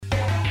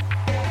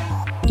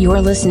You're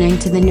listening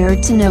to the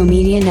Nerd to Know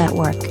Media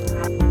Network.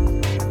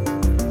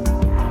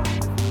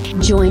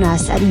 Join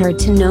us at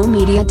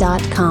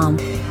nerdtoknowmedia.com.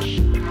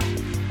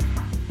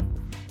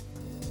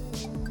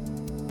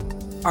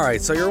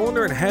 Alright, so you're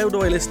wondering, how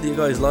do I listen to you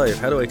guys live?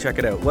 How do I check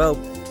it out? Well,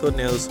 good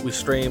news, we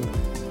stream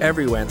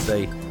every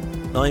Wednesday,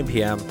 9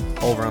 p.m.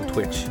 over on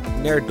Twitch.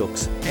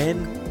 Nerddux,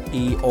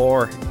 Nerdddux,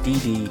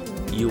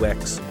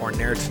 or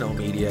Nerd to Know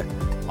Media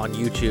on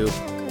YouTube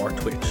or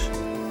Twitch.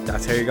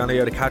 That's how you're going to be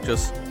able to catch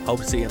us. Hope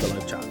to see you in the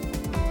live chat.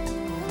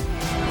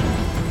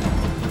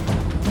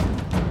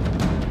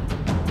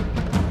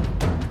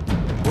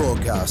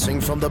 Broadcasting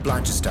from the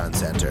Blanchistan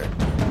Centre,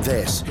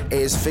 this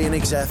is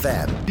Phoenix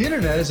FM. The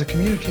internet is a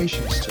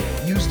communications tool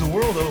used the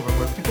world over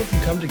where people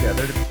can come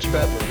together to bitch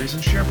about movies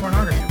and share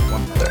pornography with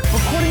one another.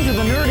 According to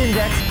the Nerd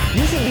Index,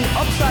 you should be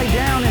upside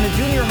down in a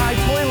junior high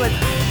toilet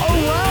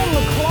around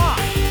the clock.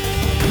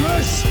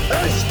 This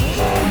is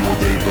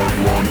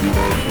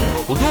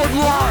We'll do it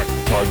live!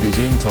 Tag goes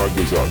in, tag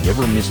goes out.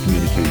 Never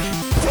miscommunication.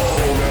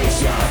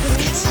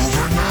 It's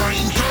over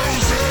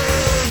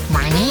 9,000!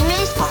 My name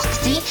is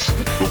Foxy.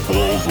 The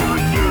balls are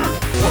in there.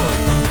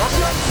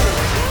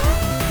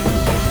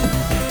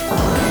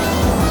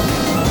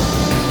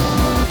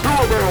 Do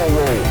a barrel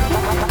roll!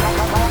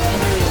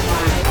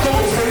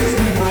 Don't face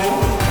me, bro!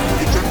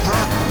 It's a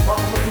trap!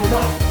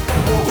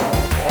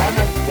 I'm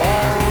a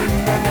firing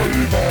mama.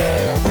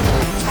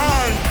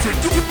 Time to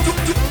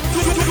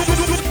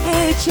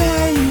Hey,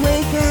 Charlie,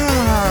 wake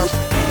up!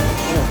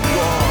 Oh,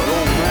 God,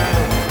 oh, man.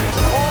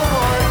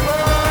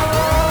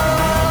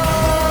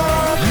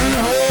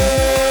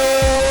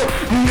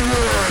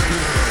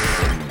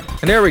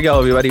 And there we go,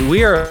 everybody.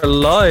 We are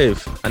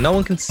live, and no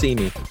one can see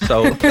me.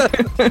 So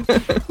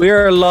we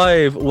are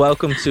live.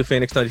 Welcome to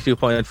Phoenix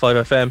 92.5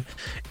 FM.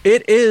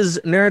 It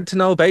is Nerd to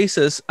Know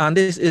Basis, and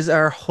this is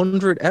our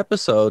 100th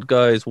episode,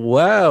 guys.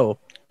 Wow.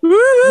 Woo!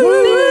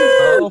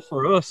 Go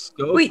for us.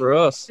 For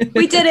us.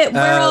 We did it.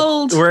 We're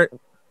old. We're...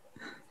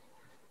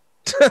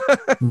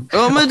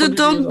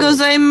 Omedetou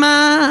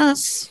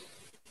gozaimasu.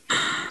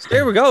 So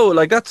there we go.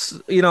 Like, that's,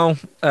 you know...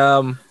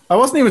 I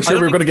wasn't even sure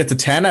we were going to get to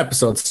 10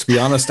 episodes, to be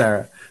honest,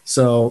 Dara.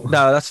 So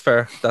no, that's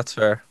fair.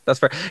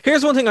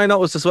 Here's one thing I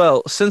noticed as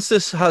well. Since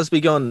this has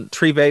begun,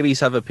 3 babies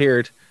have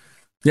appeared.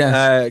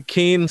 Yeah.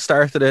 Keen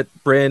started it,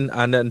 Bryn,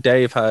 and then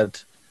Dave had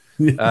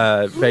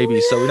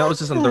babies. So we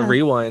noticed this on the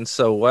rewind.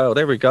 So wow,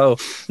 there we go.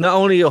 Not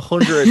only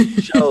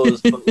 100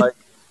 shows, but like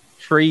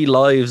 3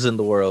 lives in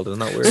the world. Isn't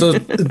that weird? So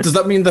does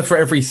that mean that for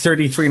every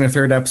 33 and a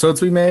third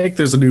episodes we make,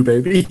 there's a new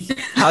baby?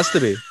 Has to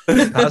be.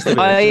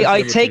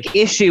 I take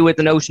issue with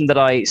the notion that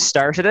I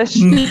started it.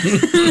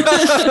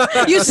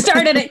 You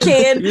started it,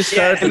 kid. You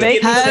started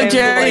it. How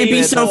dare you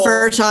be so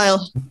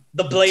fertile?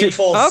 The blame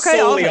falls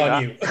solely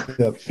on you.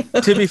 Yep.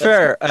 To be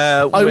fair,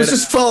 I was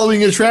just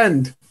following a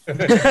trend.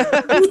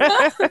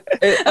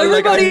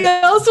 Everybody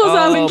else was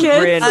having kids.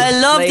 Bryn, I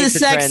love the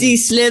sexy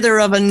slither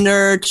of a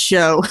nerd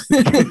show.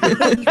 Can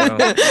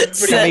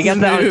we get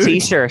that on a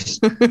t-shirt?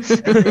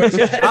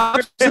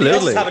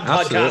 Absolutely. Having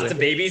podcasts and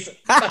babies.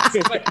 That's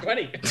quite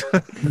funny.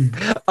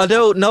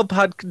 Although no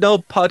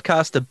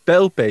podcast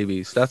about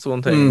babies. That's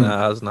one thing that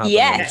hasn't happened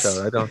on the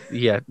show. I don't.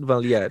 Yeah.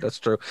 Well, yeah, that's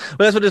true.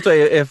 But let's put it this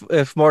way: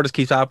 if more just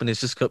keeps happening,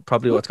 it's just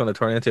probably what's going to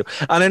turn into.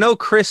 And I know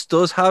Chris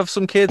does have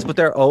some kids, but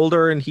they're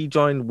older, and he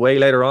joined way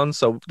later on.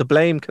 So the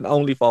blame can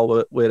only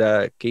fall with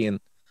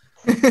Cian.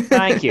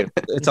 Thank you.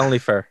 It's only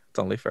fair.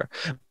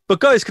 But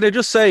guys, can I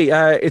just say,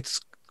 it's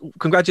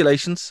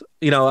congratulations.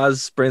 You know,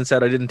 as Bryn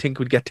said, I didn't think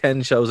we'd get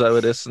 10 shows out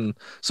of this, and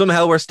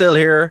somehow we're still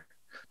here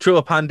through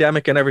a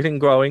pandemic and everything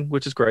growing,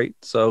 which is great.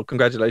 So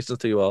congratulations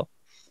to you all.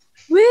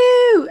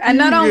 Woo! And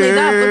not only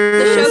that, but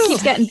the show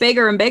keeps getting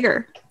bigger and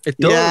bigger. It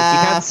does.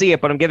 Yeah. You can't see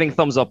it, but I'm giving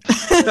thumbs up.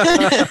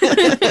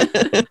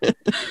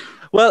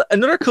 Well,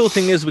 another cool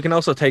thing is we can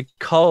also take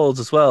calls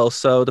as well.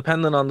 So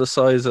depending on the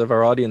size of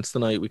our audience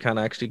tonight, we can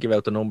actually give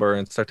out the number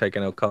and start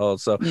taking out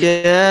calls. So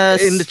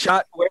yes, in the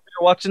chat, wherever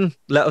you're watching,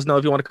 let us know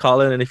if you want to call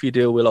in. And if you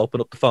do, we'll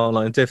open up the phone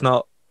lines. If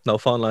not, no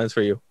phone lines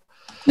for you.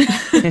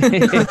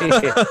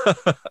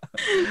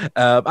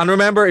 And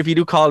remember, if you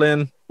do call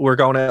in, we're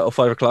going out at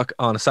 5 o'clock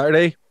on a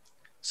Saturday.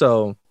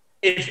 So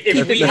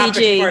if we have to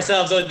keep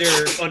ourselves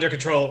under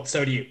control,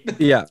 so do you.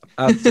 Yeah,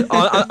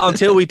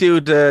 until we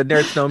do the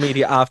Nerd to Know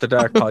Media After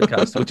Dark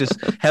podcast, which is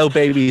how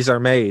babies are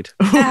made.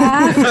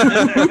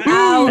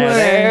 Now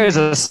there's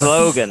a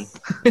slogan.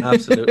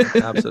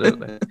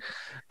 Absolutely.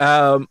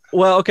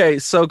 Well, okay,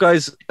 so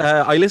guys,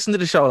 I listened to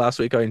the show last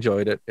week. I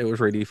enjoyed it. It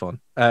was really fun.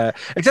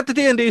 Except the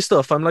D&D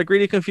stuff, I'm like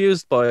really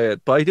confused by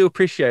it, but I do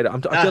appreciate it.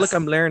 I feel like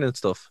I'm learning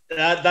stuff.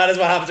 That is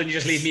what happens when you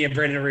just leave me and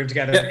Bryn in a room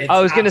together. Yeah.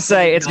 I was going to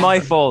say it's my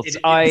fault.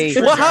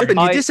 What happened?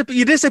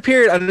 You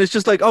disappeared, and it's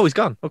just like, oh, he's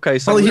gone. Okay,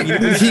 so well,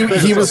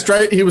 he was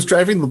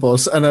driving the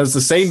bus, and as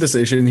the same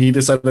decision, he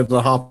decided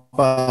to hop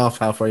off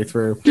halfway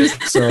through.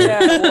 So we're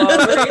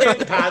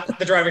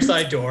the driver's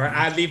side door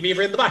and leave me and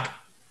Bryn in the back.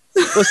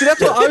 Well, see, that's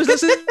what I was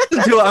listening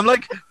to. I'm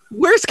like,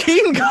 where's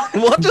Cian gone?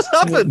 What just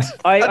happened?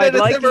 I'd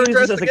like to use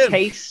this as a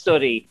case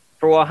study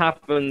for what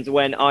happens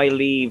when I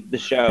leave the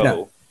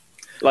show.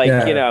 Like,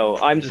 Yeah. you know,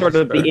 I'm sort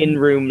of the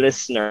in-room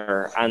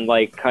listener, and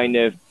like kind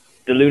of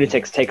the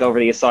lunatics take over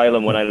the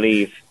asylum when I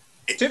leave.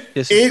 In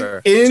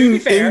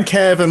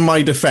Kev and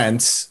my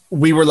defense,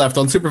 we were left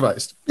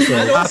unsupervised. So.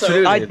 And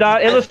also,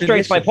 that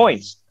illustrates my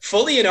point.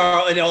 Fully in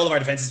all of our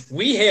defenses,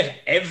 we hit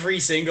every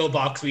single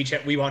box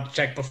we want to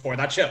check before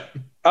that show.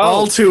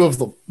 All two of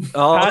them.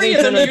 Three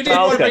of them. You did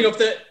want to bring up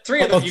the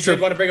three of them. You sure.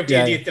 did want to bring up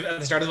D&D at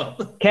the start as well.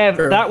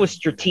 Kev, that was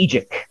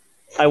strategic.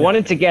 I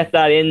wanted to get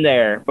that in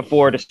there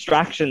before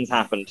distractions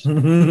happened.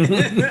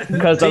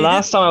 Because the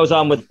last time I was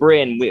on with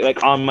Bryn,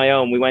 on my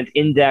own, we went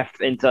in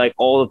depth into like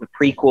all of the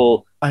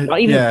prequel,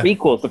 not even the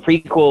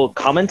prequel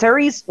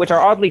commentaries, which are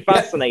oddly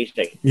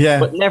fascinating.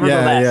 Yeah, but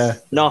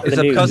nevertheless, not the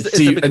news.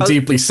 And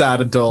deeply sad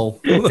and dull.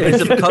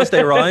 Is it because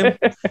they rhyme?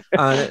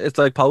 It's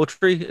like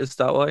poetry. Is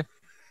that why?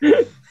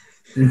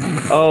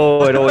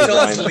 Oh, it always What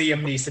does rhymes.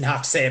 Liam Neeson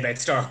have to say about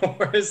Star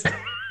Wars?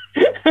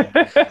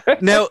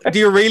 Now, do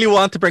you really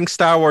want to bring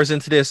Star Wars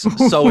into this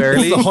so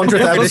early? It's the 100th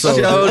episode.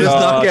 The show does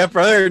not get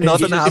better.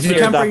 Nothing happens. If you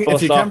can't bring,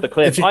 if you can't, the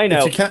cliff. I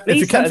know. If you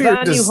Lisa, can't is figure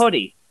that a new this,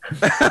 hoodie?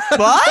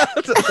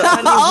 What?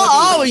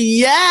 Oh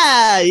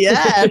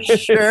yeah,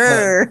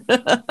 sure.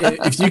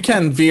 if you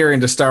can veer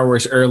into Star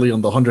Wars early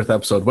on the 100th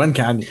episode, when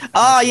can you?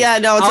 Oh yeah,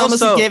 no, it's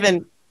almost a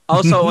given.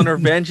 Also on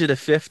Revenge of the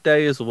Fifth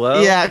Day as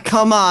well. Yeah,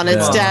 come on,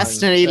 it's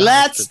Destiny.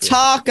 Let's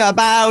talk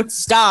about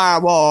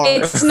Star Wars.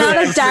 It's not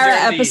a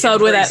Dara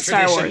episode without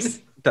Star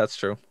Wars. That's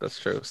true. That's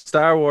true.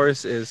 Star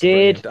Wars is.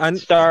 Did brilliant.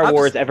 Star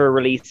Wars ever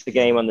release a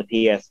game on the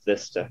PS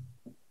Vista?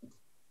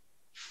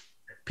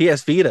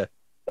 PS Vita.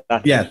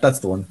 That's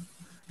the one.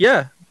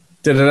 Yeah.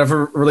 Did it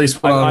ever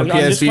release one on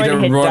PS Vita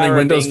running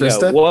Windows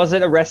Vista? Was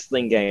it a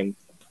wrestling game?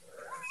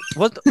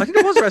 What? I think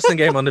it was a wrestling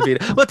game on the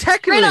Vita. Well,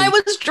 technically, I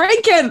was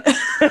drinking.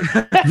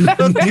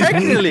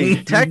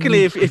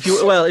 technically, if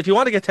you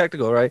want to get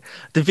technical, right?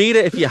 The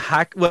Vita, if you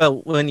hack,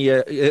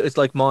 it's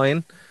like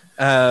mine.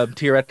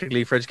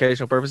 Theoretically, for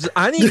educational purposes,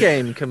 any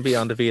game can be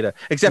on the Vita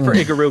except for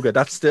Ikaruga.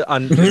 That's the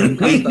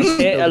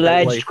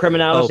alleged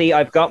criminality.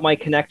 I've got my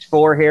Connect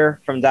 4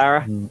 here from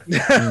Dara.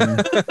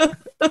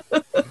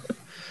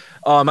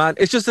 Oh man,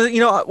 it's just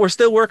that, we're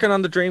still working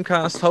on the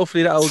Dreamcast.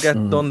 Hopefully that will get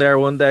done there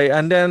one day,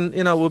 and then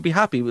we'll be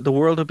happy. The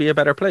world will be a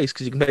better place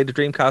because you can play the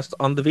Dreamcast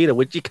on the Vita,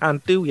 which you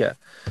can't do yet.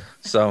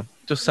 So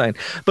just saying.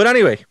 But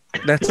anyway,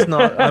 let's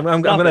not.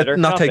 I'm going to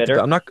not take.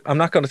 I'm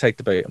not going to take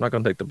the bait. I'm not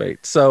going to take the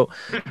bait. So.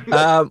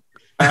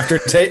 After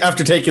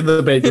taking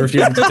the bait, you're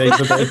refusing to take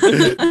the bait.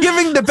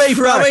 Giving the bait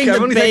back.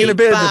 I'm only taking a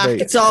bit back. of the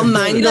bait. It's all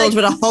mangled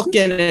with a hook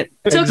in it.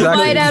 Took a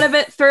bite out of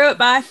it, threw it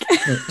back.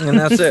 And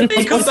that's it.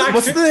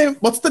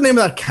 What's the name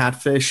of that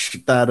catfish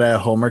that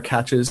Homer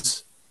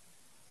catches?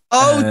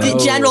 Oh, the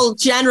general.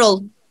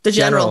 The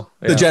general.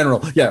 The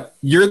general. Yeah.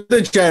 You're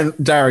the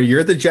Dara,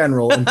 you're the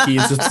general, and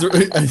Keith's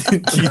going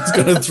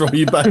to throw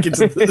you back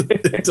into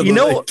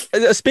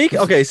the lake.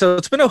 Okay, so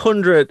it's been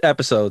 100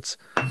 episodes,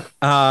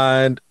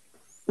 and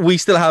we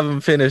still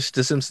haven't finished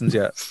The Simpsons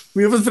yet.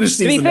 We haven't finished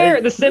season 8. To be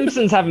fair, The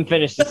Simpsons haven't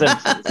finished The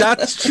Simpsons.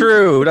 That's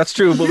true,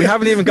 but we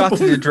haven't even got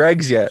to the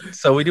dregs yet,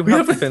 so we do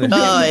have to finish.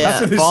 Oh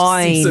yeah,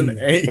 fine. Season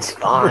 8. It's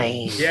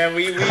fine.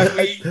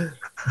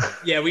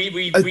 Yeah,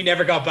 we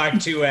never got back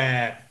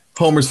to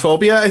Homer's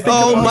phobia, I think.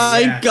 Oh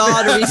my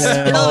God, are we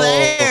still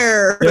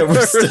there? Yeah,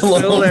 we're still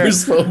on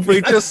Homer's phobia.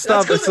 We just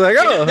stopped. It's like,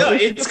 no,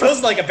 it's because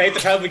about the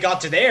time we got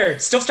to there,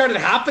 stuff started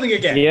happening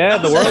again. Yeah,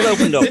 the world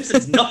opened up.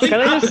 Simpsons, nothing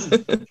Can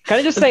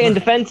I just say, in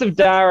defense of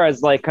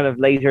Dara's kind of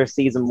later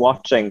season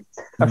watching,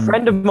 a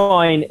friend of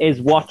mine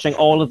is watching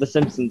all of The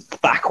Simpsons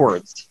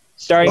backwards,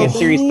 starting at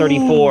series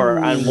 34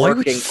 and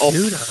working up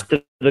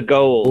to the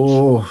gold.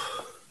 Oh.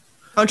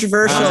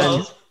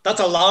 Controversial. That's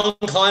a long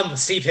climb with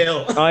steep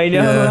hill. I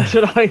know, that's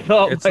what I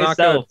thought It's not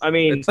myself. good. I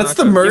mean, That's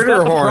the murder you've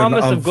got the horn.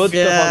 promise of good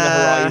stuff on the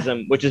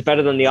horizon, which is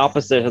better than the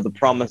opposite of the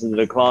promise of the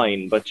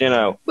decline. But Which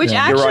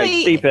you're actually,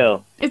 right, steep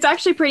hill. it's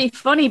actually pretty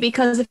funny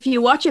because if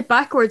you watch it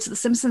backwards, the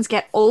Simpsons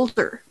get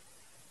older.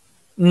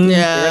 You're gonna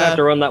Yeah. have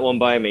to run that one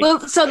by me.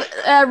 Well, so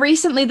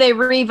recently they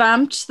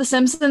revamped the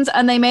Simpsons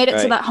and they made it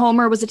so Right. that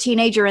Homer was a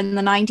teenager in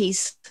the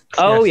 90s.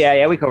 Oh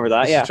yeah, we covered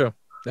that. This Yeah. is true.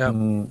 Yeah.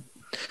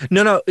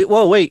 No.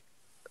 Well, wait.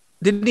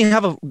 Didn't he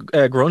have a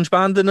grunge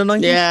band in the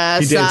 90s? Yeah,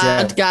 He did,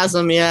 yeah.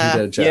 Sadgasm, yeah. He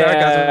did, yeah.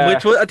 Yeah.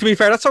 Which, to be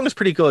fair, that song was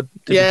pretty good.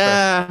 to be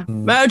Yeah.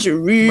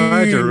 Marjorie. fair.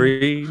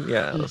 Marjorie.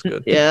 Yeah, that was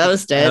good. Yeah, that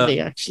was deadly,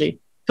 actually.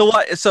 So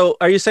what? So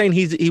are you saying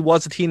he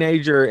was a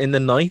teenager in the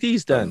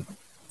 90s then?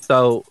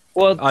 So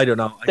Well, I don't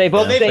know. they've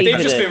They've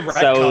updated just been it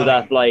so retconning.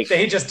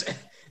 that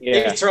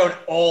They've thrown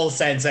all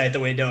sense out the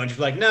window and just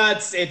like, no,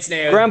 it's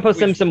now. Grandpa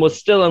Simpson was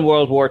still in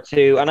World War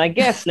II, and I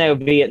guess now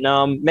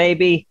Vietnam,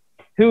 maybe.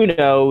 Who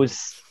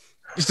knows?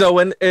 So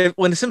when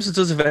the Simpsons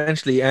does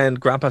eventually end,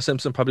 Grandpa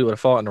Simpson probably would have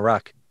fought in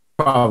Iraq,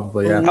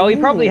 Probably, yeah. Oh, he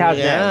probably has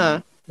now. Yeah.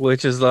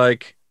 which is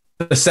like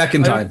The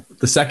second time.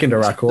 The second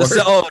Iraq War.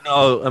 oh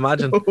no,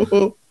 imagine.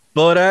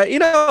 But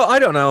I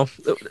don't know.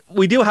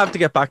 We do have to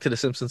get back to the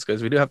Simpsons,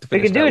 guys. We do have to We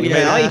finish. can do it that.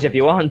 tonight if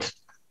you want.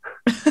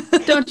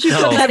 Don't you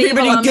No. put that evil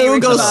Everybody on me, Google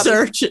Ricky Bobby.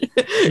 search.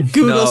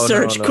 Google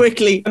search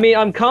quickly. I mean,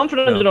 I'm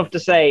confident enough to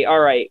say, all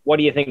right, what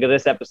do you think of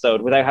this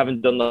episode without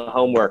having done the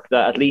homework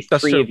that at least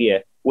That's three true. of you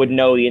would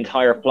know the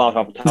entire plot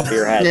off the top of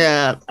your head.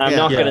 Yeah. I'm yeah.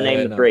 not going to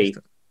name the three.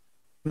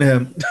 Yeah.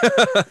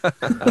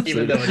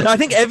 Even though I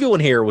think everyone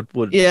here would.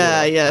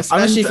 Yeah,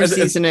 especially for it's-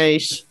 season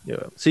 8. Yeah.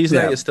 Season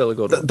Yeah. 8 is still a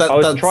good one. I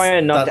was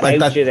trying not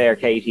to out you there,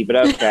 Katie, but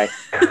okay.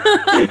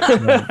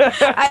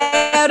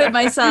 I outed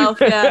myself.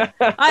 Yeah,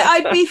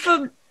 I'd be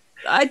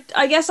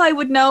I guess I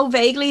would know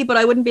vaguely, but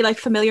I wouldn't be like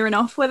familiar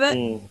enough with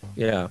it.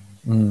 Yeah.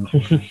 Well,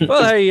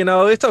 hey,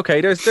 it's okay.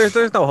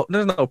 There's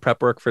no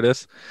prep work for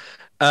this.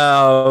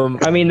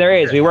 I mean, there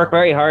is. We work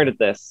very hard at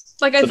this.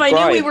 Like if I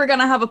knew we were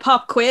gonna have a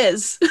pop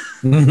quiz.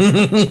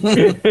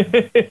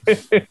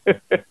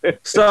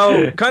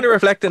 So, kind of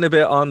reflecting a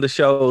bit on the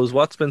shows,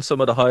 what's been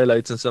some of the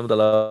highlights and some of the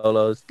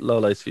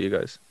lowlights for you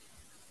guys?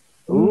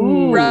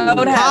 Ooh,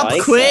 Roadhouse.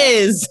 Pop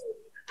quiz.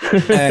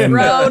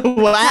 Road.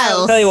 Well,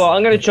 I'll tell you what,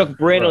 I'm going to chuck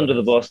Bryn under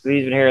the bus because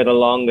he's been here the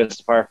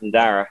longest apart from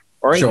Dara.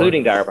 Or Sure.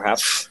 including Dara,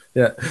 perhaps.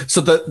 Yeah.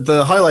 So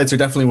the highlights are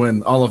definitely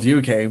when all of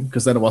you came,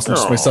 because then it wasn't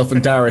just myself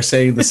and Dara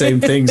saying the same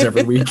things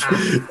every week.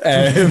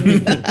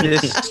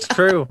 It's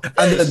true.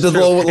 And the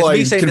low It's me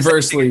lights, saying the same thing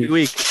conversely, every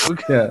week.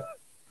 yeah.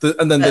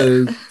 And then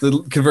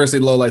the conversely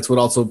low lights would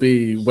also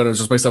be when it was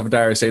just myself and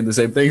Dara saying the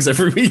same things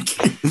every week.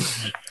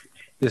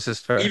 This is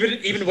fair.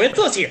 Even with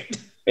us here.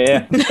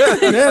 Yeah.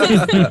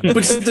 Yeah.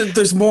 But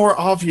there's more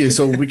of you,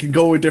 so we can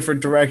go in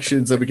different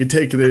directions and we can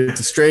take it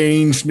into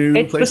strange new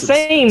It's places. the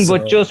same, So-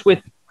 but just with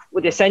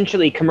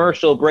essentially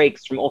commercial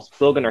breaks from us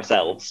plugging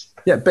ourselves.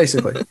 yeah,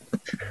 basically.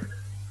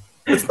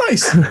 It's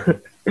nice.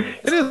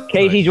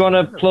 Katie, do you want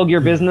to plug your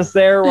business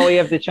there while we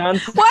have the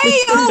chance? Why are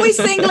you always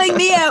singling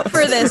me out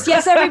for this?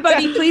 Yes,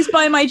 everybody, please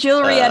buy my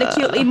jewelry at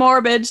Acutely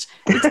Morbid.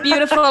 It's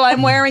beautiful.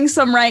 I'm wearing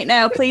some right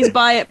now. Please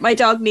buy it. My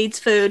dog needs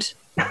food.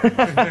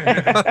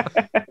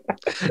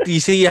 You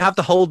see, you have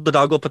to hold the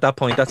dog up at that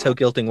point. That's how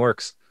guilting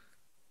works.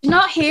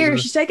 Not here.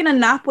 She's taking a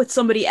nap with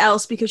somebody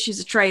else because she's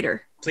a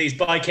traitor. Please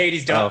buy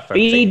Katie's dog.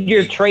 Feed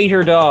your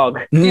traitor dog.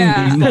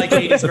 Yeah. Buy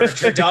Katie's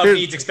merch. Your dog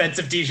needs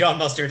expensive Dijon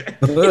mustard.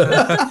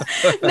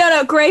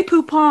 No, Grey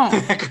Poupon.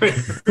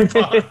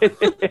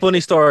 Funny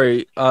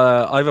story.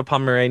 I have a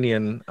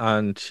Pomeranian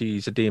and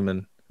she's a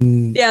demon.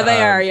 Yeah,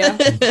 they are, yeah.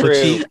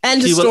 But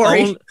End of will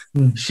story.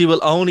 she will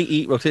only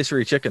eat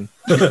rotisserie chicken.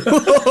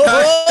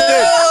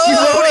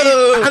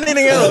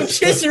 Anything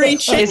else? Rotisserie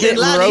Is chicken, it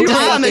laddie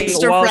damn, rotating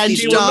Mr. while French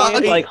she will not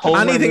dog. eat, like Homer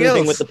Anything moving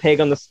else? with the pig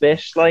on the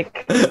spit?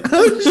 Like,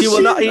 She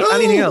will not eat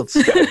anything else.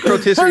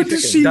 Rotisserie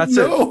chicken. That's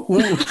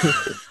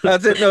it.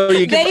 That's it. No,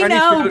 you give They her any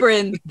know, food.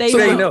 Bryn. They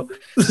They know.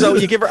 know. So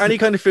you give her any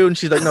kind of food, and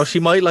she's like, no, she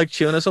might like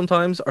tuna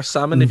sometimes or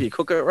salmon if you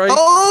cook it right.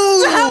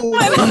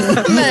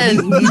 Oh, man.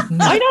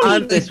 I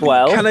don't eat this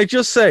well. Can I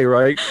just say,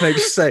 right? Can I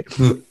just say,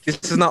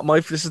 this is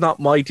not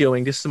my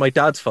doing. This is my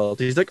dad's fault.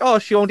 He's like, oh,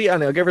 she won't eat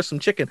anything. I'll give her some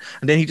chicken,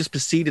 and then he just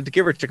proceeded to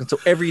give her chicken. So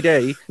every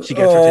day she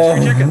gets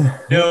rotisserie chicken.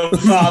 No,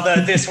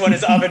 father, this one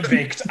is oven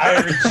baked. I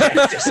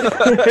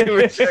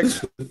reject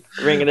it.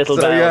 Ring a little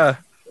So bell. yeah,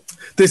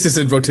 This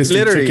isn't rotisserie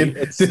Literally,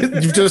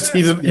 chicken. You've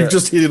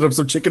just heated up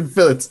some chicken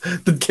fillets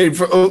that came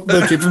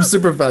from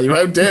Super Value.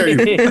 How dare you?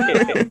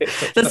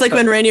 That's like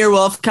when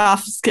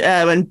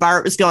when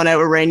Bart was going out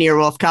with Rainier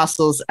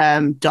Wolfcastle's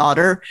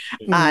daughter,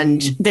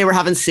 and they were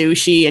having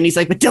sushi, and he's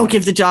like, "But don't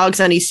give the dogs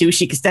any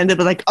sushi, because then they'll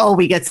be like, oh,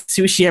 we get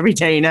sushi every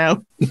day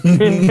now."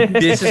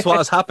 this is what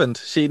has happened.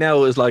 She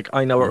now is like,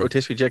 I know what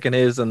rotisserie chicken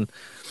is, and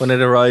when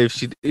it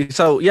arrives, we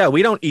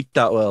don't eat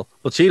that well,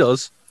 but she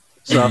does.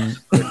 So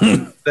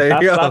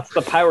there you go. That's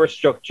the power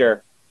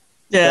structure.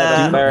 Yeah.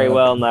 Set up very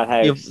well in that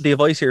house. The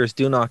advice here is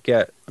do not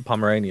get a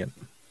Pomeranian.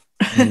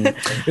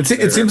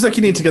 It seems like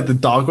you need to get the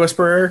dog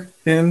whisperer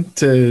in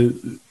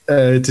to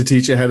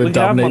teach you how to We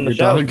can have him on dominate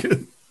the your show.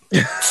 dog.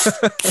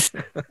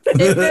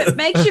 If it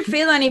makes you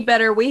feel any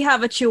better, we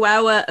have a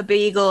Chihuahua, a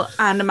Beagle,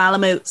 and a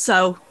Malamute.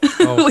 So we've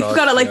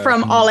got it like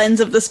from all ends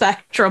of the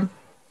spectrum.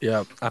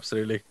 Yeah,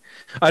 absolutely.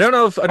 I don't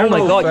know if Oh my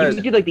god,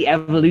 you did like the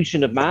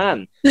evolution of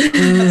man.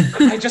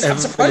 I'm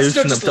surprised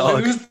you don't Evolution just of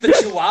dog. lose the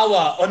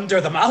Chihuahua under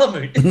the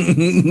Malamute.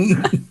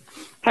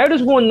 How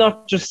does one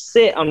not just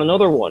sit on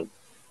another one?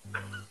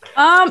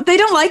 They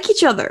don't like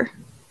each other.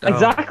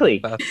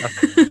 Exactly.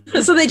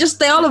 So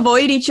they all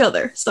avoid each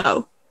other.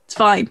 So it's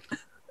fine.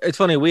 It's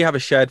funny, we have a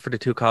shed for the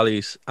two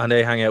collies and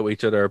they hang out with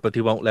each other, but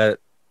they won't let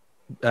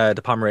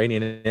the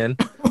Pomeranian in.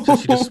 So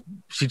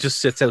she just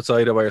sits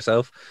outside by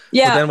herself.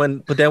 Yeah.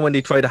 But then when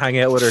they try to hang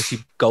out with her, she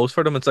goes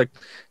for them. It's like,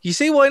 you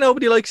see why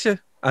nobody likes you?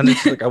 And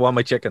it's like, I want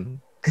my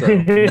chicken. So.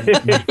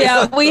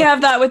 Yeah, we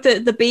have that with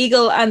the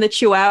Beagle and the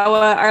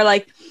Chihuahua are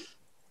like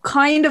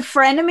kind of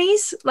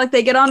frenemies. Like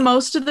they get on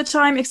most of the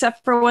time,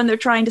 except for when they're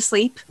trying to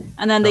sleep,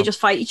 and then they just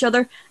fight each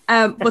other.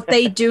 But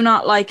they do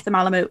not like the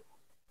Malamute,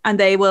 and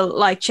they will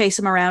like chase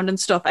him around and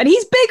stuff. And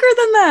he's bigger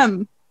than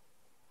them.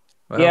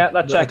 Well, yeah,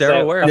 that checks they're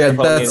out. aware. Yeah, the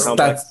funny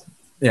complex.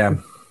 yeah.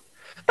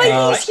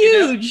 But he's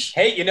huge.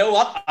 Hey, you know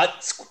what?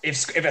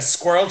 If a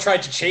squirrel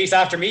tried to chase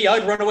after me,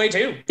 I'd run away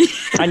too.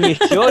 And you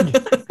should.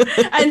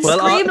 And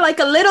scream like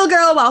a little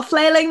girl while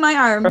flailing my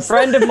arms. A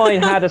friend of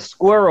mine had a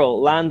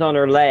squirrel land on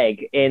her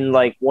leg in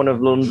like one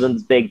of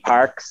London's big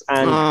parks,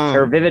 and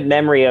her vivid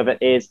memory of it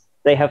is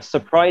they have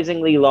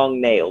surprisingly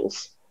long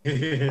nails.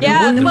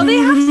 Yeah, well, they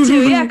have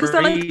to, because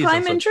they're like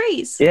climbing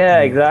trees. Yeah,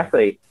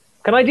 exactly.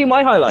 Can I do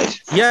my highlight?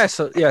 Yes,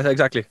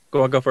 exactly.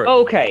 Go for it.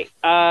 Okay.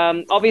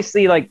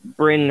 Obviously, like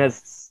Bryn has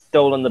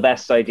stolen the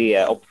best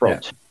idea up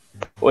front,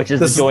 which is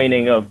the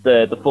joining of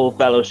the full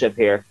fellowship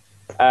here.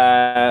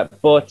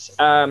 But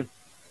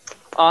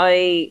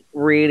I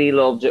really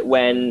loved it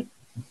when,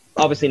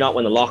 obviously not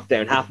when the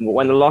lockdown happened, but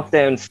when the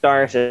lockdown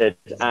started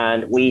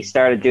and we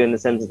started doing the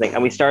Simpsons thing,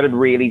 and we started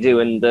really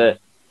doing the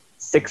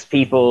 6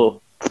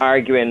 people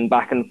arguing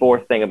back and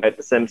forth thing about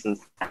the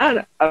Simpsons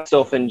and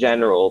stuff in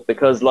general,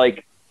 because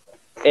like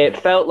it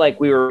felt like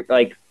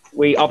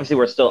we obviously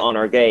were still on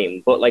our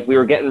game, but like we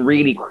were getting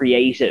really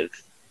creative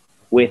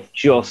with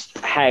just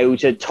how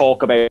to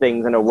talk about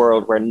things in a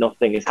world where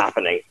nothing is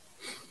happening.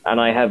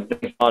 And I have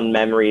fond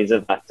memories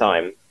of that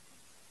time.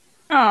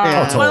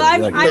 Oh, totally. Well,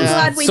 I'm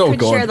glad we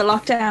could share the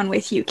lockdown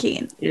with you,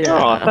 Cian.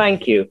 Oh,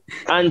 thank you.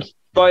 And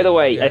by the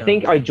way, I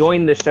think I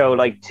joined the show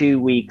like 2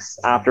 weeks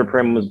after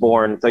Prim was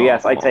born. So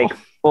yes, I take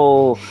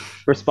full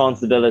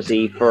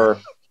responsibility for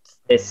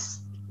this.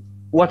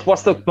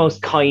 What's the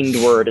most kind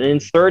word? An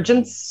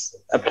insurgence?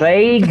 A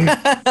plague?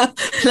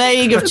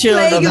 Plague of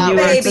children.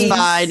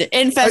 Fine.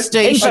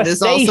 Infestation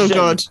is also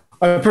good.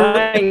 I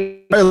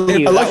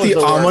like the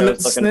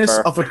ominousness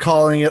of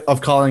calling it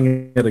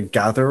a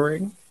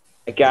gathering.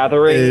 A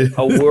gathering,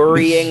 a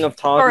worrying of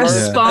toddlers. Or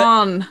a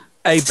spawn.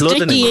 A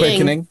bloodening.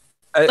 Quickening.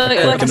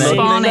 Like a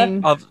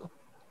spawning.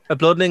 A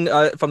bloodening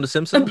from The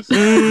Simpsons.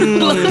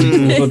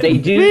 They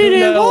do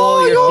know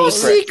all your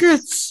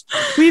secrets.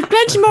 We've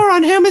plenty more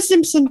on Homer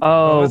Simpson.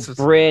 Oh,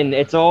 Bryn,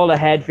 it's all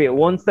ahead for you.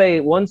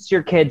 Once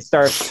your kid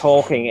starts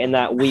talking in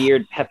that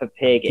weird Peppa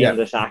Pig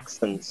English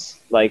accent,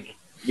 like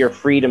your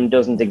freedom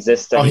doesn't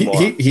exist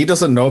anymore. He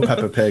doesn't know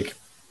Peppa Pig.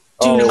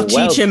 Do not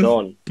teach him.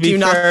 Do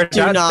not.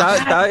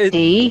 That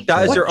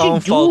is your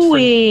own fault.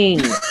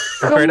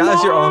 That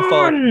is your own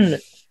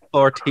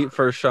fault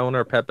for showing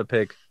her Peppa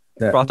Pig.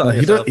 Brought that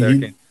yourself there,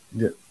 King.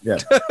 Yeah.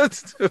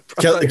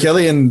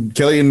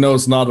 Killian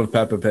knows not of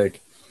Peppa Pig.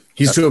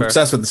 He's too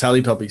obsessed with the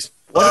Teletubbies.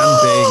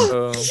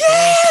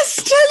 Yes,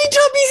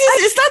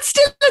 Teletubbies. Is that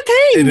still a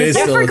thing? It is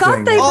still a thing. I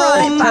forgot they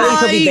brought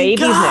Teletubby babies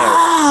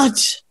now.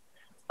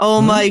 Oh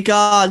my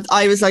god,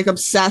 I was like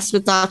obsessed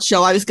with that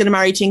show. I was going to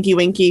marry Tinky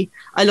Winky.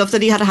 I love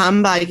that he had a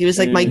handbag. He was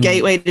like my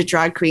gateway to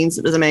drag queens.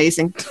 It was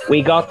amazing.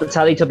 We got the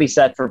Teletubby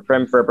set for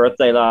Prim for her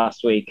birthday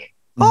last week.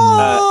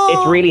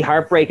 It's really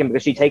heartbreaking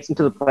because she takes him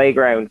to the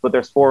playground, but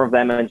there's 4 of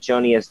them and she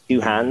only has 2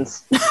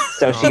 hands.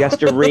 So she has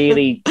to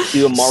really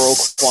do a moral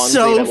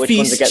quandary about which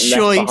ones are getting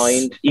left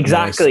behind.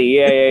 Exactly,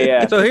 nice.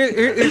 Yeah. So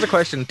here's a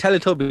question.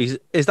 Teletubbies,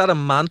 is that a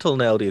mantle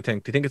now, do you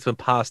think? Do you think it's been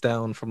passed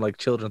down from like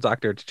children's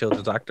actor to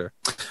children's actor?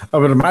 I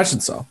would imagine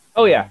so.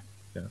 Oh, yeah.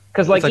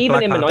 Because like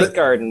even in the Night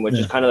Garden, which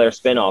is kind of their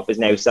spin-off, is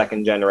now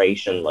second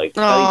generation. Like,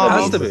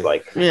 has to be.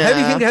 Like,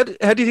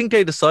 how do you think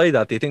they decide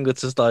that? Do you think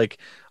it's just like,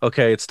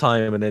 okay, it's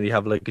time, and then you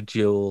have like a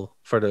duel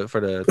for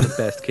the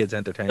best kids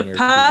entertainers?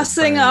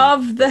 Passing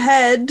of the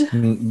head.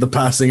 The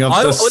passing of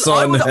the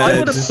sun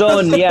head. The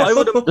sun, yes.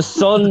 The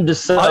sun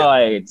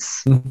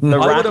decides.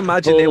 I would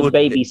imagine it would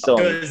baby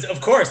sun.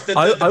 Of course.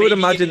 I would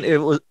imagine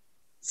it was.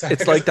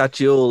 It's like that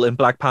duel in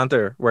Black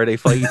Panther where they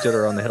fight each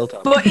other on the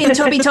hilltop. But in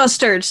Tubby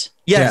Tustard.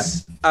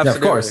 Yes, absolutely. Yeah,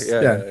 of course.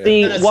 Yeah.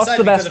 See, what's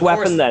the best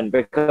weapon then?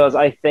 Because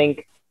I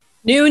think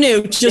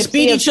Nunu just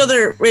beat each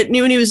other with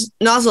Nunu's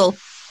nozzle.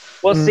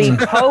 Well, see,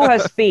 Poe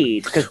has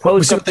speed because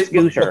Poe's got the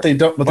scooter. What they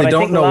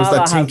don't know is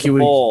that Tinky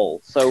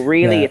Winky. So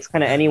really, it's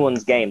kind of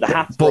anyone's game. The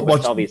hat's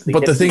obviously.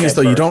 But the thing is,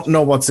 though, you don't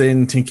know what's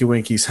in Tinky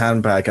Winky's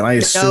handbag, and I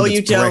assume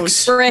it's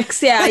bricks.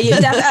 Bricks, yeah.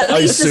 At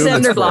least a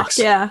cinder block,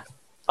 yeah.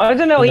 I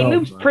don't know. He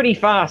moves pretty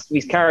fast.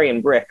 He's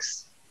carrying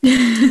bricks.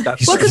 Well,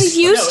 because he's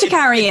used to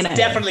carrying it.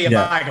 Definitely a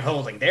bag of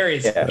holding. There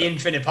is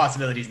infinite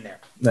possibilities in there.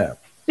 Yeah.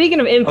 Speaking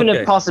of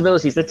infinite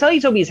possibilities, the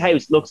Teletubbies'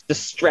 house looks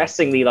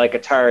distressingly like a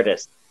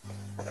TARDIS,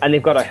 and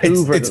they've got a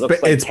Hoover that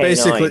looks like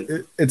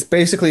K9. It's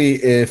basically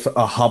if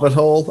a Hobbit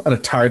hole and a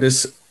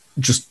TARDIS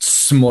just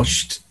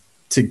smushed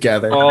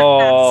together.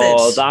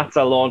 Oh, that's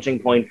a launching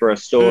point for a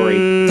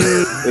story.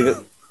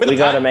 We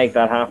got to make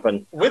that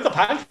happen. With the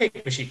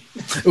pancake machine.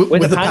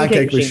 With the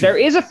pancake machine. There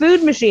is a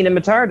food machine in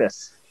the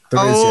TARDIS.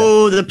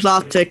 The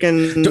plot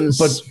thickens.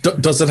 But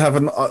does it have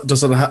an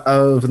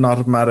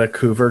automatic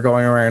Hoover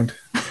going around?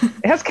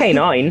 It has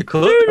K9.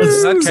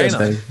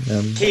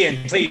 K9. Cian,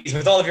 please,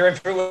 with all of your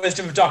infinite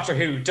wisdom of Doctor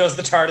Who, does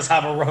the TARDIS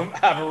have a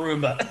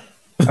Roomba?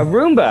 A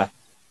Roomba?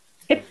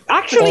 It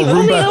actually,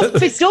 funny enough,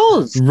 it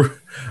does. A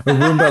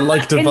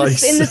Roomba-like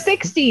device. In the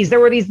 60s, there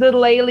were these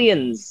little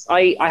aliens.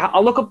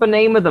 I'll look up the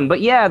name of them,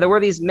 but yeah, there were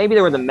these. Maybe they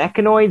were the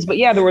mechanoids, but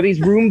yeah, there were these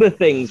Roomba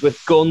things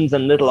with guns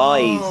and little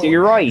eyes. So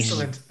you're right.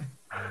 Excellent.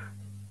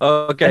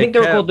 Okay, I think they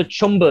were called the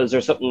Chumbas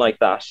or something like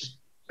that.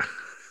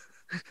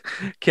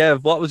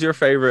 Kev, what was your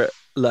favorite?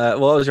 What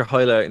was your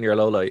highlight and your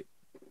low light?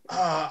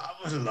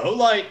 Low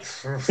light.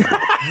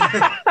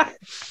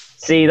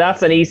 See,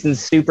 that's an Easton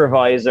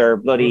supervisor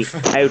bloody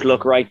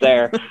outlook right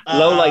there.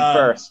 Low light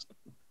first.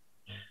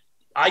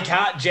 I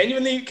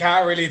genuinely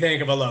can't really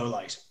think of a low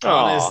light.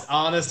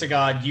 Honest to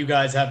God, you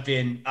guys have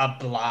been a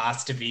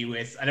blast to be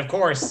with. And of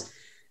course,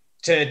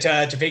 to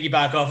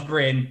piggyback off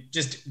Bryn,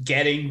 just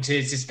getting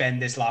to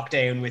spend this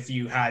lockdown with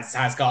you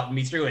has gotten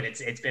me through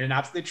it. It's been an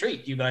absolute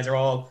treat. You guys are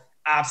all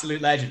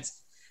absolute legends.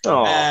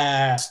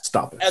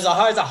 Stop it. As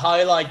a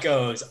highlight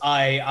goes,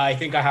 I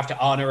think I have to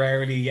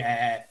honorarily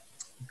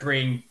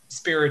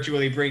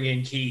spiritually bring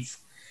in Keith,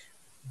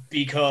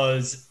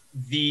 because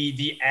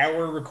the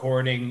hour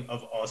recording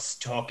of us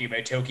talking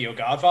about Tokyo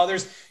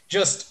Godfathers,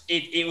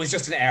 it was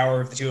just an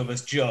hour of the two of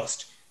us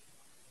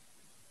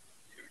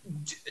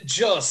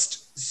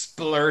just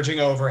splurging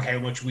over how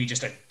much we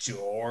just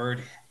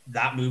adored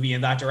that movie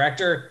and that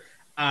director.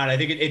 And I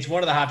think it's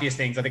one of the happiest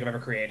things I think I've ever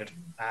created.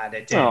 And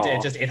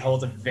it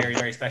holds a very,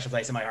 very special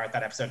place in my heart,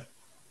 that episode.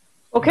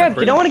 Okay,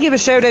 you don't want to give a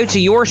shout out to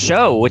your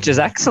show, which is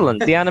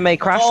excellent, the Anime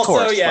Crash Course.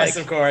 Also, yes,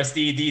 of course,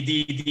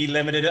 the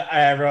limited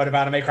road of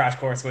Anime Crash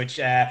Course, which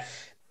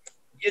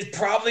is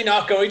probably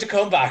not going to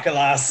come back,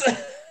 alas.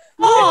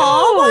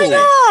 Oh my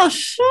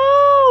gosh!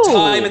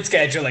 Time and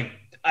scheduling.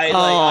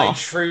 I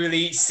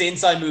truly,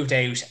 since I moved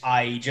out,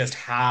 I just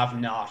have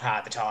not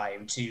had the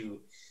time to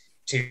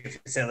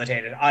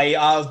facilitate it.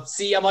 I'll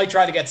see. I might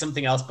try to get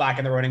something else back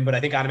in the running, but I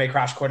think Anime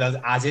Crash Course,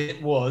 as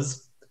it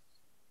was,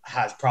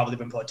 has probably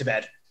been put to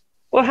bed.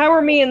 Well, how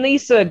are me and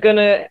Lisa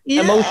gonna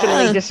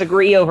emotionally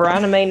disagree over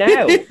anime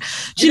now? Do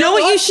you know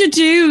what you should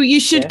do?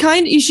 You should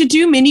you should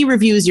do mini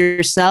reviews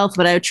yourself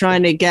without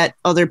trying to get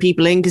other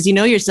people in, because you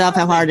know yourself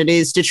how hard it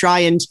is to try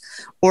and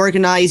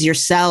organize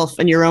yourself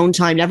and your own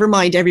time. Never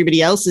mind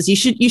everybody else's. You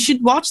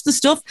should watch the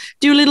stuff,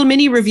 do little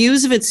mini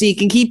reviews of it, so you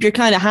can keep your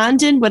kind of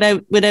hand in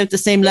without the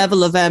same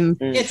level of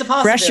it's a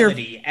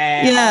possibility.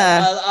 Pressure.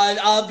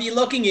 I'll be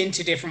looking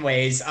into different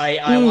ways.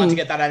 I want to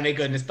get that anime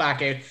goodness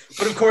back out,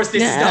 but of course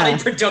this is not a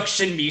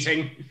production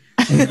meeting.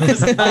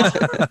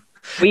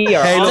 We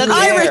are.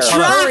 I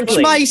retract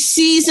my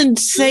seasoned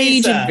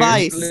sage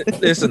advice.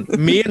 Listen,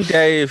 me and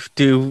Dave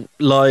do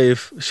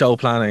live show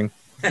planning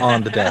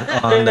on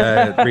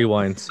the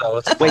Rewind. So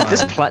it's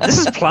this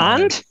is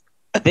planned.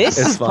 This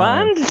is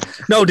planned.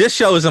 No, this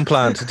show isn't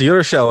planned. The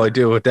other show I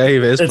do with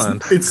Dave is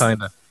planned. It's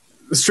kind of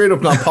straight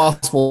up not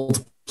possible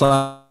to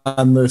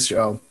plan this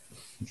show.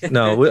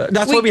 No,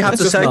 that's what we have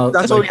to say.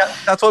 That's what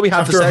we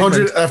have to say.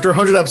 After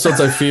 100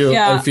 episodes, I feel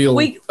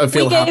we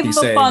happy gave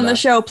up on the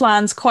show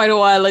plans quite a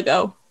while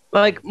ago.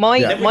 Like my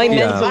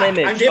mental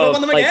image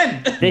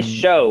of this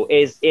show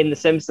is in The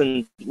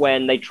Simpsons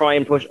when they try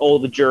and push all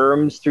the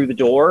germs through the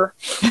door.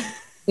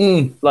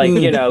 You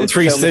know,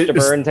 Three Mr.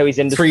 Burns, how he's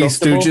Three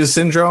Stooges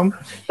syndrome.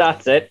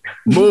 That's it.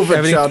 Move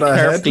it, shout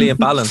perfectly in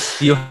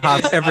balance. You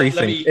have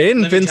everything.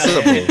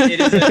 Invincible.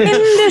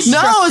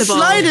 No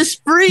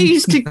slightest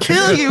breeze could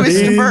kill you,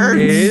 Mr.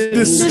 Burns.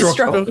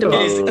 Indestructible.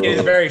 It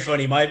is very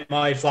funny. My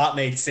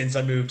flatmates, since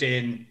I moved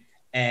in,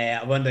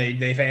 when they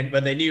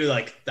knew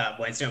like that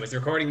Wednesday night was the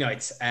recording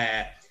nights,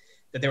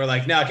 that they were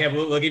like, "No, okay,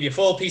 we'll give you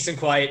full peace and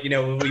quiet. You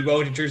know, we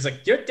won't intrude."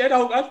 Like, I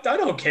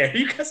don't care.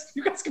 You guys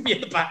can be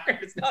in the background.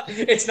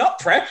 It's not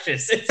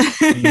precious.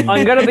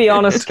 I'm gonna be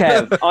honest,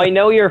 Kev. I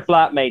know your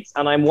flatmates,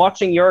 and I'm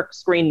watching your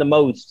screen the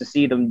most to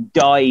see them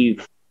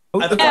dive.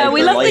 Yeah,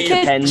 we love the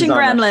kitchen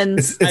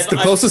gremlins. It's the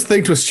closest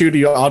thing to a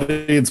studio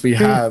audience we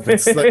have.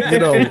 It's like, you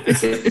know.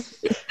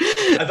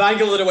 I've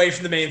angled it away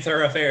from the main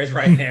thoroughfares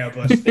right now,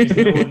 but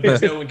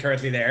there's no one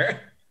currently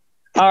there.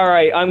 All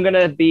right, I'm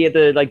gonna be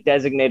the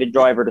designated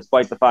driver,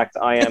 despite the fact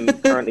I am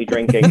currently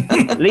drinking.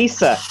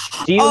 Lisa,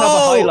 do you have a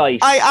highlight?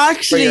 I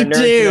actually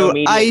do.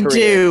 I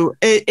do.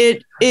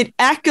 It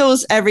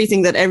echoes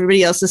everything that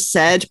everybody else has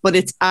said, but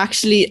it's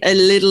actually a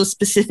little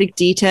specific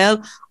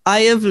detail.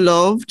 I have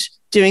loved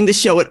doing the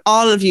show with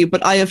all of you,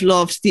 but I have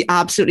loved the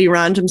absolutely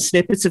random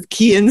snippets of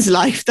Cian's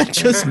life that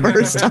just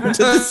burst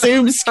onto the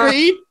Zoom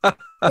screen.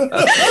 Or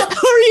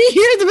you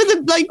hear them in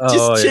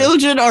the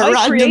children or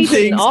random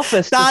things.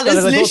 Office that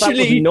is literally that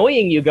was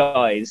annoying you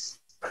guys.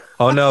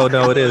 Oh no,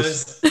 it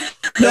is.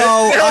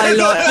 No, I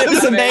love it. It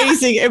was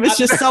amazing. It was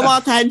just so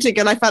authentic,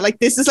 and I felt like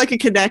this is like a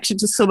connection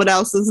to someone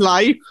else's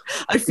life.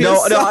 I feel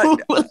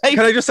can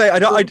I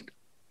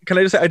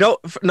just say I don't,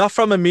 not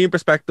from a meme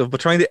perspective, but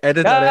trying to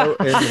edit that out.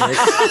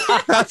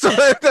 That's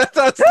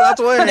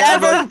why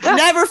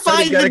never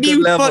find the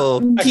mute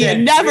button.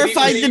 Never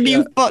find the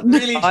mute button.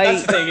 Really,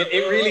 that's the thing.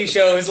 It really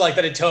shows like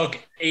that it took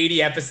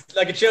 80 episodes.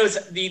 Like it shows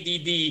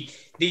the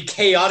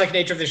chaotic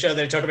nature of the show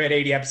that it took about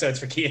 80 episodes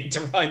for Cian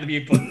to find the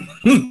mute button.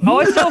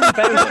 I still found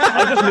it.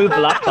 I just moved the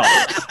laptop.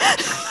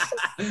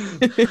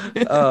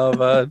 Oh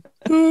man.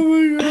 Oh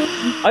my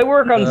god. I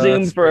work on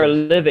Zoom for a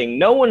living.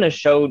 No one has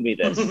showed me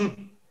this.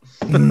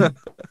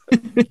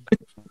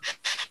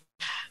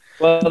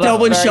 Well, no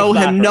one very show him.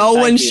 flattering. No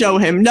Thank one you. show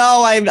him.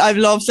 No, I've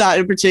loved that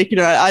in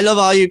particular. I love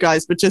all you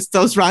guys, but just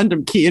those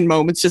random Keane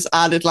moments just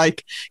added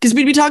like, because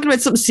we'd be talking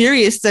about something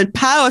serious, then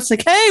pow, it's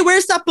like, hey,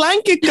 where's that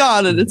blanket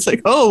gone? And it's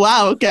like, oh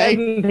wow, okay.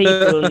 7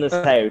 people in this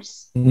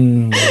house.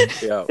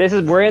 Yeah.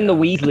 We're in the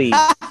Weasley.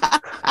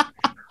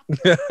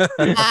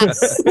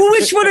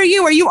 Which one are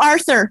you? Are you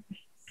Arthur?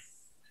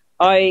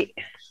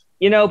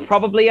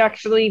 Probably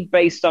actually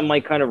based on my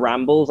kind of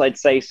rambles, I'd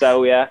say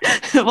so, yeah.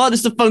 What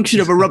is the function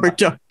of a rubber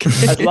duck?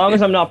 As long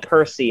as I'm not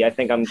Percy, I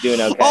think I'm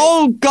doing okay.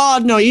 Oh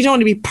God, no! You don't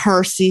want to be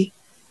Percy.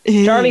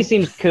 Charlie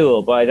seems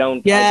cool, but I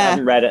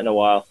haven't read it in a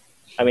while.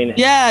 I mean,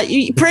 yeah,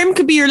 Prim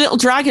could be your little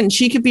dragon.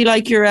 She could be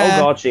like your. oh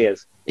God, she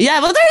is. Yeah,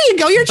 well, there you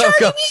go. You're Charlie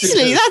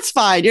Weasley. That's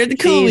fine. You're the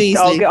cool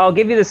Weasley. I'll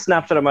give you the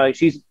snapshot of my life.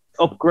 She's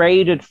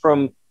upgraded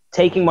from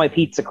taking my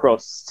pizza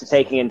crusts to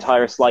taking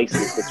entire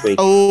slices this week.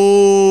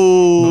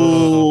 Oh.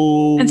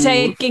 And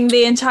taking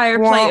the entire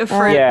plate of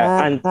fruit.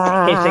 Yeah, and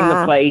hitting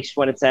the plate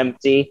when it's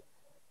empty.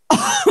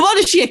 What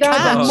is she, a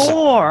cat?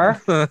 More.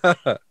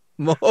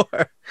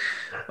 More.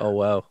 Oh,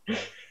 wow.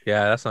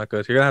 Yeah, that's not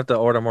good. You're going to have to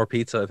order more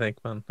pizza, I think,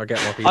 man. Or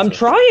get more pizza. I'm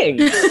trying.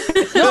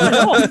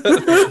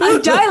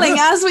 I'm dialing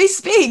as we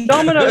speak.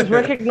 Domino's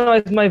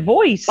recognized my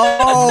voice.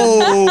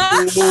 Oh. Can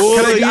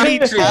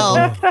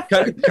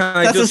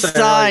I That's just a say,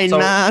 sign, so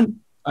man.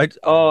 It's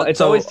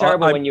always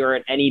terrible when you're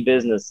in any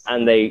business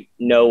and they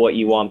know what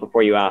you want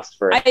before you ask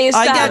for it. I used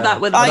to have that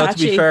with to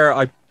be fair,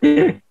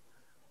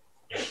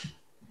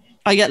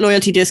 I get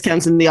loyalty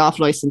discounts in the off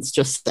license,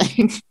 just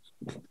saying.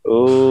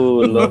 Oh,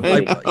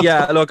 lovely.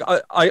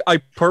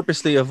 I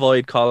purposely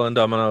avoid calling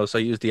Domino's. I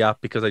use the app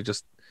because I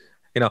just,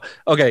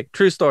 okay,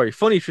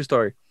 funny true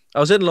story. I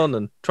was in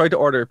London, tried to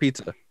order a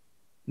pizza,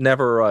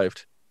 never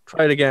arrived.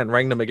 Tried again,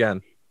 rang them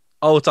again.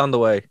 Oh, it's on the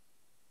way.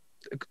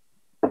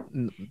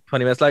 20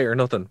 minutes later,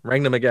 nothing.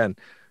 Rang them again.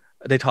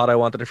 They thought I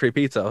wanted a free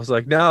pizza. I was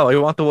like, no, I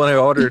want the one I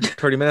ordered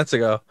 30 minutes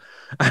ago.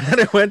 And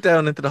then I went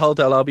down into the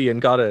hotel lobby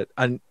and got it.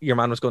 And your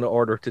man was going to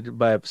order it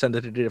to send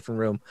it to a different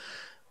room.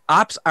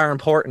 Apps are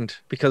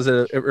important because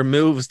it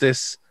removes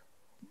this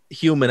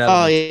human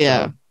element. Oh,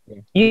 yeah.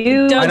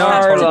 You Don't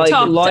are have to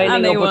talk to lining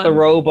up with the anyone.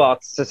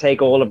 robots to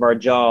take all of our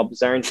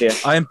jobs, aren't you?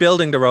 I am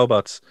building the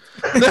robots.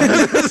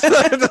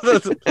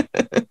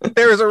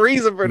 There is a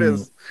reason for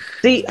this.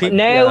 See,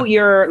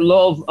 your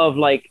love of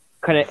like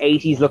kind of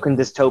 80s looking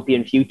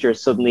dystopian future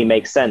suddenly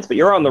makes sense, but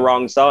you're on the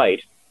wrong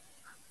side.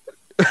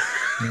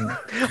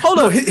 Hold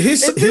on,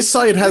 his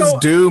side has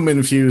Doom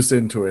infused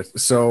into it,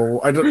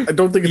 so I don't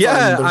think it's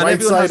on the right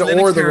side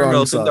or the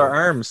wrong side. In their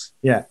arms.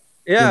 Yeah.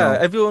 Yeah,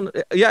 everyone.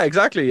 Yeah,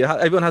 exactly.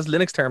 Everyone has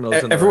Linux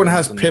terminals. Everyone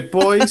has Pip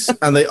Boys,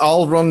 and they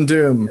all run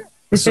Doom.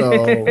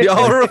 So they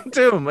all run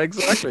Doom.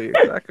 Exactly.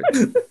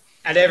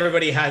 And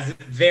everybody has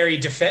very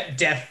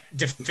definitive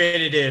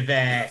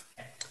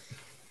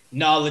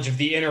knowledge of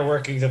the inner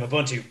workings of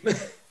Ubuntu.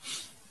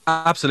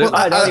 Absolutely.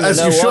 Well, I don't even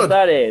know what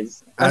that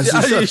is. As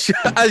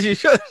you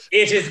should.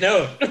 It is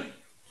known.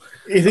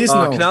 It is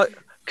known.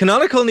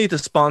 Canonical need to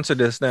sponsor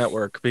this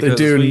network because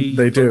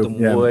they do.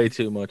 Way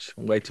too much.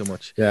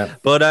 Yeah.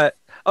 But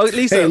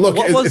Lisa, hey, look,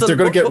 if they're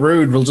going to get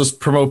rude, we'll just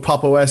promote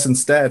Pop OS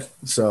instead.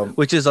 So,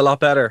 which is a lot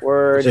better.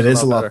 It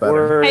is a lot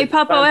better. Hey,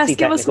 Pop OS,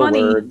 give us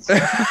money.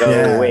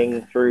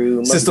 Going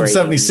through System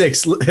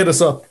 76, hit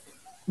us up.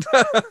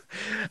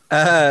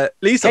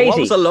 Lisa, Katie.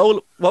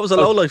 what was a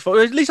low light for?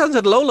 Lisa hasn't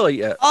said low light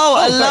yet.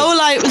 A low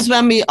light was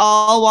when we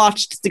all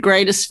watched the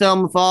greatest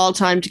film of all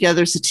time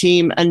together as a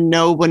team, and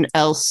no one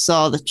else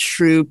saw the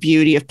true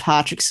beauty of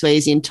Patrick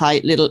Swayze in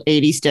tight little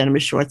 80s denim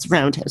shorts,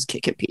 roundhouse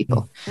kicking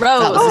people.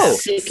 That was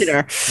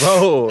particular.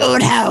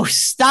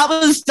 Roadhouse. That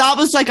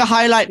was like a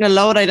highlight and a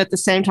low light at the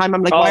same time.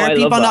 I'm like, why are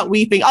people not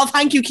weeping? Oh,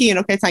 thank you, Cian.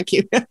 Okay, thank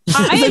you.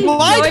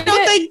 Why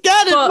don't they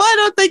get it? Why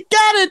don't they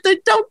get it? They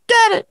don't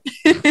get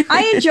it.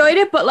 I enjoyed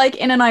it, but like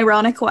in an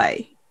ironic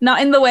way,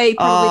 not in the way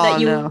probably that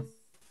you.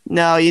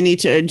 No, you need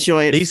to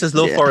enjoy it. Lisa's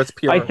love for it's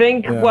pure. I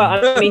think. Yeah.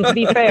 Well, I mean, to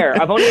be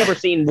fair, I've only ever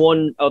seen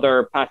one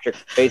other Patrick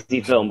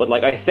Swayze film, but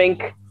like I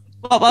think,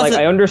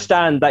 I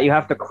understand that you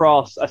have to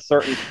cross a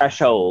certain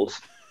threshold.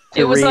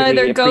 It was really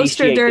either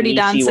Ghost or Dirty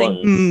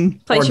Dancing,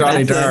 or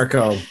Donnie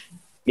Darko.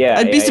 Yeah,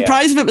 I'd be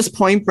surprised if it was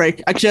Point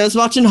Break. Actually, I was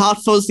watching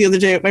Hot Fuzz the other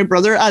day with my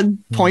brother, and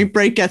Point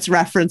Break gets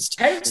referenced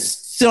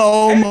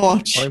so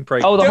much.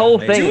 Oh, the whole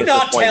thing.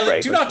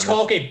 Do not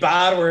talk a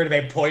bad word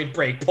about Point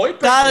Break. Point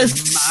Break that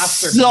is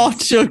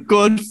such a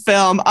good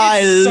film.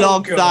 I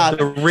love that.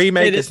 The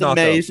remake is not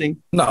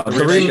amazing. No,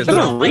 the remake is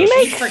not.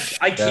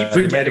 I keep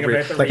forgetting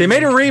about the remake. They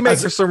made a remake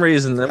for some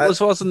reason. It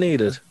wasn't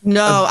needed.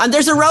 No, and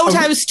there's a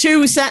Roadhouse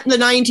 2 set in the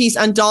 90s,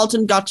 and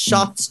Dalton got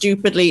shot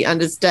stupidly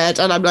and is dead.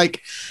 And I'm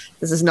like,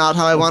 this is not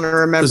how I want to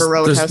remember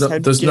Roadhouse. How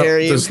dare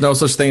you? There's no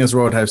such thing as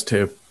Roadhouse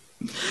 2.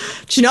 Do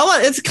you know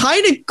what? It's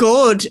kind of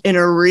good in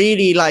a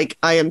really like,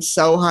 I am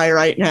so high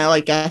right now, I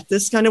get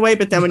this kind of way.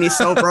 But then when you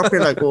sober up,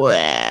 you're like,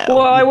 wow. Well,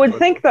 I would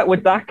think that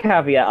with that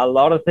caveat, a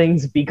lot of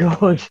things be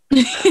good.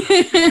 Yeah,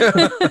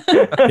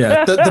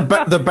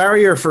 the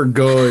barrier for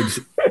good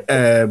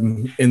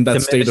in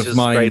that state of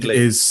mind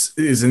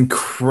is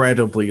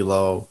incredibly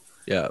low.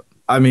 Yeah.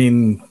 I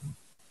mean,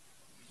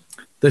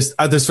 there's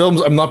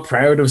films I'm not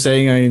proud of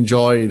saying I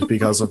enjoyed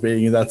because of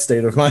being in that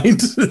state of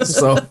mind.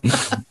 So,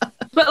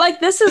 but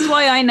like, this is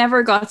why I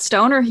never got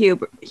stoner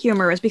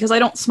humor, is because I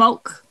don't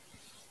smoke.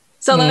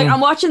 So like, I'm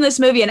watching this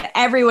movie and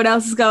everyone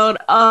else is going,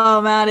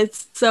 "Oh man,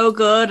 it's so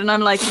good," and I'm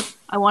like,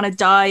 I want to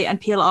die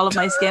and peel all of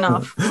my skin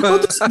off.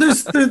 Well,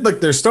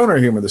 there's stoner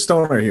humor. There's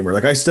stoner humor.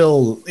 Like I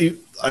still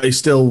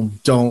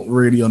don't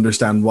really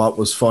understand what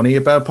was funny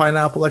about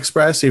Pineapple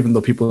Express, even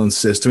though people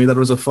insist to me that it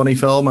was a funny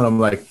film, and I'm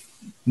like,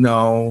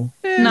 no,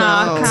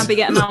 I can't be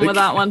getting on with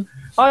that one.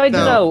 I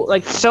don't know.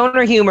 Like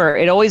stoner humor,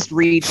 it always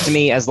reads to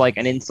me as like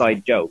an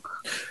inside joke.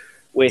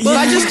 Well,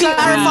 I just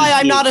clarify,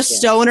 I'm not a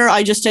stoner.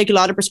 I just take a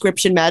lot of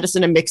prescription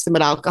medicine and mix them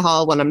with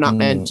alcohol when I'm not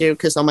meant to,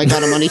 because oh my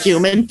god, I'm only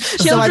human.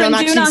 So I don't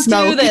actually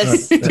smoke. Do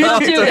this. Do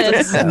not do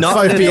this. Not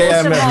 5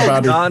 p.m.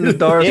 everybody.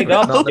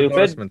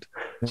 Non-endorsement.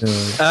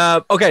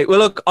 Okay, well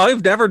look,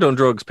 I've never done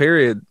drugs,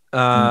 period.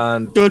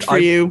 And good for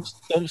you.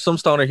 Some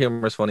stoner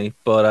humor is funny,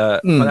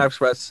 but Pineapple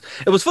Express,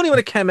 it was funny when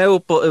it came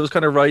out, but it was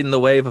kind of riding the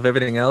wave of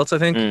everything else, I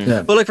think.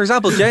 But like, for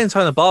example, Jay and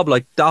Silent Bob,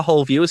 like that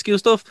whole View Askew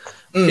stuff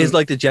is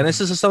like the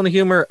genesis of stoner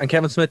humor, and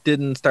Kevin Smith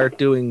didn't start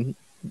doing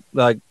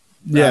like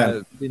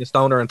being a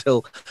stoner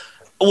until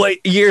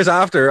years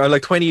after, or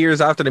like 20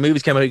 years after the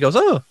movies came out. He goes,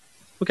 oh,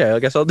 okay, I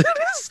guess I'll do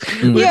this.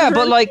 Yeah,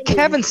 but like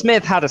Kevin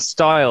Smith had a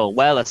style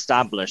well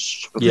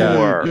established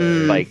before,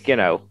 like, you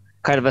know,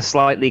 kind of a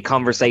slightly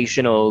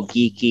conversational,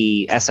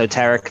 geeky,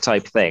 esoteric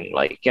type thing,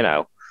 like, you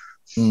know.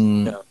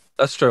 Yeah,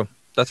 that's true.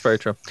 That's very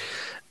true.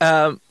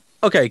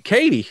 Okay,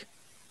 Katie.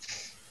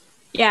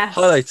 Yes.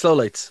 Highlights,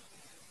 lowlights.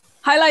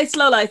 Highlights,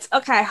 lowlights.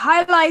 Okay,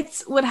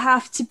 highlights would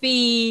have to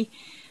be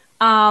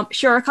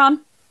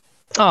Shuricon.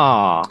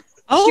 Aww.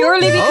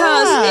 Purely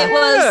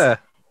because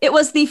it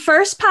was the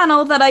first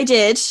panel that I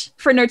did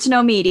for Nerd to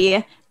Know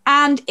Media,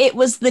 and it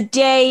was the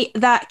day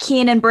that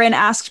Cian and Bryn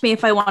asked me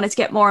if I wanted to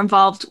get more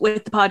involved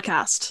with the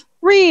podcast.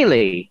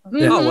 Really?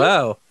 Mm-hmm. Oh,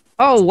 wow.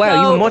 Oh, wow. So,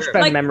 you have much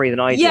better like, memory than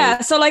I do. Yeah,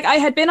 so like I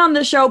had been on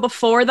the show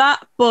before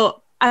that, but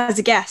as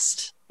a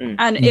guest.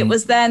 And it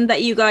was then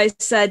that you guys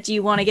said, do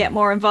you want to get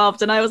more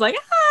involved? And I was like,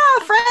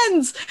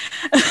 friends.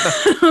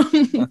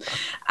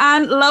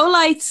 And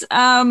lowlights,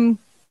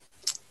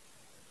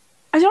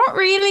 I don't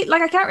really,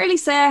 like, I can't really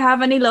say I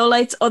have any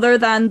lowlights other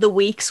than the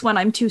weeks when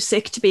I'm too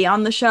sick to be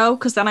on the show,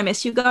 because then I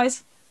miss you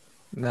guys.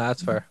 Nah,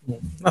 that's fair.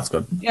 That's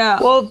good. Yeah.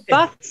 Well,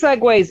 that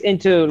segues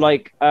into,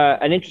 like,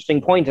 an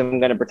interesting point I'm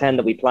going to pretend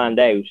that we planned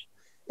out,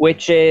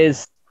 which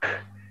is,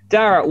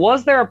 Dara,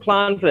 was there a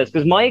plan for this?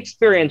 Because my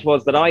experience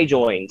was that I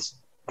joined,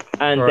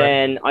 and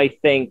then I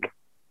think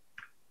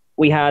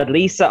we had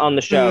Lisa on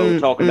the show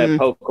talking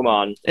about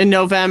Pokemon. In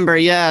November,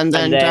 and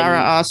then Dara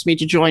asked me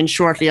to join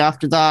shortly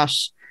after that.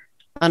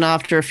 And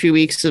after a few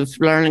weeks of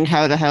learning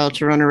how the hell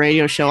to run a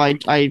radio show,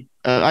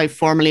 I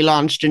formally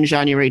launched in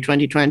January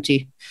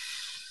 2020.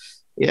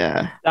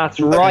 Yeah, that's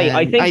right.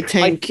 I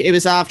think it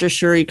was after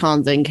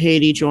Shuricon, then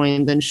Katie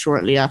joined, then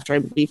shortly after, I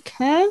believe,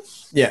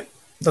 Kev. Yeah,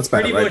 that's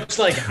better, pretty much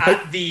like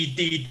at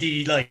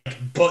the like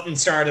button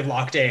started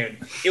lockdown.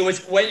 It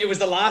was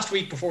the last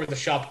week before the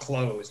shop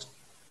closed.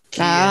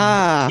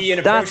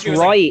 Cian that's right.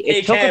 Like, hey,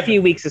 it took Kev. A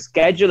few weeks of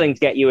scheduling to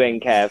get you in,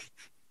 Kev.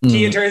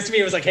 Cian turns to me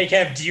and was like, "Hey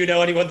Kev, do you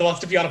know anyone that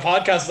wants to be on a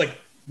podcast?" I was like,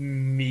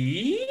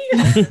 me?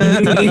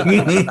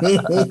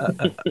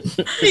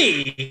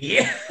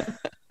 Me?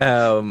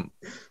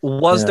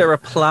 Was there a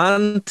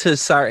plan to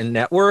start a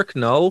network?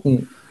 No.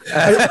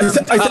 I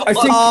think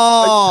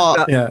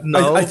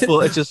no,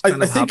 but it just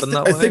kind of happened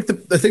that way.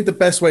 I think the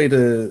best way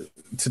to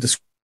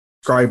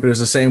describe it is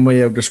the same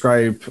way I would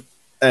describe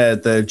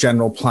the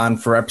general plan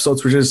for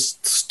episodes, which is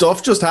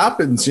stuff just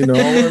happens, you know.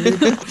 I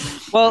mean?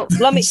 Well,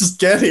 let me just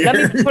get here.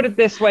 Let me put it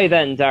this way,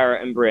 then, Dara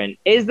and Bryn: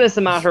 is this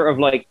a matter of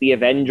like the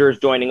Avengers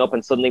joining up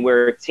and suddenly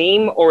we're a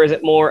team, or is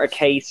it more a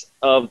case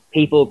of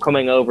people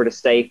coming over to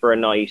stay for a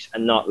night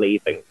and not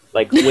leaving?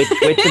 Like, which of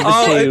the two?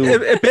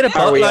 A bit of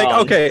both. Like,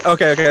 okay.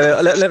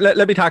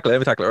 Let me tackle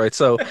it. Right.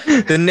 So,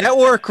 the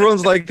network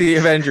runs like the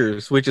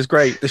Avengers, which is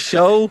great. The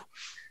show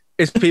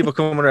is people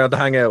coming around to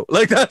hang out.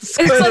 Like that's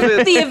it's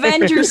like the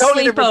Avengers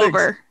totally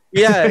sleepover.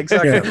 Yeah,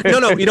 exactly. Yeah.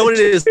 No, you know what it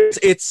is?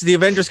 It's the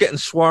Avengers getting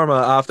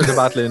Shawarma after the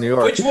Battle in New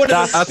York. Which one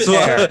that's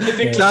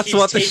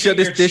what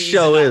this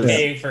show is.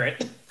 Paying for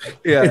it.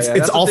 Yeah,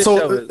 it's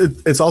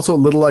also a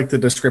little like the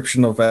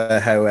description of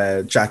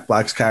how Jack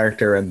Black's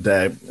character and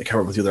I can't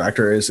remember what the other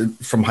actor is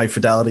from High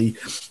Fidelity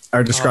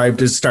are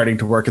described as starting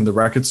to work in the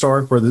record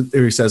store, where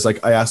he says,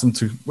 like, I asked them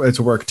to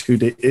work 2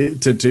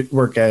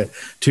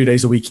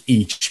 days a week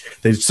each.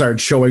 They started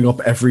showing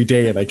up every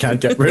day, and I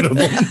can't get rid of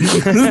them.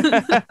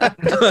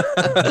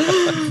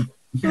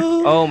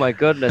 Oh my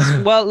goodness!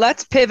 Well,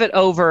 let's pivot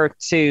over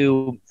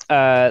to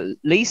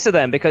Lisa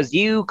then, because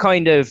you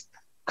kind of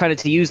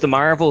to use the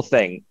Marvel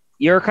thing,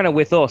 you're kind of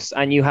with us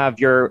and you have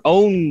your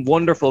own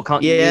wonderful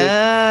continuity.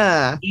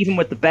 Yeah. Even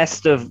with the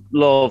best of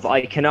love,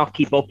 I cannot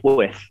keep up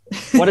with.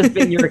 What has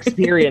been your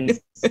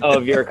experience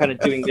of your kind of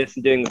doing this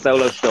and doing the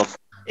solo stuff?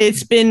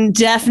 It's been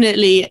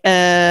definitely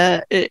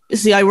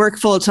see, I work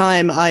full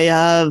time. I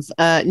have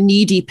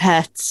needy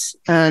pets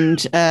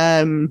and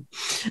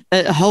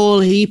a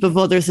whole heap of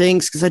other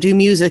things because I do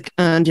music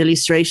and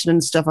illustration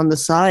and stuff on the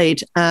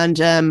side.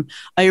 And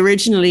I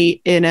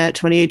originally in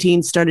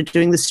 2018 started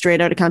doing the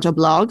Straight Outta Canto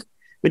blog,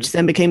 which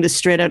then became the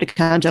Straight Outta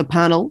Canto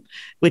panel,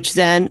 which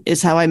then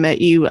is how I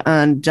met you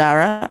and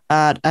Dara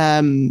at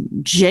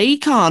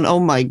JCon. Oh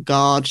my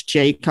God,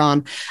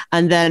 JCon.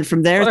 And then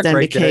from there, it then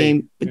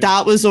became,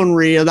 that was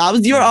unreal. That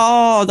was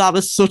that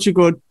was such a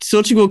good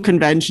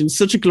convention,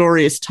 such a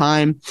glorious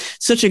time,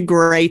 such a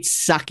great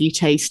sake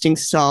tasting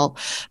stall.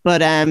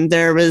 But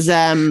there was,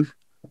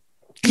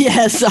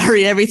 yeah,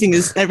 sorry, everything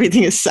is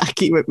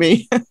sake with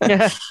me.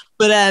 Yeah.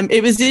 But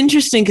it was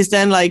interesting because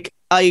then like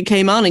I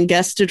came on and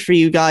guested for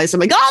you guys.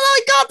 I'm like, oh my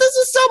God, this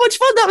is so much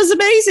fun. That was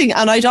amazing.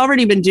 And I'd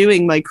already been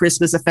doing my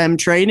Christmas FM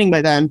training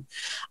by then.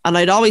 And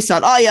I'd always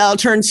thought, oh yeah, I'll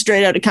turn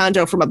Straight Outta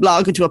Canto from a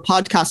blog into a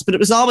podcast. But it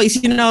was always,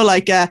 oh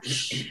yeah,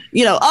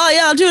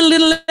 I'll do it a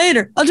little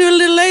later. I'll do it a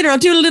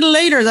little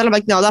later. And then I'm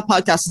like, no, that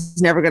podcast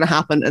is never going to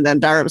happen. And then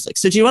Dara was like,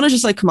 so do you want to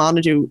just like come on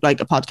and do like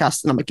a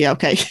podcast? And I'm like, yeah,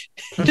 okay.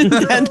 And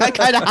then that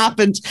kind of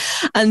happened.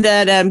 And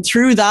then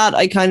through that,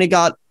 I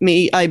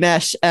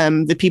met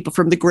the people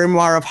from the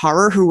Grimoire of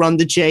Horror who run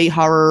the J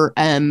Horror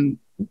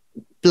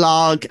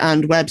blog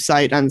and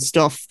website and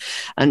stuff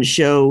and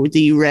show,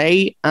 the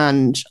Ray,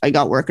 and I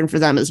got working for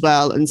them as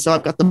well. And so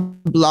I've got the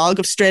blog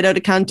of Straight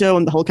Outta Canto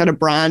and the whole kind of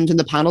brand and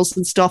the panels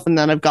and stuff. And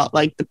then I've got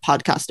like the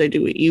podcast I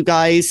do with you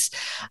guys.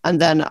 And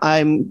then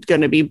I'm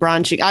going to be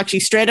branching. Actually,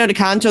 Straight Outta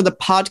Canto, the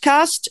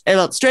podcast,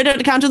 Straight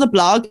Outta Canto, the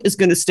blog is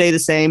going to stay the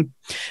same,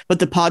 but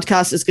the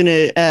podcast is going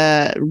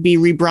to be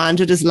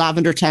rebranded as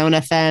Lavender Town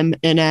FM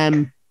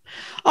in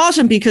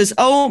autumn, because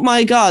oh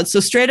my God, so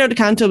Straight Outta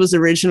Canto was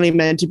originally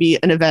meant to be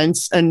an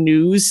events and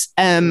news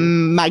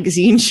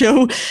magazine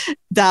show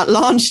that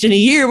launched in a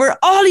year where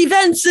all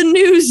events and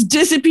news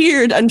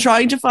disappeared, and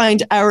trying to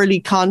find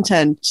hourly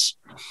content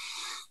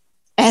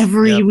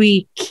every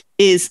week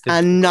is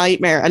a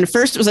nightmare. And at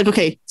first it was like,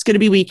 okay, it's going to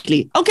be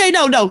weekly. Okay,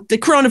 no, the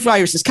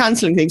coronavirus is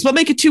cancelling things, but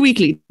make it 2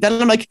 weekly.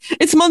 Then I'm like,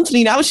 it's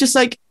monthly now. It's just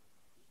like,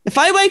 if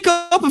I wake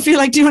up and feel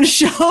like doing a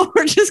show,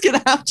 we're just going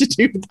to have to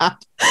do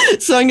that.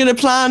 So I'm going to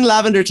plan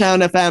Lavender Town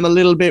FM a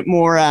little bit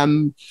more.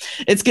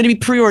 It's going to be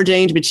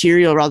preordained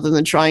material rather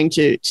than trying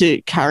to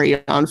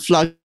carry on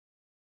flogging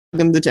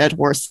the dead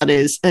horse that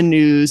is a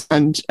news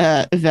and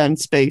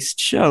events-based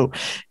show,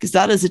 because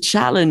that is a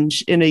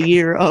challenge in a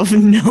year of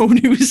no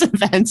news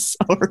events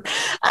or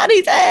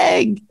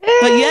anything. Hey!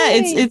 But yeah,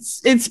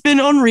 it's been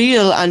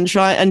unreal,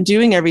 and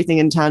doing everything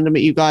in tandem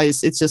with you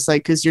guys. It's just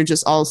like, because you're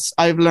just all,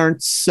 I've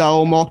learned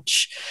so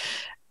much,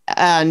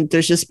 and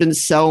there's just been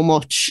so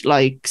much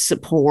like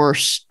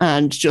support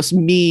and just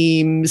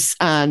memes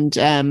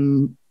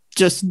and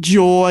just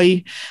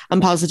joy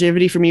and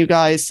positivity from you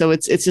guys. So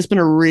it's just been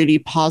a really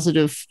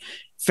positive,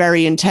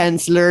 very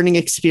intense learning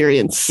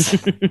experience.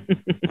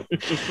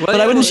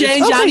 But I wouldn't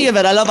change any of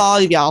it. I love all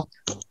of y'all.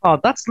 Oh,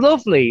 that's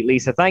lovely,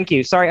 Lisa. Thank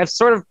you. Sorry, I've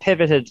sort of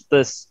pivoted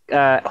this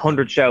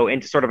 100 show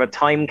into sort of a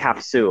time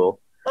capsule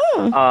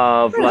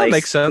of like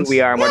makes sense. Who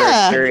we are and what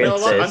our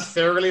experience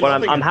is.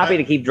 But I'm happy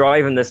to keep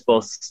driving this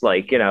bus.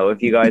 Like,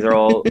 if you guys are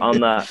all on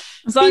that.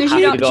 As long as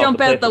you don't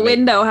jump out the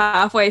window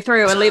halfway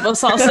through and leave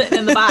us all sitting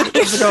in the back.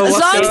 As long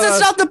as it's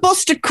not the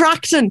bus to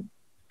Crackton.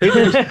 No,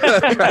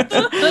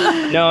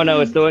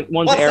 it's the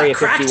one's Area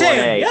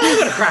 51A. Yeah, I'm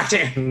gonna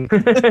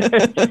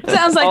Crackton.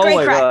 Sounds like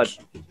great crack. God.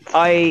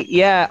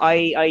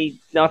 I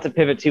not to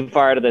pivot too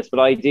far to this,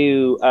 but I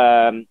do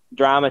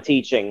drama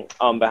teaching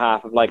on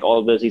behalf of like All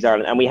Abilities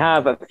Ireland, and we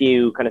have a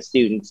few kind of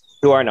students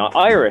who are not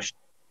Irish.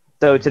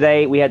 So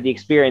today we had the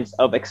experience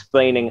of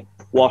explaining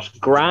what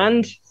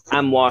grand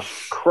and what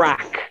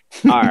crack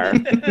are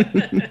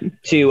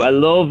to a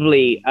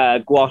lovely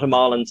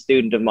Guatemalan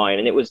student of mine,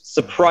 and it was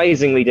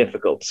surprisingly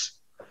difficult.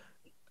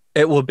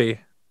 It will be.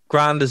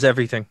 Grand is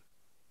everything.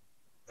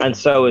 And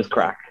so is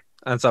crack.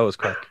 And so is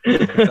crack.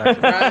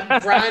 Exactly.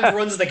 Grand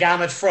runs the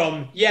gamut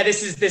from,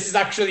 this is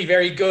actually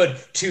very good,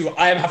 to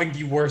I am having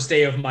the worst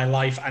day of my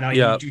life and I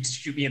need you to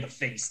shoot me in the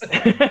face.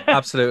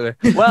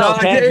 Absolutely. Well,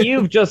 Kev,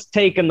 you've just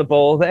taken the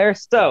ball there.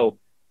 So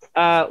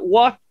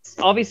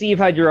obviously you've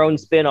had your own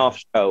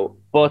spin-off show,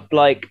 but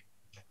like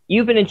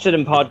you've been interested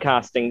in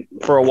podcasting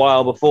for a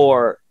while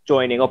before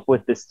joining up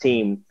with this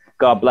team.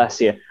 God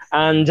bless you.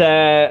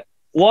 And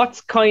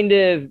what's kind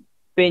of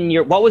been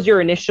what was your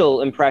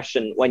initial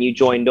impression when you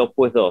joined up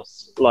with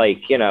us?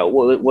 Like,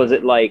 was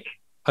it like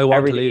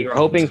everything you were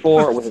hoping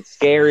for, or was it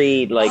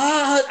scary? Like,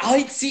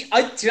 to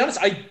be honest,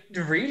 I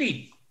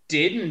really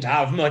didn't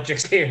have much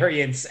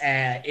experience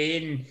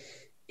in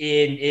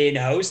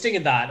hosting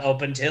and that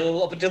up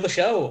until the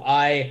show.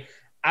 And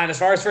as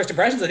far as first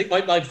impressions, I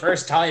think my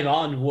first time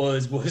on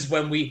was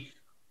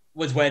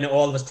when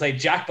all of us played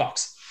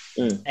Jackbox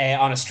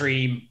on a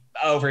stream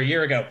over a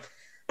year ago.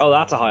 Oh,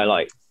 that's a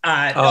highlight.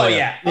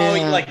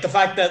 Like the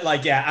fact that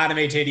anime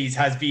titties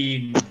has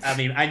been. I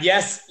mean, and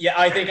yes,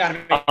 I think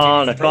anime titties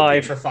on is at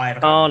 5 for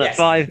 5. On at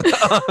 5.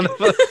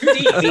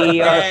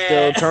 We are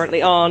still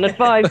currently on at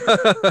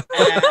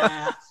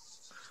 5.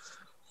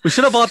 We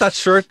should have bought that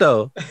shirt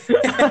though.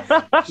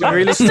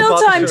 Really still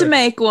time to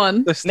make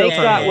one. Make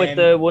that with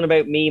the one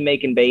about me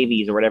making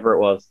babies or whatever it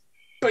was.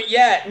 But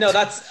yeah, no,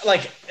 that's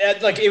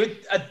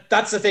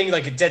that's the thing.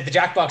 Like, the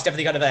Jackbox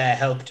definitely kind of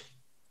helped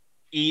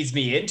ease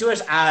me into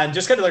it, and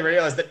just kind of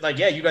realized that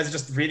you guys are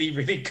just really,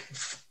 really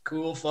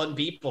cool, fun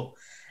people.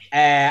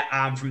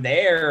 And from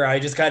there, I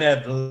just kind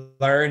of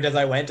learned as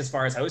I went as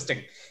far as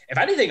hosting. If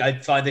anything, I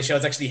find the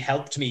show's actually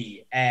helped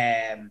me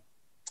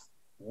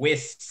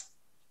with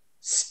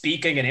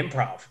speaking and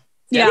improv.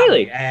 Yeah.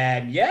 Really?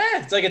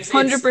 It's like it's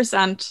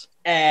 100%.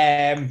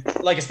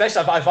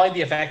 Especially I find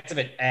the effects of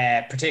it,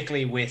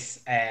 particularly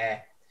with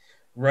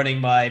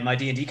running my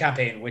D&D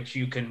campaign, which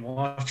you can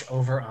watch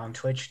over on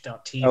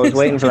twitch.tv. I was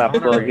waiting for that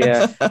plug,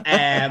 yeah.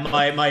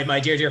 My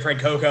dear friend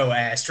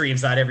Coco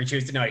streams that every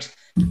Tuesday night.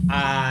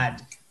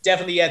 And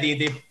definitely,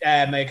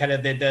 my kind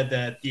of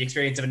the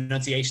experience of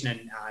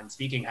enunciation and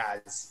speaking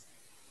has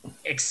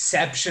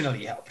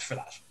exceptionally helped for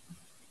that.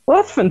 Well,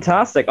 that's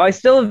fantastic. I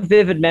still have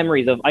vivid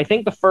memories of, I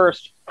think the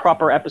first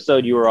proper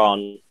episode you were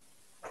on,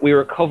 we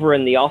were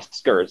covering the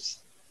Oscars,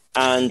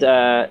 and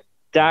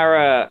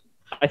Dara,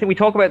 I think we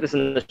talk about this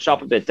in the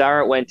shop a bit.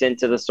 Dara went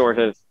into the sort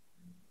of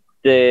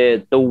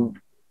the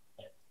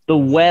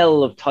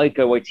well of Taika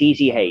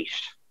Waititi hate.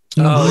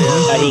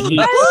 Oh yeah, he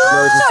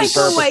keeps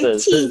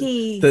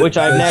emergency purposes, which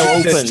I've now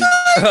opened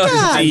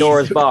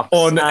Pandora's box.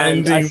 And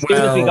as soon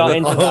as we got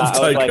into that, I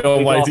was like,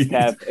 we lost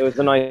Kev. It was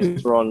a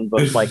nice run,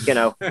 but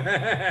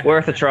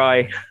worth a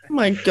try. Oh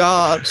my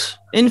God,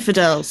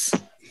 infidels.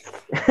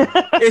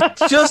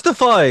 It's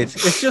justified.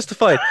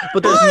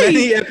 But there's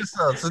many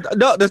episodes.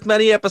 No, there's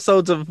many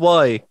episodes of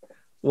why.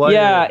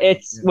 Yeah,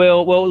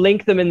 we'll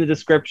link them in the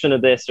description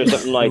of this or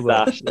something like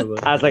that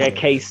as like a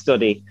case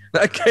study.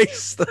 A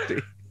case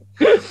study.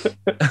 As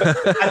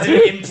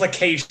an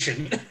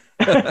implication.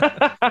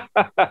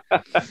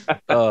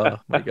 Oh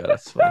my God,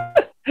 that's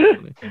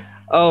funny.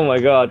 Oh my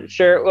God.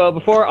 Sure. Well,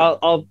 before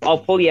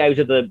I'll pull you out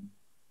of the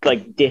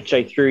ditch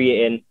I threw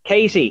you in.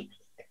 Katie,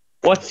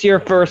 what's your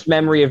first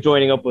memory of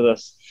joining up with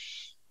us?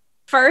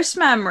 First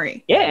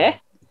memory? Yeah.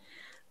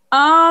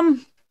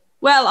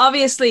 Well,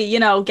 obviously,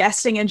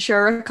 guesting in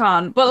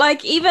Shuricon,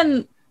 but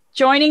even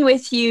joining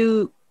with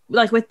you,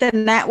 with the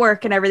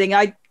network and everything,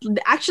 I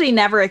actually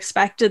never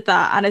expected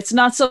that. And it's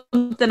not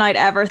something I'd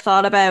ever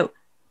thought about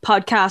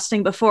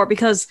podcasting before,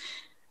 because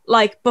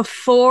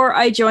before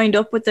I joined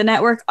up with the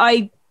network,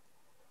 I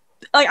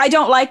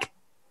don't like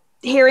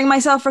hearing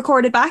myself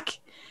recorded back.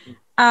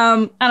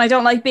 And I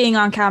don't like being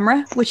on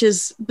camera, which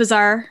is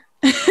bizarre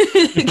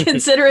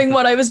considering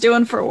what I was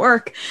doing for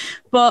work.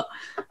 But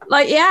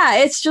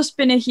it's just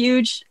been a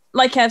huge,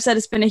 like Kev said,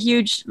 it's been a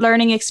huge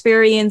learning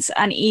experience.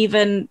 And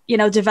even,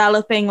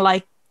 developing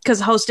because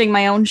hosting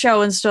my own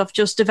show and stuff,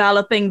 just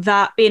developing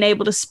that, being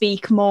able to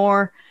speak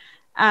more,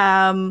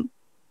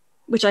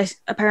 which I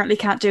apparently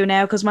can't do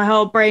now because my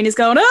whole brain is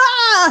going, too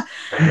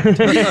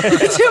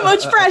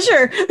much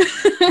pressure.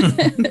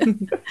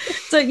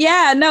 So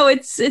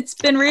it's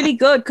been really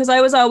good, because I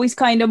was always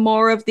kind of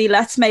more of the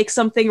let's make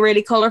something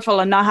really colorful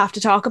and not have to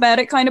talk about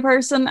it kind of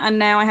person, and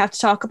now I have to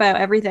talk about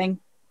everything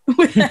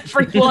with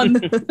everyone.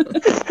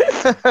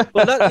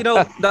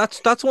 Well,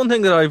 that's one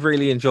thing that I've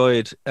really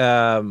enjoyed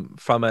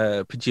from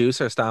a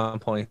producer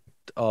standpoint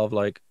of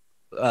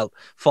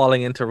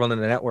falling into running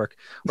a network,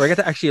 where I get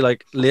to actually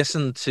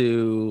listen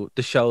to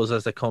the shows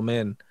as they come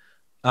in,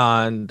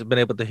 and been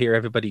able to hear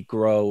everybody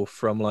grow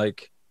from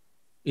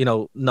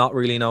not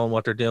really knowing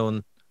what they're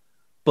doing.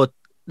 But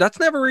that's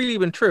never really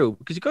been true,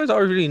 because you guys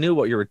always really knew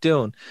what you were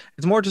doing.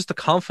 It's more just the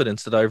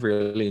confidence that I've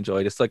really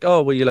enjoyed. It's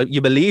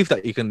you believe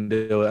that you can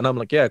do it, and I'm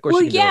like, yeah, of course.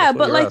 Well, you can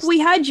do it. But we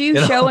had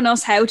you showing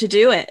us how to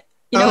do it.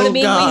 You know what I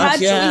mean? God,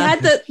 we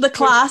had the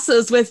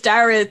classes with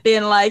Dara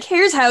being like,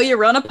 here's how you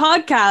run a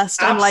podcast.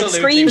 Absolutely. And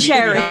screen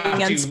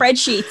sharing and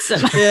spreadsheets.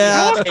 And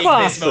what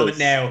classes? This moment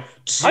now.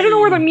 I don't know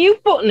where the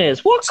mute button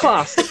is. What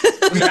class?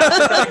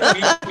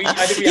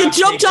 You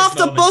jumped off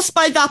the bus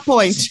by that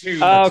point.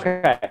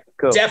 Okay,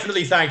 cool.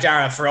 Definitely thank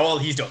Dara for all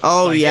he's done.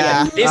 Oh,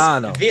 yeah.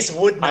 This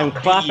would not I'm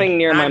clapping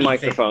near my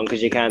microphone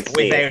because you can't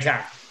see without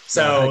Dara.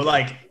 So,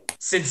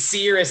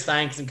 sincerest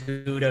thanks and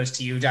kudos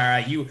to you,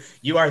 Dara.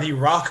 You are the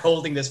rock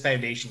holding this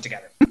foundation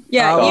together.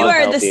 Yeah, you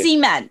are the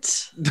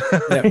cement.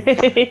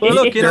 Yeah. Well,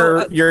 look,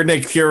 you're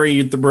Nick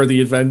Fury. We're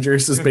the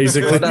Avengers, is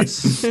basically. Well,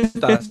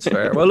 that's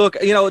fair. Well, look,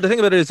 the thing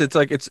about it is,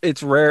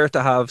 it's rare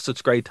to have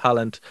such great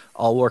talent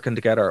all working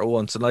together at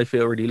once, and I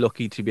feel really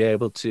lucky to be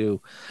able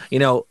to,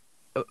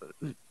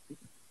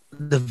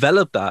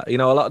 develop that. A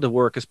lot of the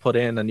work is put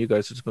in, and you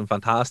guys have just been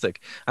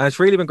fantastic, and it's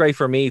really been great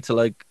for me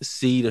to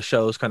see the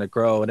shows kind of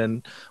grow. And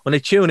then when I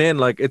tune in,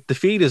 the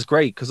feed is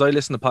great, because I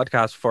listen to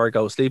podcasts before I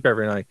go to sleep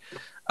every night,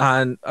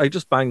 And I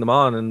just bang them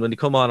on, and when they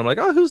come on, I'm like,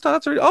 "Oh, who's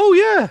that?" Oh,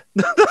 yeah,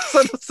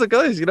 that's the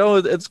guys. You know,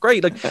 it's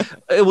great. Like,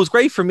 it was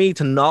great for me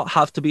to not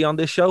have to be on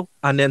this show,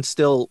 and then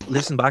still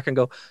listen back and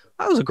go,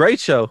 "That was a great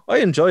show. I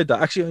enjoyed that.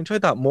 Actually, I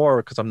enjoyed that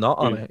more because I'm not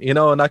on it." You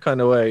know, in that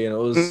kind of way. You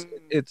know,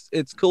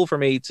 it's cool for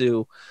me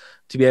to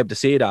be able to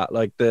see that.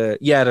 Like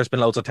there's been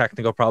loads of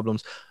technical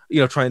problems.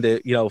 You know, trying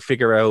to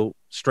figure out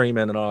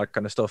streaming and all that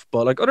kind of stuff.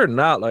 But like other than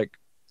that, like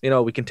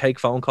we can take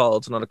phone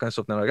calls and all that kind of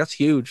stuff now. Like, that's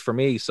huge for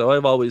me. So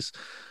I've always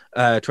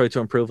try to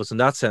improve us in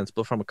that sense,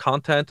 but from a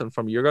content and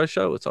from your guys'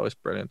 show, it's always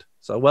brilliant.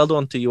 So well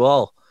done to you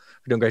all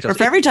for doing great. We're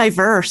very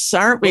diverse,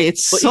 aren't we?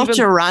 It's such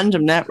a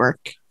random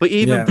network, but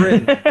even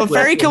Bryn, but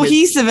very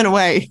cohesive in a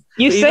way.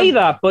 You say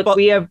that, but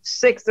we have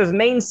 6. There's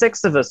main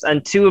 6 of us,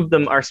 and 2 of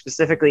them are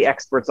specifically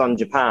experts on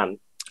Japan.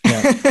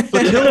 Yeah.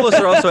 But 2 of us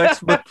are also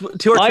experts.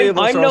 2 or 3 of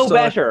us I'm are no also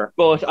better,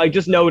 but I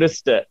just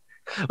noticed it.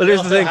 Well,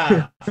 there's the thing.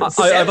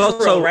 I've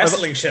also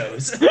wrestling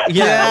shows. Yeah, we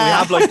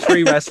have like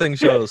 3 wrestling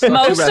shows.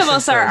 Most of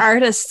us are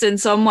artists in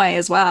some way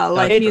as well,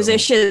 like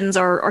musicians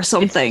or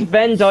something. It's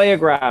Venn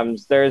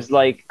diagrams. There's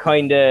like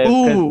kind of,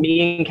 because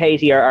me and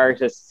Katie are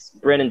artists.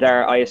 Bryn and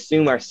Dara, I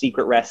assume, are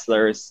secret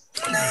wrestlers.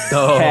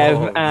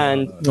 Kev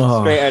and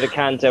Straight Outta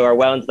Kanto are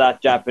well into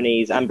that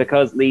Japanese, and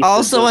because Lisa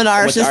also an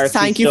artist,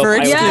 thank you for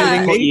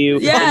excluding me. You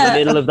in the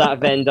middle of that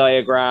Venn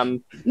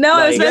diagram. No,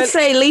 I was about to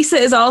say Lisa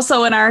is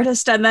also an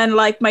artist, and then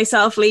like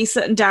myself,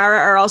 Lisa and Dara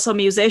are also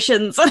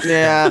musicians.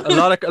 Yeah, a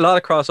lot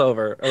of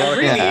crossover.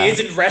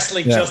 Isn't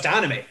wrestling just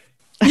anime?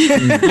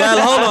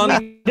 Well, hold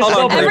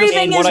on.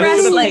 Everything is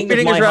wrestling.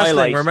 Everything is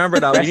wrestling. Remember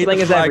that. Wrestling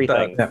is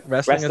everything.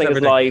 Wrestling is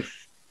life.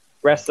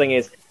 Wrestling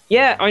is.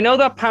 Yeah, I know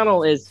that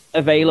panel is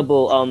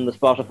available on the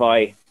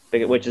Spotify,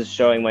 which is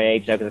showing my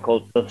age now because it's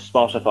called the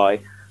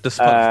Spotify.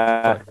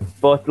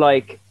 But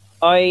like,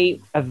 I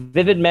have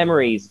vivid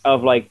memories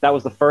of like, that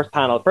was the first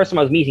panel. First time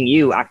I was meeting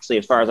you, actually,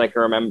 as far as I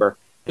can remember.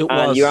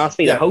 And you asked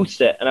me to host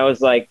it, and I was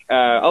like,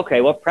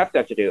 okay, what prep do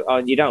I have to do? Oh,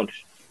 you don't.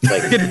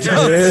 Like,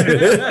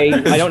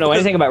 I don't know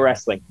anything about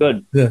wrestling.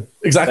 Good. Yeah,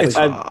 exactly.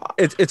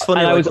 It's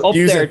funny. And I was up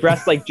there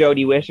dressed like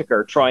Jodie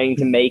Whittaker, trying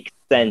to make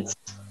sense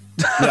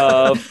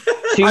of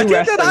 2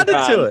 wrestling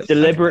fans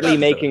deliberately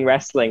making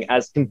wrestling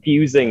as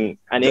confusing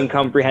and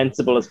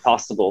incomprehensible as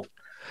possible.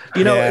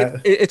 You know,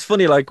 it's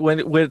funny, like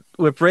when with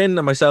Bryn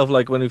and myself,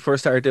 like when we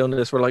first started doing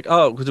this, we're like,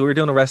 because we were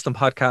doing a wrestling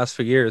podcast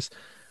for years,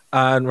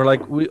 and we're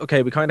like, we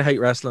kind of hate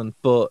wrestling,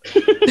 but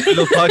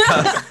no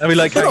podcast, and we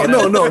like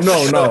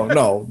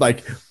no.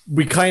 Like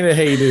we kind of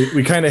hate it.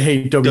 We kind of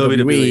hate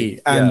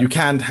WWE, and you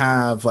can't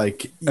have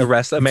like a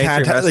wrestling. They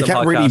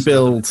can't really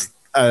build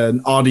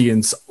an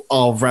audience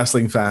of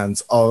wrestling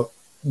fans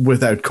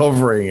without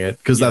covering it,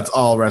 because that's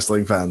all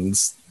wrestling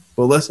fans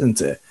will listen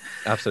to.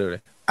 Absolutely.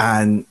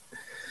 And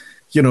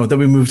then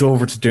we moved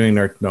over to doing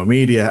Nerd to Know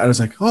Media. I was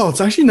like, it's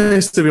actually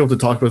nice to be able to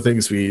talk about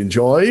things we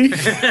enjoy.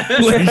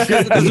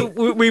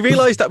 we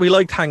realized that we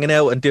liked hanging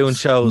out and doing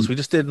shows. We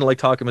just didn't like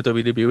talking about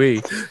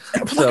WWE.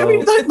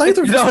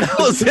 Neither. That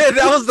was it.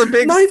 That was the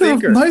big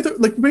stinker. Neither.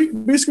 Like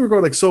basically, we're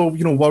going like, so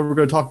what we're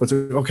going to talk about?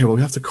 Okay, well,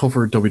 we have to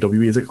cover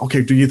WWE. It's like,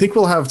 okay, do you think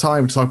we'll have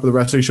time to talk about the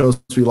wrestling shows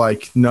we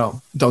like?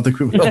 No, don't think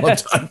we will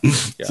have time.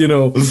 It's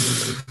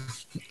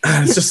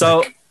just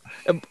so.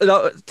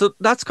 So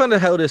that's kind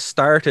of how this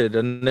started,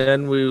 and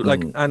then we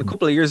and a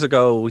couple of years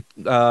ago,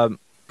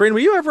 Bryn, were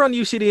you ever on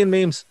UCD and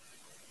Memes?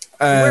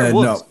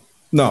 No.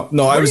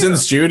 I was in the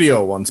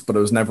studio once, but it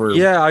was never.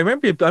 Yeah, I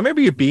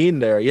remember you being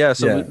there. Yeah,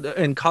 so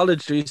in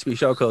college there used to be a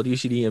show called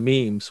UCD and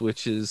Memes,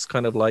 which is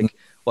kind of like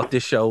what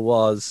this show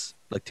was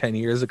like 10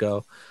 years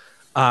ago,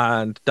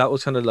 and that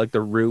was kind of like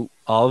the root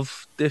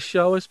of this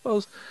show, I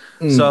suppose.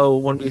 So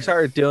when we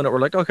started doing it,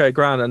 we're like, okay,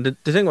 grand. And the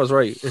thing was,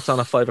 right, it's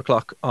on at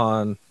 5:00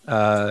 on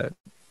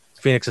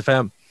Phoenix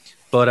FM,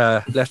 but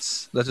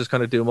let's just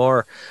kind of do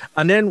more.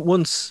 And then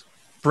once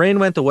Bryn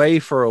went away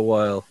for a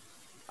while,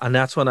 and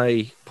that's when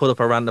I put up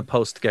a random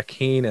post to get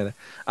Keen in it.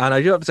 And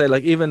I do have to say,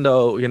 like, even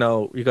though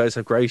you guys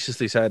have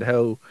graciously said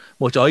how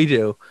much I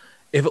do,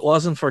 if it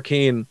wasn't for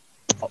Keen,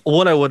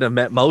 one, I wouldn't have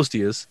met most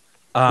of yous,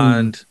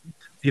 and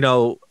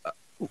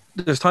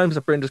there's times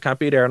that Bryn just can't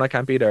be there and I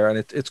can't be there, and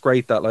it's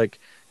great that like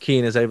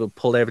Keen is able to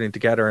pull everything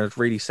together and it's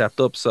really stepped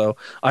up. So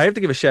I have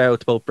to give a shout out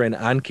to both Bryn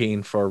and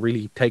Keen for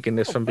really taking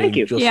this from being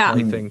just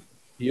my thing to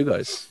you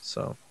guys.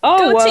 So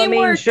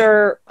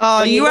sure.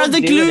 Oh, you are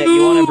the glue.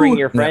 You want to bring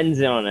your friends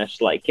in on it,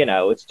 like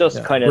it's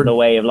just kind of the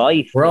way of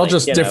life. We're all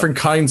just different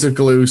kinds of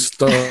glue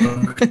stuff.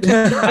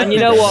 And you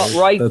know what,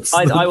 right?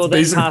 I will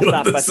then pass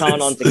that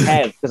baton on to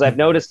Kev, because I've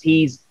noticed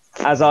he's,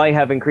 as I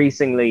have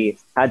increasingly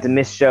had to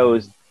miss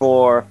shows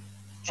for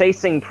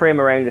chasing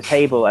Prim around the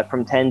table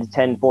from 10 to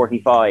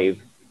 10:45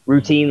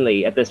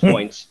 routinely at this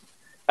point.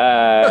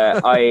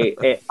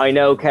 I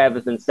know Kev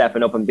has been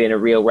stepping up and being a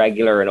real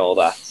regular and all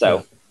that.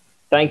 So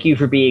thank you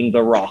for being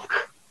the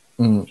Rock.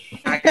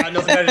 I got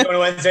nothing better to do on a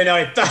Wednesday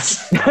night.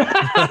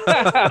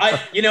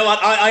 You know what?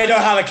 I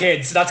don't have a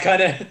kid, so that's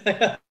kind of.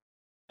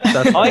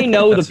 I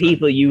know the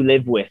people you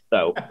live with,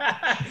 though.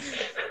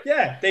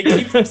 Yeah, they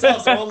keep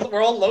themselves.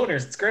 We're all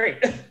loners. It's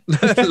great.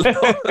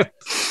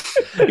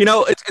 You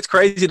know, it's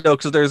crazy though,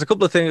 because there's a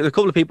couple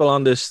of people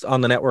on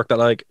the network that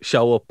like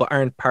show up but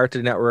aren't part of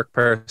the network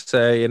per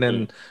se. And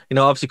then you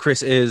know, obviously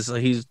Chris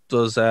he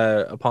does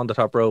Upon the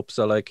Top Rope,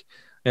 so like,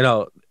 you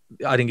know,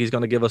 I think he's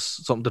going to give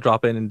us something to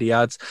drop in the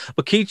ads.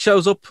 But Keith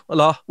shows up a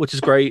lot, which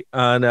is great,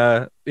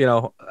 and you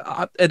know,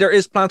 there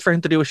is plans for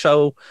him to do a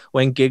show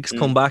when gigs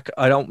come back.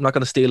 I'm not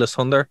going to steal his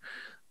thunder.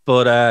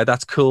 But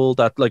that's cool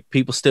that like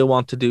people still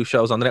want to do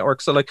shows on the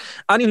network. So like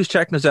anyone who's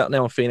checking us out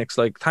now in Phoenix,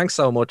 like thanks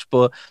so much.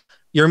 But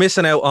you're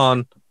missing out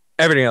on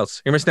everything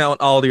else. You're missing out on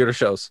all the other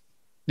shows.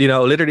 You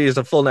know, literally is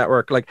a full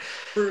network. Like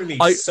truly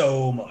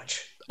so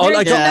much.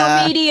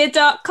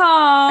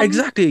 NerdToKnowMedia.com.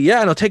 Exactly.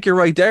 Yeah, and I'll take you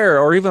right there,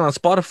 or even on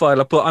Spotify.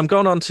 Like, but I'm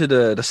going on to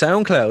the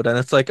SoundCloud, and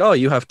it's like, oh,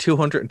 you have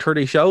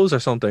 230 shows or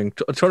something,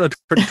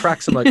 230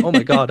 tracks. I'm like, oh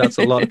my god, that's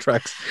a lot of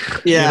tracks.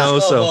 Yeah, you know,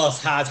 so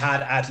us has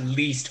had at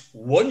least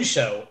one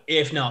show,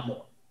 if not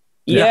more.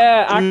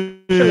 Yeah,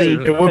 actually,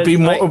 it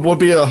would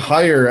be a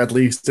higher at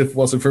least if it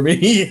wasn't for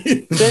me.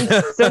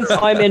 since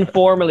I'm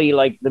informally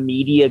like the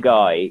media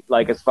guy,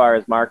 like as far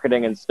as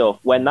marketing and stuff.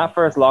 When that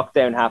first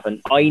lockdown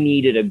happened, I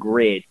needed a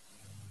grid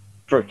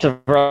for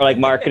like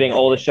marketing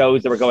all the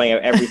shows that were going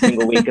out every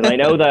single week. And I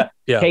know that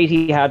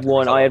Katie had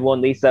one, I had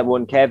one, Lisa had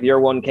one, Kev, your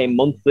one came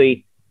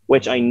monthly,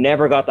 which I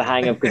never got the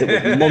hang of because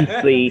it was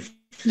monthly.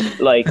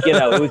 Like, you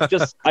know, it was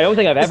just, I don't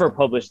think I've ever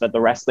published that the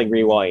Wrestling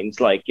Rewinds,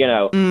 like, you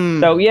know.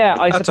 So yeah,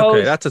 I suppose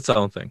okay. That's its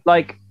own thing.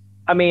 Like,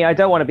 I mean, I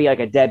don't want to be like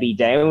a Debbie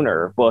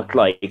Downer, but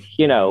like,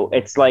 you know,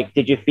 it's like,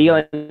 did you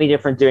feel any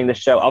different doing the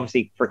show?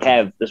 Obviously for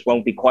Kev, this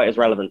won't be quite as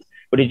relevant,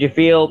 but did you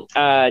feel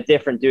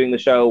different doing the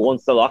show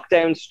once the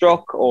lockdown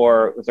struck,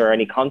 or was there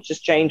any conscious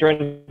change or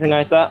anything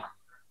like that?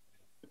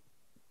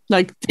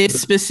 Like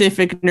this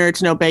specific Nerd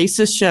to Know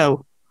Basis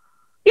show?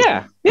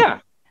 Yeah.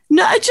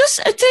 No, I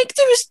think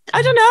there was,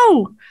 I don't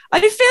know. I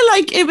feel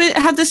like it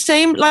had the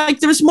same, like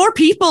there was more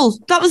people.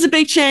 That was a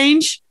big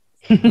change.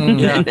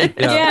 Yeah,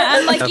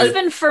 and like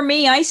even for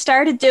me, I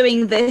started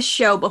doing this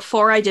show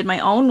before I did my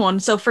own one.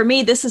 So for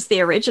me, this is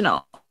the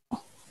original.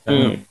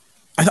 I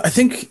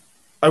think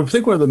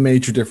one of the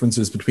major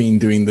differences between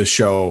doing the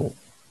show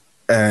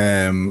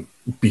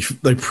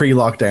like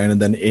pre-lockdown and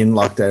then in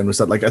lockdown was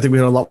that like I think we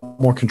had a lot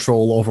more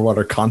control over what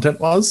our content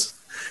was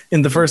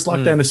in the first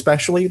lockdown,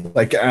 especially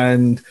like,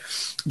 and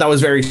that was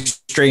very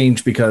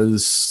strange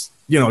because,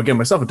 you know, again,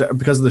 because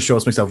of the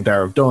shows myself and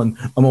Dara have done,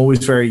 I'm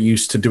always very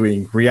used to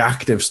doing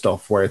reactive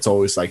stuff where it's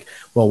always like,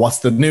 well, what's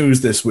the news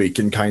this week,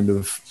 and kind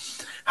of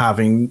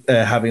having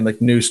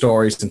like news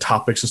stories and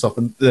topics and stuff.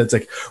 And it's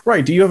like,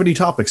 right, do you have any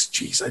topics?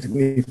 Jeez, I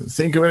didn't even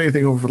think of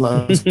anything over the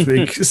last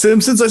week.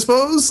 Simpsons, I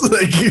suppose.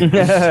 Like, you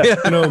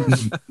know.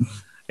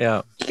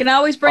 Yeah, you can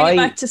always bring it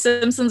back to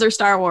Simpsons or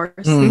Star Wars.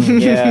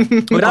 Yeah,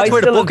 but that's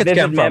where the buckets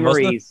came from.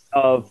 Memories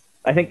of,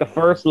 I think, the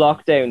first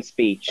lockdown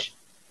speech.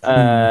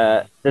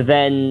 The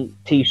then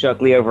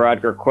Taoiseach Leo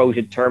Varadkar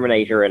quoted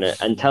Terminator in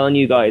it, and telling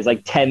you guys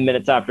like 10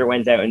 minutes after it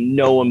went out, and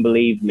no one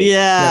believed me.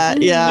 Yeah,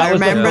 that I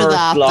was remember the first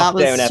that.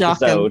 lockdown That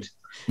was episode.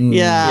 Shocking.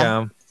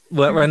 Yeah.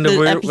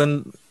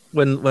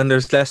 When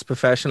there's less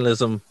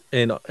professionalism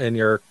in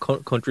your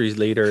country's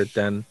leader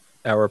than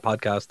our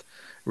podcast.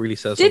 Really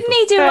says Didn't something.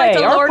 he do like a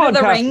Lord of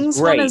the Rings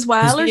one as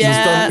well? Or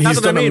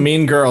He's done a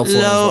Mean Girls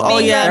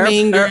one.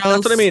 Mean Girls.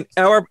 That's what I mean.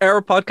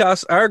 Our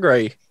podcasts are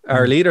great.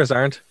 Our leaders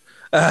aren't.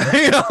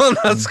 You know,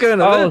 that's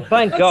kind of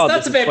thank God.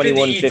 That's a bit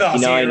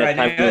 21:59 at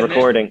time of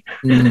recording.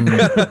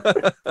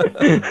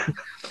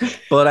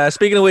 But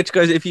speaking of which,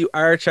 guys, if you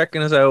are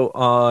checking us out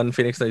on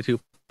Phoenix 92.5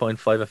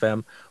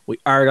 FM, we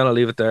are going to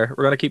leave it there.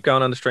 We're going to keep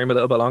going on the stream a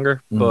little bit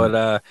longer,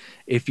 but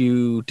if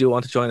you do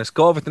want to join us,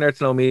 go over to Nerd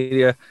to Know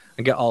Media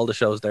and get all the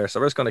shows there. So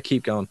we're just going to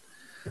keep going.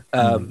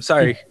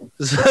 Sorry,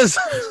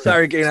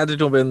 Gain, I had to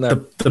jump in there.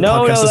 The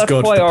podcast is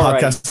good. The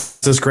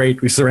podcast is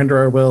great. We surrender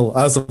our will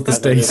as of this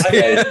day.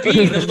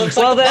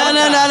 Well,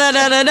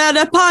 then,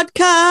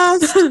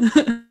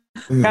 podcast.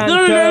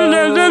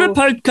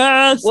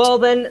 Podcast. Well,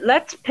 then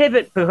let's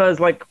pivot because,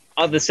 like,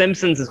 The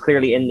Simpsons is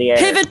clearly in the air.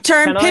 Pivot,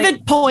 turn,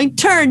 pivot, point,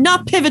 turn,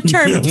 not pivot,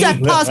 turn,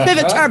 set, pause,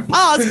 pivot, turn,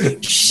 pause,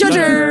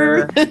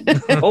 shudder.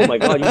 Oh my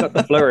God, you got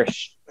the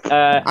flourish.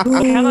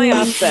 Can I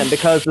ask then,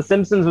 because The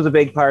Simpsons was a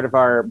big part of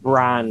our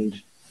brand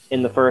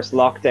in the first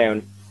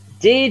lockdown,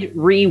 did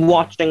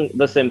rewatching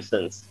The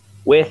Simpsons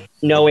with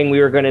knowing we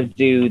were going to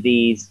do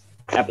these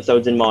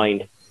episodes in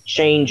mind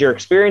change your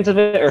experience of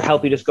it or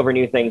help you discover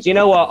new things? You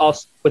know what? I'll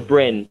stick with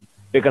Bryn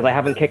because I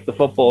haven't kicked the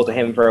football to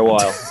him for a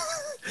while.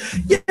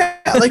 Yeah,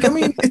 like I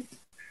mean,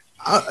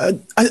 I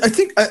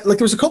think like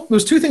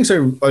there's two things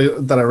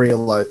that I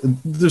realized.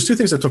 There's two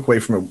things I took away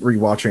from it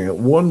rewatching it.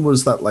 One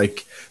was that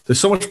like there's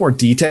so much more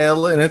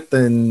detail in it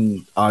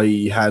than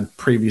I had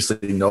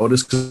previously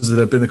noticed because it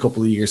had been a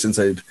couple of years since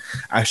I'd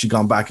actually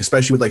gone back,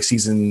 especially with like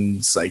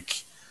seasons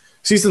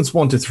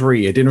 1 to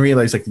 3. I didn't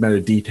realize like the amount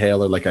of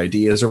detail or like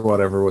ideas or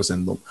whatever was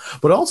in them.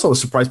 But also I was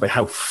surprised by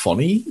how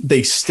funny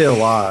they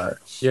still are.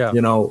 Yeah,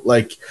 you know,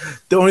 like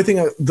the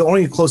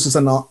only closest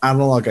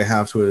analog I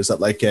have to it is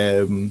that like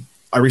I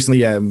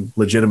recently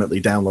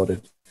legitimately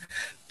downloaded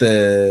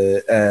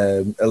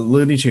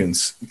Looney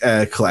Tunes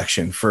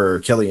collection for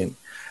Killian,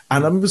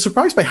 and I'm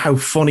surprised by how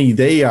funny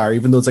they are.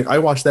 Even though it's like I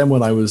watched them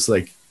when I was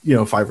like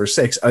 5 or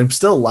 6, I'm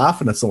still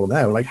laughing at some of them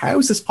now. Like, how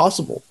is this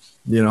possible?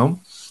 And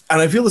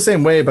I feel the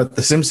same way about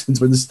The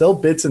Simpsons, where there's still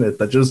bits in it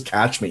that just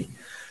catch me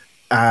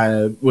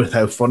with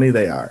how funny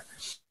they are.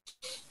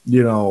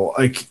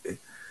 Like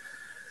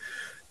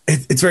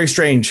it's very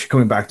strange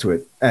coming back to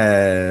it,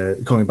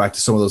 coming back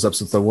to some of those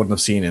episodes I wouldn't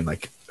have seen in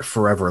like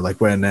forever, like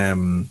when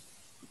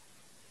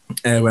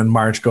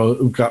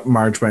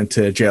Marge went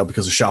to jail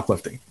because of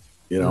shoplifting.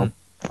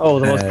 Oh,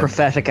 the most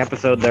prophetic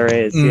episode there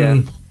is.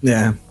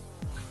 Yeah.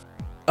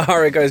 All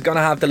right, guys,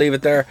 gonna have to leave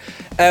it there.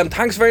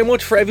 Thanks very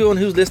much for everyone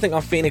who's listening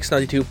on Phoenix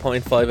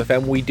 92.5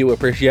 FM. We do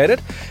appreciate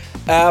it.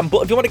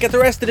 But if you want to get the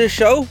rest of this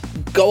show,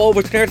 go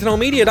over to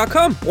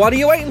nerdtoknowmedia.com. What are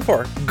you waiting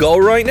for? Go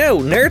right now.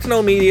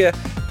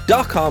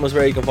 nerdtoknowmedia.com is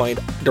where you can find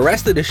the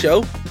rest of the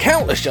show.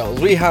 Countless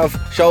shows. We have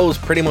shows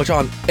pretty much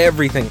on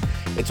everything.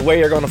 It's where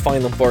you're going to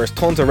find them first.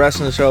 Tons of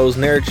wrestling shows,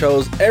 nerd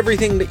shows,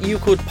 everything that you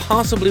could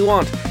possibly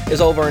want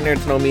is over on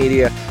Nerd to Know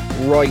Media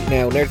right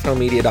now.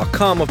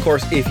 nerdtoknowmedia.com. Of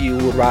course, if you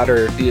would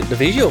rather the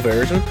visual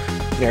version,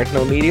 Nerd to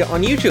Know Media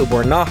on YouTube.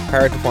 We're not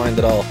hard to find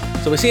at all.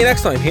 So we'll see you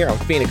next time here on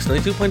Phoenix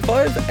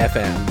 92.5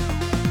 FM.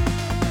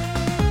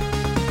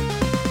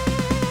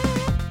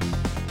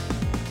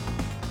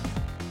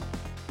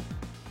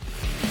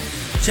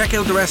 Check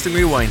out the Wrestling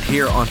Rewind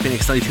here on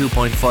Phoenix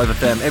 92.5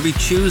 FM every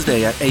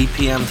Tuesday at 8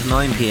 p.m. to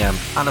 9 p.m.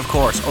 And of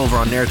course, over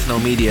on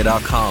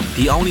nerdtoknowmedia.com,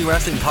 the only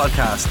wrestling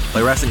podcast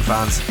by wrestling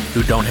fans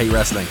who don't hate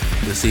wrestling.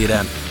 We'll see you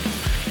then.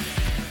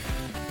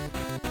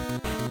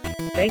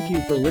 Thank you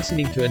for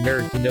listening to a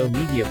Nerd to Know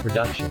Media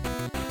production.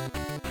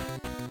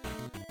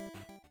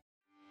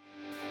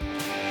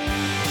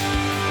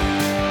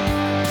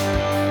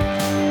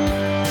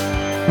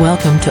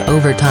 Welcome to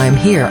Overtime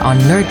here on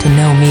Nerd to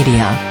Know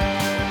Media.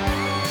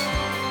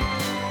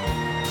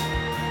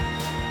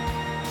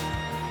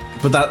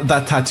 But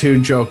that tattoo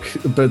joke,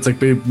 but it's like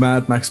big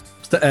Mad Max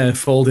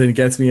fold in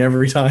gets me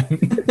every time.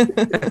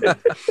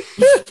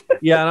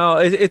 Yeah, no,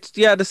 it's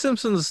the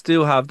Simpsons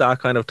do have that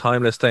kind of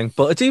timeless thing,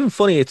 but it's even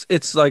funny.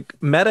 It's like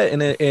meta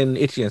in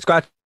Itchy and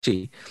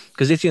Scratchy,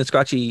 because Itchy and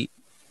Scratchy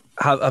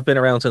have been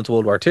around since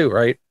World War II,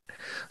 right?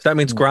 So that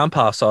means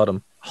Grandpa saw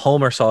them,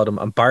 Homer saw them,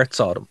 and Bart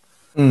saw them.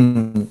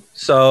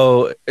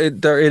 So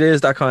it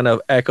is that kind of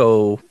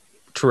echo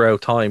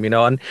throughout time,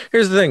 and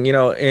here's the thing,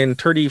 in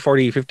 30,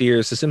 40, 50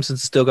 years, The Simpsons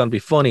is still going to be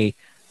funny.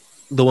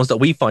 The ones that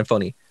we find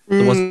funny,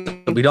 the ones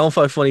that we don't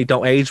find funny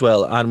don't age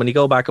well. And when you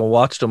go back and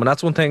watch them, and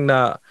that's one thing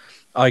that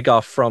I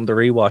got from the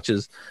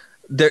rewatches,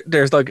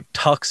 there's like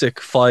toxic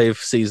 5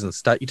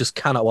 seasons that you just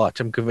cannot watch.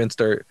 I'm convinced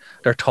they're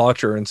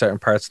torture in certain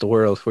parts of the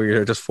world where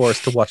you're just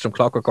forced to watch them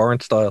Clockwork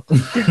Orange style.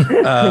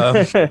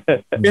 It's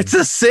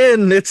a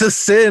sin.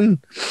 The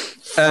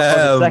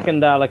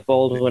second Alec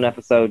Baldwin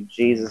episode,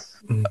 Jesus.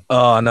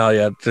 Oh no,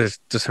 yeah, there's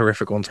just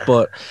horrific ones.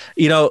 But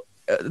the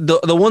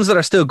ones that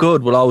are still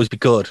good will always be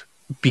good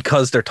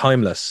because they're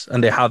timeless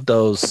and they have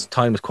those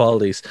timeless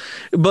qualities.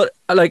 But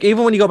like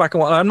even when you go back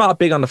and watch, I'm not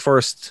big on the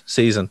first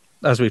season,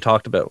 as we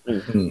talked about,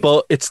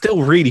 but it's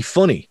still really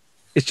funny.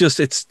 It's just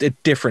it's a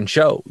different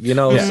show,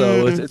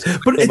 So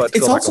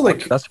it's also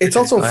like it's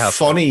also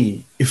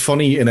funny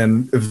in a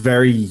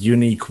very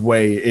unique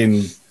way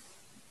in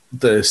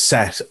the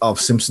set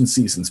of Simpsons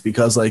seasons,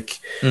 because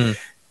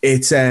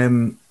it's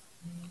like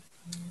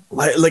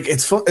it's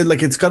fun,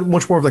 like it's got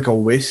much more of like a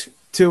wit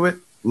to it.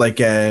 Like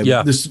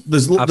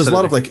there's a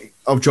lot of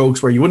of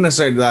jokes where you wouldn't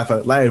necessarily laugh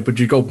out loud, but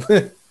you go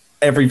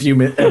every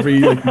minute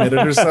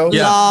or so.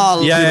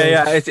 Lol.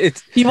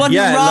 It's you wouldn't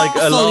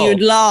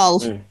you'd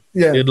lol.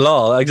 You'd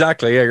lol,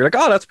 exactly. Yeah, you're like,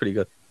 oh, that's pretty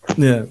good.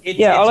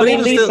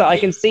 Lisa, I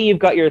can see you've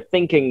got your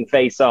thinking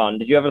face on.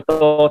 Did you have a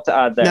thought to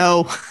add there?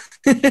 No.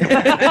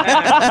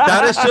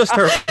 That is just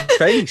her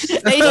face.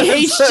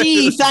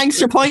 ADHD, thanks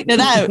for pointing it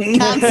out.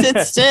 Can't sit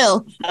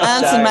still.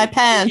 Ants in my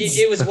pants.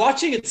 It was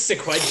watching it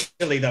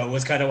sequentially, though,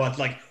 was kind of what,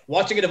 like,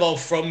 watching it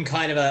evolve from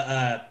kind of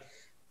a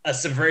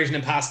subversion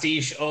and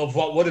pastiche of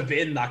what would have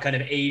been that kind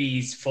of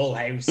 80s Full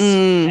House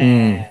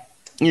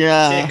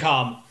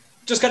sitcom.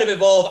 Just kind of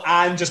evolve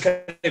and just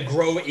kind of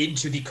grow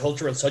into the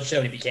cultural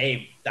touchdown it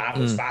became. That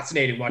was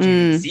fascinating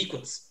watching the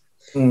sequels,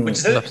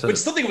 which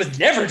is something it was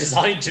never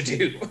designed to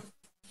do.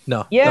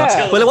 No.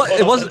 Yeah. No. Well,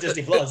 it wasn't.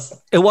 Disney Plus.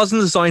 It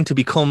wasn't designed to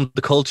become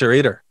the culture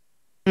either.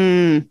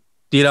 It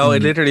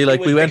literally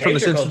we went from the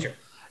Simpsons. Culture.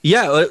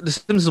 Yeah, the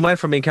Simpsons went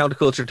from being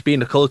counterculture to being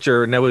the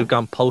culture. And now we've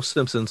gone post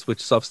Simpsons,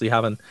 which is obviously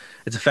having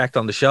its effect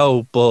on the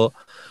show. But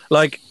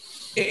like,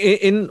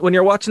 when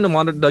you're watching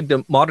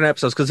the modern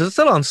episodes, because it's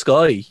still on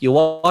Sky, you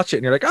watch it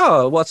and you're like,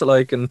 oh, what's it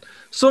like? And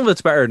some of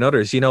it's better than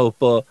others,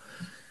 But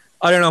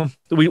I don't know.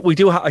 We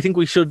do. I think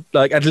we should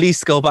at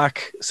least go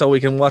back so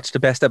we can watch the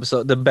best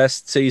episode, the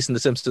best season of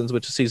The Simpsons,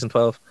 which is season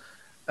 12.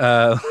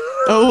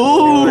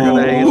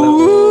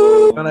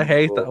 I'm gonna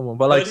hate that one,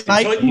 but like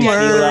that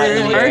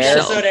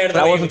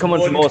wasn't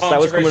coming from us. That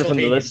was coming from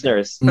the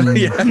listeners.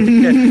 yeah,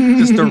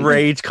 just the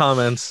rage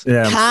comments.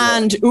 Yeah,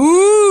 canned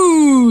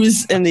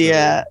ooze in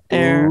the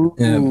air.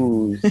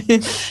 You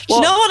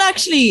know what?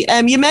 Actually,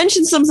 you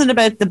mentioned something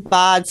about the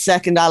bad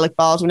second Alec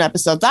Baldwin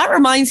episode. That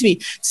reminds me.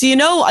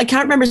 So I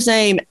can't remember his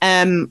name.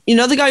 You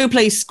know the guy who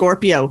plays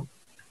Scorpio.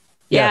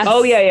 Yeah.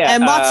 Oh yeah.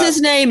 And what's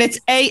his name? It's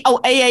A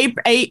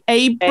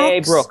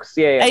Brooks.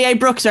 Yeah. A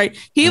Brooks. Right.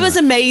 He was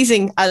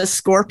amazing as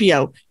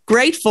Scorpio.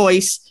 Great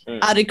voice.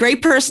 Had a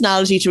great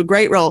personality to a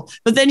great role.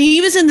 But then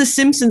he was in the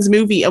Simpsons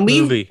movie, and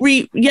we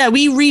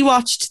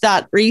rewatched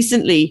that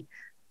recently.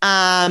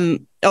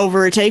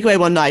 Over a takeaway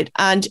one night,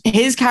 and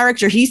his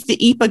character, he's the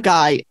IPA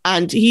guy,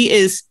 and he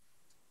is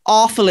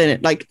awful in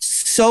it, like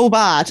so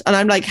bad. And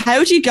I'm like,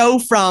 how do you go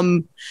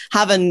from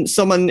having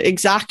someone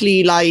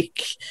exactly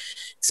like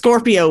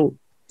Scorpio,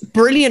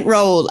 brilliant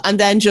role, and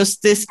then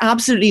just this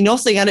absolutely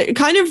nothing? And it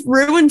kind of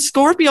ruined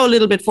Scorpio a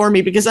little bit for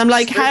me, because I'm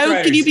like,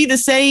 how can you be the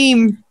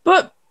same?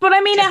 But I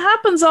mean, it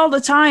happens all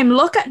the time.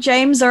 Look at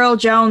James Earl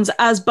Jones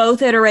as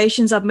both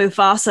iterations of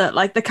Mufasa,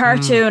 like the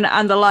cartoon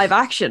and the live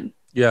action.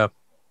 Yeah.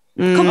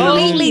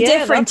 Completely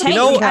different take,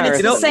 and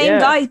it's the same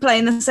guy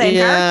playing the same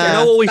character. You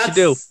know what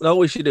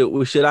we should do?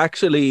 We should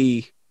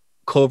actually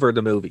cover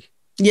the movie.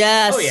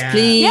 Yes,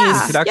 please.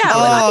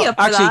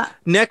 Actually,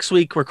 next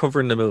week we're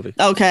covering the movie.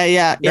 Okay,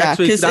 next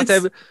week.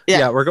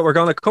 We're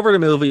going to cover the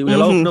movie.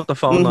 We'll open up the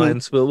phone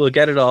lines. We'll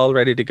get it all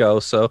ready to go.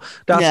 So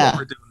that's what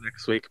we're doing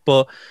next week.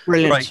 But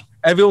right,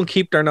 everyone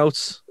keep their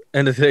notes.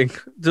 Anything.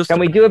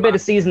 Can we do a bit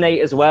of season 8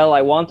 as well?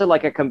 I wanted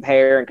like a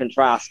compare and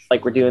contrast,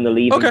 like we're doing the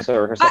Leaving or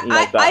something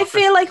like that. I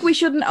feel like we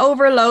shouldn't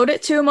overload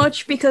it too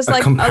much, because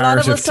like a lot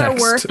of us are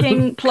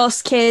working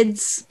plus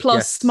kids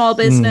plus small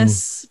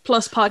business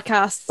plus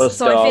podcasts. Plus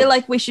so I feel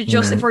like we should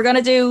just, if we're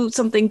gonna do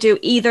something, do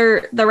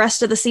either the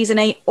rest of the season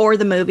 8 or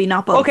the movie,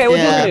 not both. Okay, we'll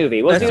do the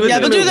movie. We'll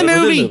do the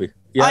movie.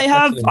 I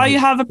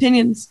have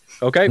opinions.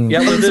 Okay. Yeah.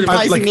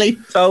 Surprisingly.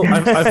 So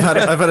I've had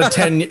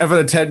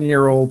a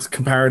 10-year-old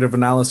comparative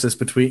analysis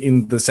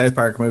between the South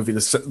Park movie,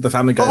 the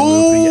Family Guy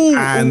movie,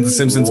 and the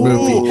Simpsons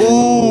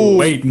movie.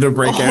 Waiting to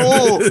break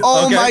out.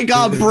 My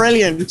God!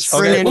 Brilliant.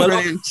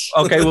 Brilliant.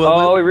 Okay.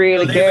 All we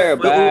really care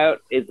about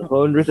is the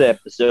 100th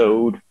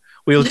episode.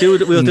 We'll do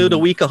the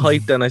week of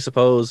hype then, I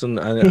suppose, and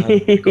go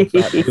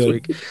for that next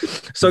week.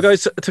 So,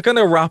 guys, to kind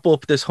of wrap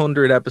up this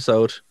 100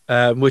 episode,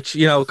 which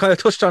kind of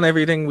touched on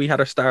everything. We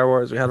had our Star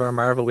Wars, we had our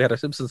Marvel, we had our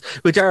Simpsons,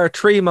 which are our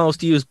 3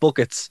 most used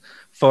buckets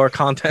for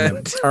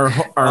content. Our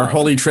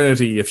holy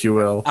trinity, if you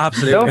will.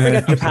 Absolutely. Don't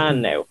forget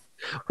Japan now.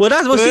 Well,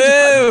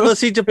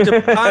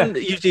 Japan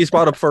usually is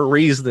brought up for a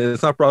reason.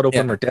 It's not brought up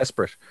when we're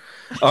desperate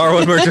or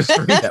when we're just.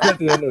 Except for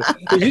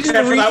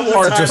that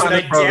one time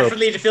when I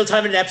definitely feel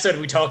time in an episode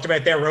we talked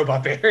about their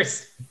robot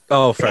bears.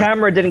 Oh, the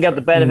camera didn't get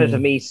the benefit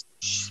of me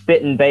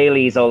spitting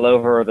Baileys all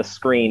over the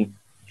screen.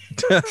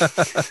 Good.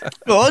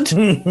 That's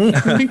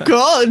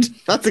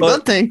a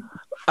good thing.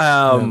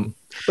 But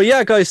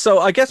yeah, guys. So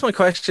I guess my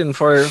question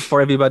for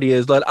everybody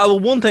is like,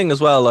 one thing as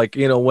well, like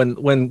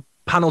when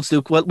panels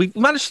do well, we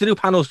managed to do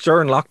panels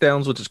during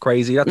lockdowns, which is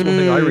crazy. That's one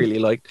thing I really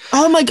liked.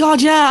 Oh my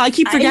God, I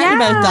keep forgetting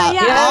about that.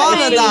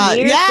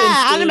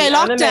 Anime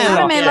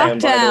lockdown,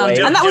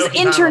 and that was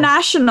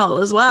international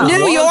as well.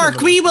 New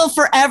York, we will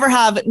forever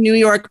have New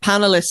York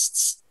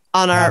panelists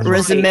on our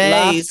resumes.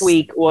 Last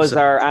week was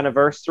our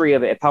anniversary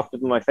of it. It popped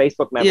up in my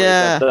Facebook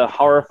memories. The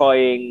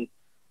horrifying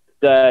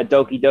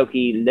Doki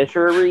Doki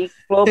Literary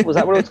Club, was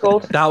that what it was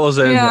called? That was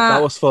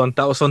that was fun.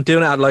 That was fun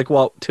doing it at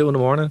 2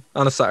 a.m.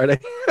 on a Saturday.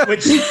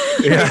 Which doing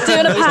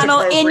a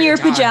panel in your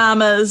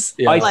pajamas.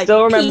 Yeah. I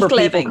still remember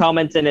people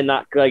commenting in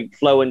that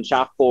flowing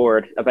chat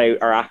board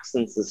about our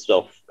accents and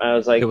stuff. I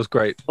was like, it was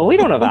great. Well, we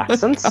don't have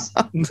accents.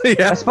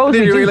 I suppose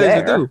we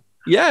do.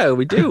 Yeah,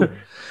 we do.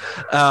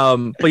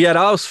 But yeah,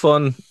 that was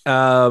fun.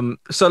 So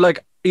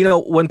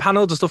when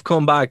panels and stuff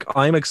come back,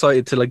 I'm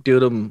excited to do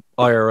them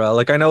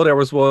IRL. I know there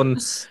was one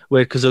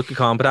with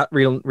KazukiCon, but that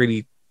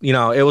really,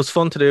 it was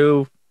fun to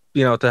do,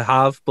 to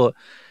have, but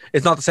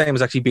it's not the same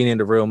as actually being in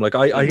the room.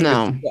 I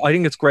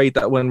think it's great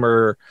that when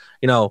we're,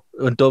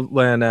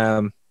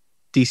 when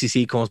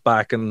DCC comes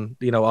back and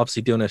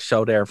obviously doing a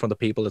show there in front of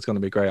people, it's going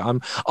to be great.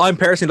 I'm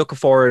personally looking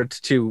forward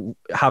to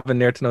having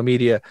Nerd to Know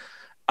Media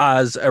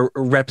as a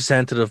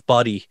representative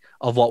body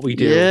of what we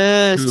do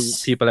to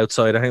people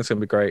outside. I think it's going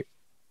to be great.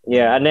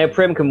 Yeah, and now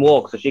Prim can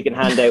walk, so she can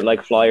hand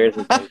out flyers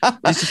and things.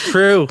 This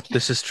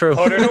is true.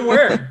 Put her to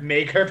work.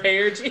 Make her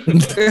pay her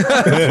jeans. Put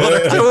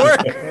her to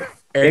work.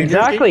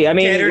 Exactly. I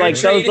mean,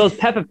 those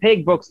Peppa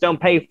Pig books don't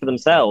pay for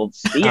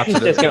themselves. The eating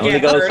discount only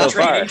goes so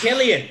far.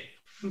 Killian.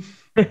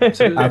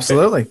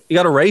 Absolutely. You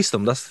got to race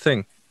them. That's the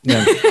thing.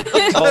 Yeah.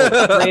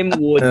 Prim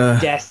would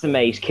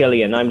decimate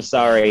Killian. I'm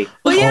sorry.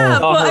 Well, yeah,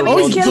 but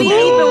is Killian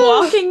even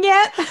walking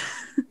yet?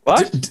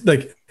 What?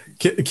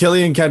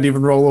 Killian can't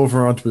even roll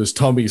over onto his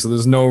tummy, so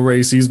there's no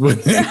race he's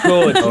with.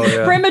 Good.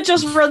 Prim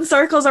just runs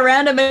circles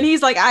around him, and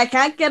he's like, I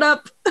can't get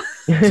up.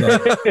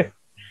 I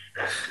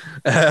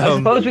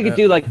suppose we could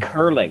do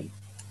curling.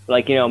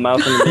 Like, you know,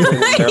 mouth in the middle.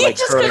 They're You're like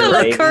just curling gonna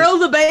the baby. curl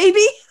the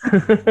baby.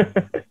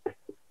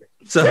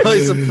 So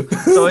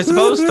I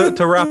suppose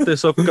to wrap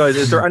this up, guys,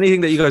 is there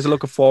anything that you guys are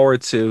looking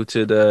forward to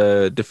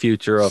the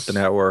future of the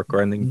network,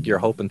 or anything you're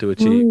hoping to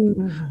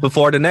achieve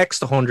before the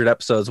next 100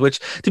 episodes? Which,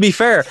 to be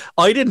fair,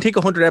 I didn't think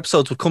 100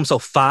 episodes would come so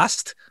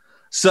fast.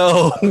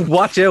 So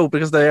watch out,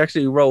 because they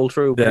actually roll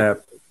through. Yeah.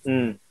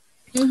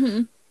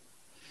 Mm-hmm.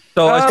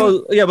 So I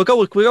suppose, yeah, we'll go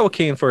with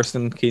Cian first,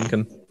 and Cian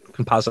can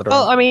pass it around.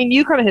 Well, I mean,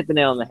 you kind of hit the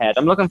nail on the head.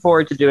 I'm looking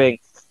forward to doing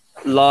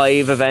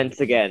live events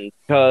again,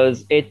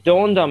 because it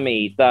dawned on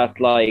me that,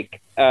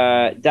 like,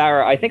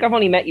 Dara, I think I've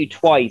only met you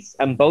twice,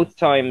 and both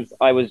times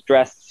I was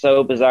dressed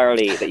so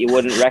bizarrely that you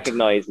wouldn't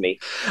recognize me.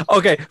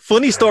 Okay,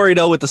 funny story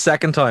though with the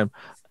second time.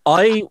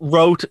 I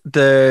wrote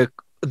the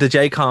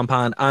JCon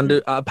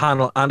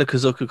panel and the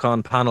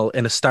KazokuCon panel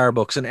in a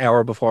Starbucks an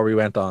hour before we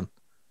went on.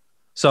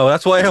 So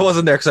that's why I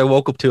wasn't there, because I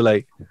woke up too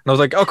late. And I was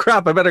like, oh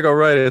crap, I better go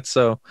write it.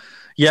 So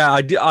yeah,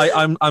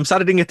 I'm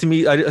sad I didn't get to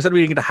meet. I said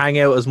we didn't get to hang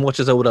out as much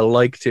as I would have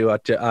liked to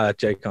at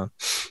JCon.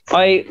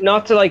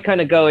 Not to like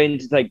kind of go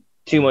into like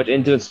too much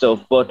into it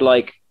stuff, but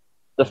like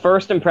the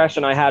first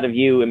impression I had of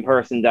you in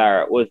person,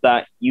 Dara, was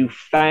that you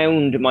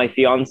found my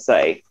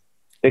fiance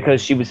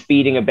because she was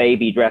feeding a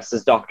baby dressed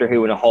as Doctor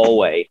Who in a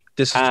hallway,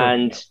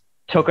 and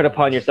took it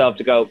upon yourself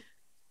to go,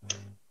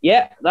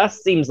 yeah, that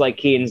seems like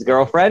Cian's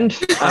girlfriend.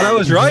 And I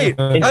was right.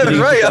 I was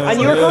right.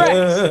 And you were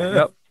correct.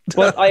 Yep.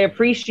 But I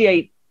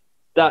appreciate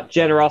that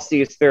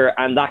generosity of spirit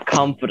and that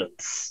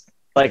confidence.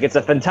 Like, it's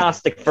a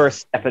fantastic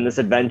first step in this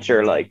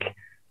adventure. Like,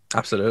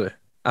 absolutely.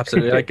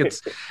 Like,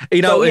 it's,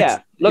 you know, so,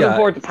 looking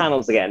forward to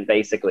panels again,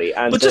 basically.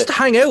 And but just to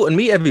hang out and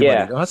meet everybody.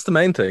 Yeah. That's the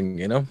main thing,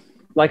 you know?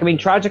 Like, I mean,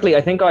 tragically,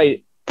 I think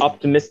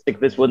optimistic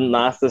this wouldn't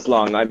last this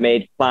long. I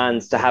made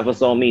plans to have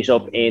us all meet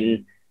up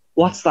in,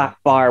 what's that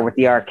bar with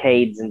the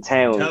arcades in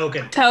town?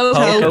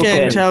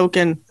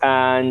 Token.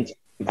 And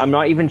I'm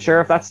not even sure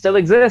if that still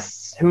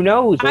exists. Who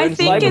knows? I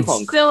think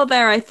it's still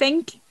there. I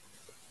think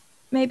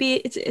maybe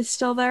it's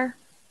still there.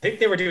 I think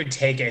they were doing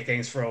takeout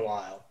things for a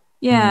while.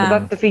 Yeah. But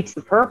that defeats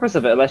the purpose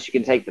of it, unless you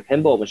can take the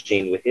pinball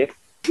machine with you.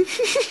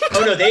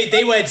 Oh no,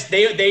 they were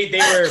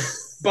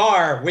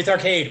bar with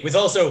arcade with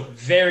also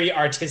very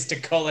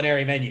artistic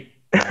culinary menu.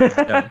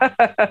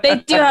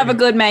 They do have a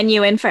good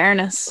menu, in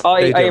fairness.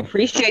 I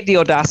appreciate the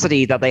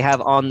audacity that they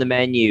have on the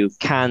menu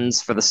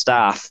cans for the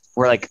staff,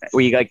 where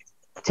you like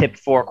tip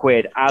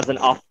 £4 as an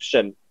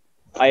option.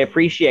 I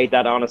appreciate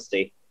that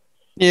honesty.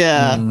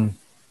 Yeah.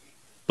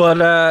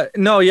 But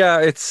no, yeah,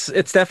 it's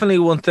definitely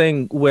one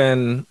thing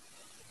when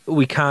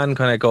we can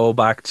kind of go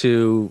back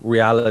to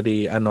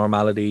reality and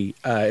normality.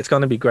 It's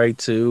going to be great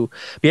to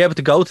be able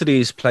to go to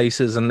these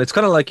places, and it's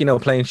kind of like, you know,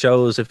 playing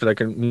shows. If like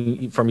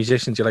for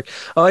musicians, you're like,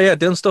 oh yeah,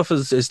 doing stuff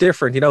is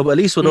different, you know. But at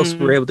least with us,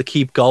 we're able to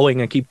keep going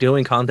and keep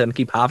doing content, and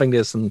keep having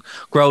this and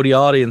grow the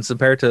audience,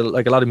 compared to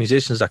like a lot of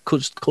musicians that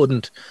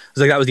couldn't. It's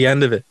like that was the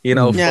end of it, you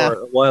know, for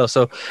a while.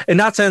 So in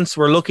that sense,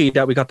 we're lucky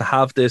that we got to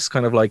have this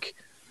kind of like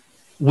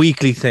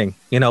weekly thing,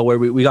 you know, where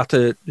we got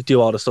to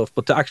do all the stuff,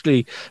 but to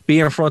actually be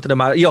in front of the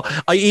matter, you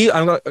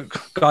know,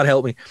 God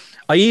help me,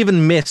 I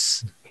even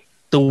miss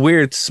the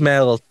weird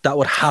smell that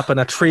would happen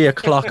at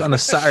 3:00 on a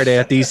Saturday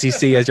at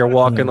DCC as you're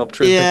walking up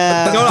through.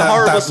 Yeah, you know, the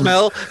horrible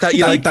smell that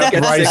you like that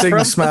rising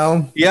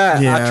smell. Yeah,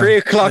 at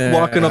 3:00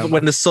 walking up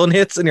when the sun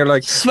hits, and you're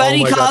like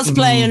sweaty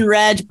cosplay and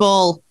Red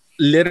Bull.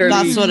 Literally,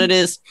 that's what it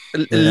is.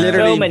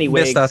 Literally, so many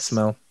miss wigs. that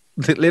smell.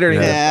 Literally,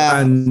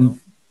 and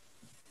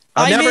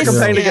I'll never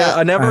complain again.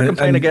 I never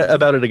complain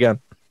about it again.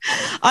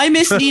 I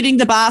miss needing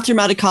the bathroom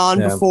at a con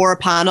before a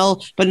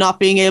panel, but not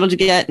being able to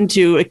get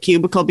into a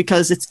cubicle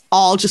because it's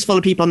all just full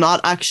of people not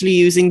actually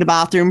using the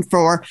bathroom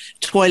for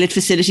toilet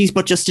facilities,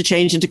 but just to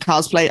change into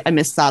cosplay. I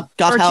miss that.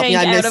 God help me,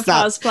 I miss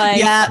that. Cosplay.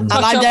 Yeah, and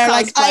I'm there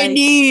like, I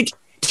need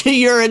to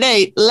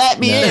urinate. Let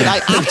me in. I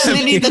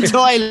actually need the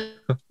toilet.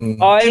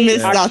 I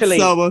miss that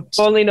so much.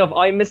 Funnily enough,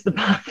 I miss the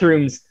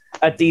bathrooms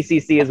at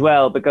DCC as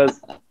well,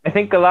 because I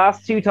think the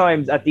last 2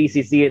 times at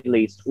DCC, at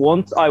least,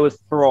 once I was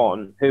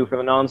Thrawn, who for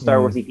the non-Star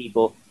Warsy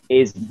people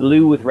is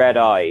blue with red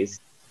eyes,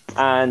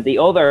 and the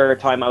other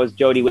time I was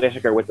Jodie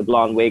Whittaker with the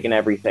blonde wig and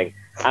everything.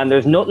 And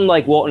there's nothing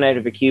like walking out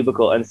of a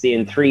cubicle and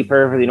seeing 3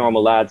 perfectly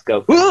normal lads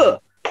go,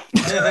 ugh!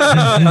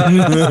 I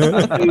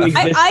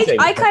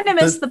kind of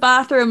miss the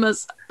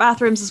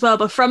bathrooms as well,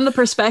 but from the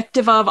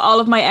perspective of all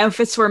of my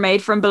outfits were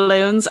made from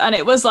balloons, and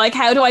it was like,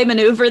 how do I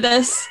maneuver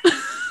this?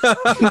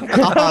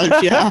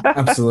 God, yeah,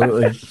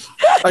 absolutely.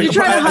 You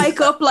try to hike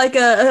up like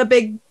a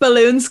big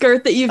balloon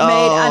skirt that you've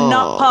made and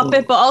not pop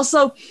it, but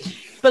also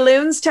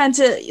balloons tend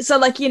to, so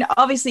like, you know,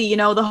 obviously, you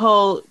know, the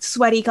whole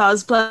sweaty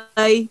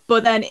cosplay,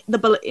 but then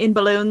in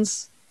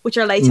balloons, which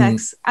are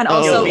latex, and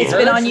also it's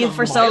been on you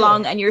for so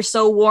long and you're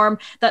so warm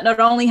that not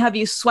only have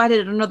you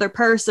sweated another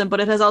person, but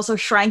it has also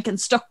shrank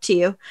and stuck to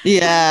you.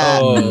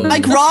 Yeah.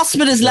 Like Ross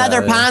with his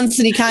leather pants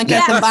and he can't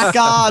get them back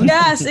on.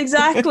 Yes,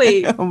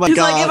 exactly. Oh my He's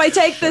God. like, if I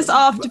take this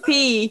off to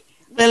pee,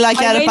 they'll like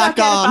get I it may back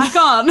not on. get it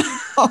back on.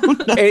 Oh,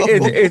 no.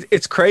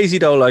 It's crazy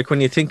though, like when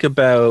you think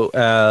about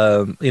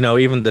you know,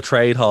 even the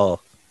trade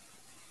hall,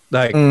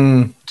 Like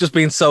just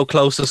being so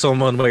close to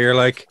someone where you're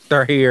like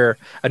they're here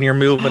and you're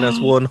moving as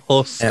one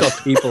husk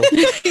of people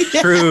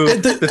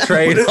through the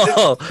train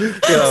hall.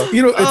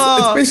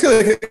 It's basically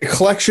like a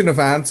collection of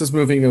ants is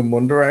moving in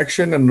one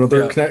direction, and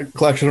another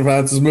collection of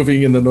ants is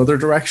moving in another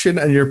direction,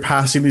 and you're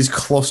passing these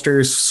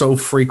clusters so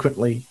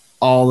frequently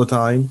all the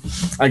time.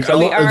 Like, as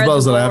well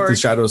as that, I have to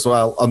shadow as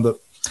well on the.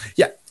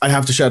 Yeah, I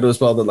have to shadow as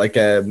well that like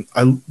I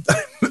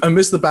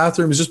miss the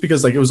bathrooms just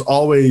because like it was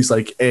always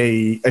like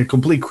a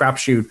complete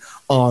crapshoot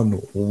on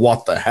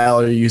what the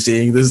hell are you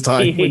seeing this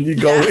time when you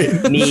go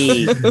in.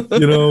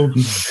 You know.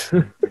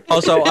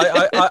 Also,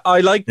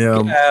 I like.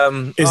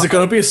 Is it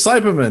going to be a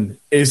Cyberman?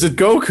 Is it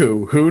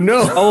Goku? Who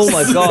knows? Oh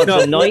my god,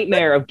 the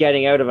nightmare of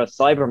getting out of a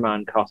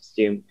Cyberman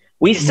costume.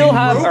 We still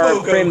have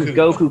our Prim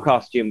Goku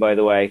costume, by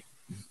the way.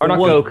 Or not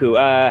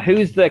Goku.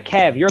 Who's the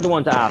Kev? You're the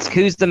one to ask.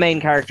 Who's the main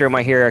character in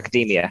My Hero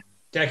Academia?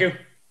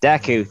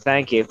 Deku,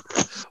 thank you.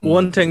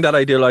 One thing that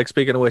I do like,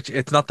 speaking of which,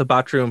 it's not the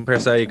bathroom per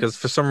se, because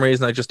for some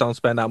reason I just don't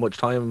spend that much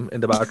time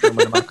in the bathroom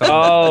when I'm at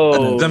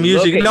college. I'm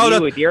usually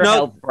with your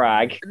health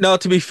brag. No,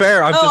 to be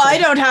fair, I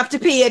don't have to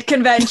pee at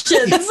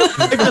conventions.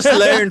 I've just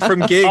learned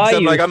from gigs.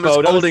 I'm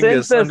just holding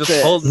this. I'm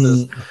just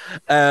holding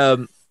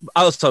this.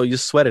 Also, you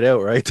sweat it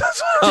out, right?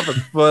 That's what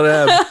happens.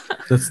 But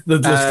that's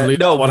literally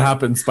not what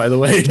happens, by the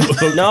way.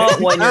 Not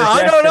when you're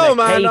I don't know,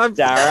 man.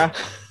 Dara.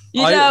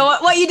 You know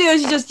what you do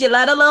is you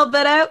let a little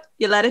bit out,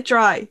 you let it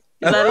dry.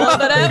 You let a little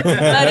bit out,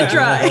 let it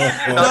dry.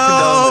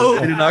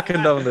 I do not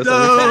condone this.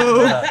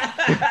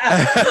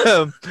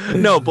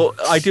 No, but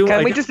I do.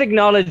 Can we just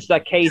acknowledge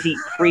that Katie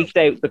freaked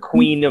out the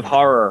Queen of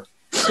Horror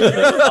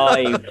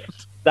live?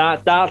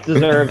 That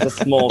deserves a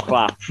small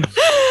clap.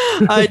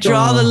 I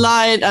draw the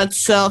line at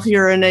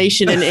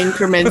self-urination in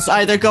increments.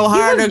 Either go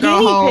hard or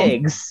go home.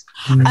 Pigs.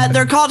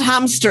 They're called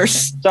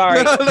hamsters.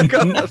 Sorry.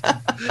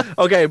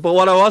 Okay, but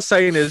what I was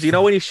saying is, you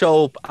know, when you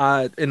show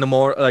up in the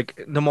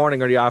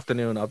morning or the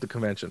afternoon of the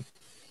convention,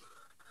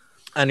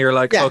 and you're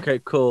like, okay,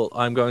 cool,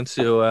 I'm going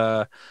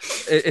to.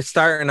 It's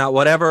starting at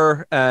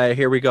whatever.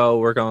 Here we go.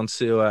 We're going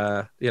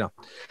to,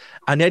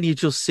 and then you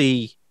just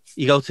see.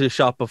 You go to the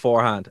shop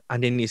beforehand,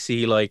 and then you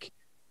see like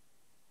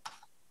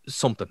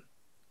something.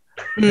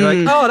 You're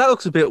like, oh, that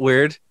looks a bit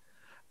weird.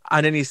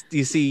 And then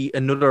you see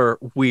another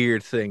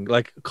weird thing,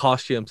 like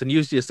costumes, and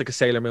usually it's like a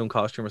Sailor Moon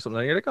costume or something.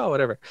 And you're like, oh,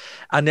 whatever.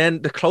 And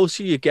then the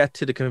closer you get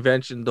to the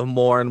convention, the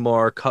more and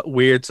more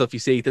weird stuff you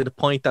see, to the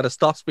point that it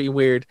stops being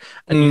weird,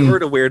 and you're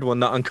the weird one,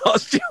 not in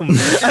costume.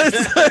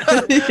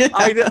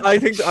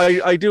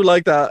 I do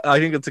like that. I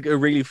think it's a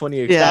really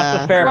funny example.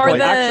 That's a fair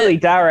point. Actually,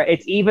 Dara,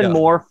 it's even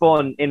more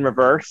fun in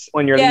reverse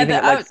when you're leaving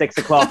at like 6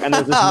 o'clock, and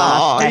there's this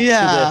mass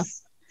exodus.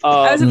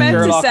 I was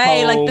about to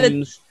say,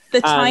 like the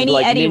tiny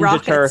like Eddie Ninja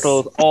Rockets.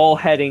 Turtles all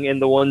heading in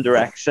the one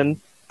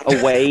direction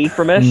away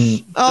from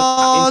it.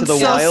 Oh, into the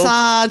it's so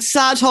wild.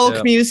 sad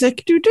Hulk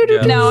music.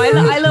 No,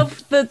 I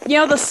love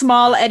the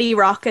small Eddie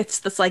Rockets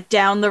that's like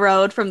down the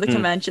road from the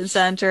convention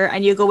center,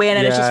 and you go in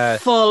and it's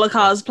just full of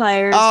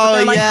cosplayers. But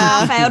they're like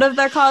half out of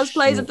their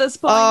cosplays at this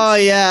point. Oh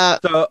yeah.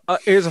 So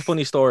here's a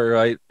funny story,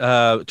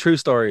 right? True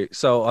story.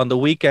 So on the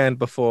weekend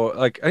before,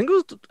 like I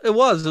think it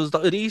was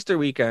the Easter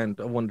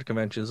weekend of one of the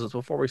conventions. It was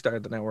before we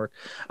started the network,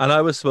 and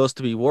I was supposed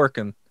to be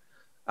working.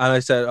 And I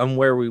said,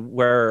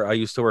 where I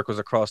used to work was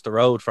across the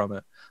road from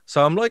it.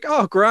 So I'm like,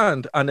 oh,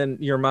 grand. And then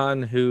your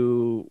man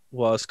who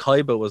was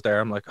Kaiba was there.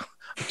 I'm like, I'm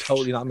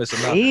totally not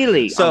missing that.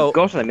 Really? So, oh,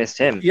 gosh, I missed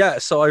him. Yeah.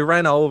 So I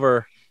ran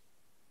over,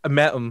 I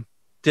met him,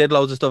 did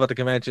loads of stuff at the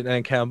convention, and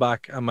then came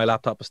back, and my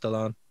laptop was still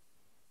on.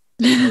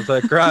 I was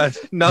like, grand.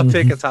 No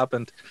tickets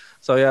happened.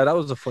 So yeah, that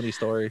was a funny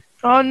story.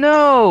 Oh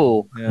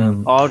no! Yeah.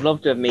 Oh, I'd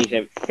love to meet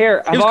him.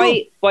 Here, have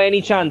I, by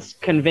any chance,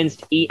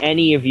 convinced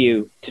any of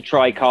you to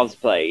try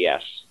cosplay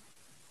yet?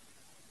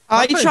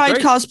 I tried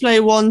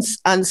cosplay once,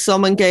 and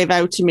someone gave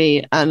out to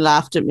me and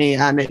laughed at me,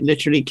 and it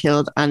literally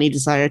killed any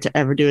desire to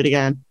ever do it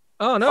again.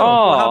 Oh no!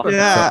 Oh,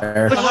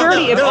 yeah. But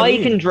surely, if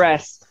I can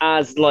dress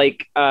as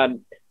like a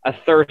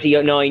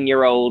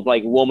 39-year-old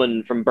like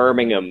woman from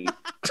Birmingham,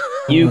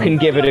 you can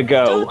give it a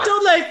go.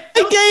 I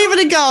gave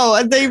it a go,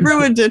 and they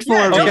ruined it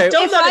for me.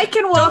 If I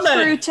can walk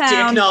through town,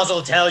 Dick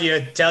Nozzle tell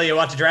you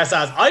what to dress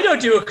as. I don't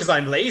do it because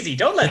I'm lazy.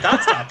 Don't let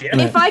that stop you.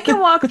 If I can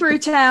walk through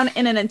town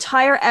in an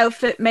entire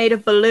outfit made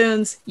of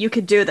balloons, you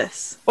could do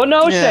this. Well,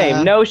 no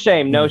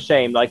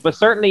shame. Like, but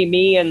certainly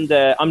me and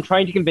I'm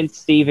trying to convince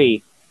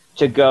Stevie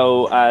to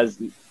go as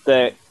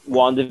the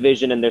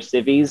WandaVision and their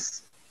civvies.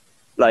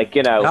 Like,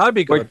 you know, that'd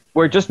be good.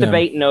 We're just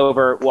debating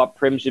over what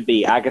Prim should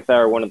be, Agatha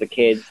or one of the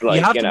kids. Like,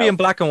 you have to be in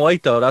black and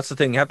white, though. That's the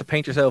thing. You have to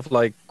paint yourself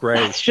like grey.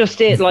 That's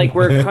just it. Like,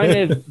 we're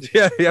kind of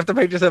yeah. You have to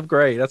paint yourself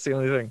grey. That's the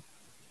only thing.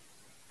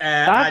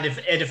 And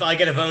if I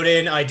get a vote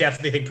in, I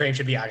definitely think Prim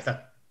should be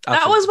Agatha.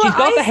 That was what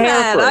I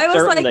said. I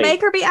was like,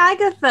 make her be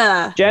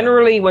Agatha.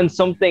 Generally, when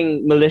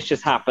something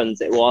malicious happens,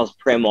 it was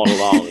Prim all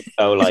along.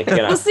 So, like, you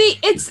know. Well, see,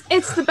 it's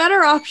the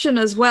better option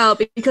as well,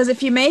 because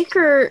if you make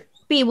her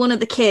be one of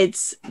the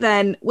kids,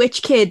 then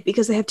which kid?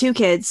 Because they have two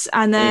kids,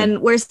 and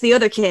then where's the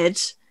other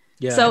kid?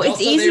 Yeah. So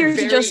it's easier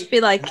to just be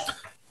like,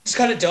 it's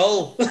kind of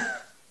dull.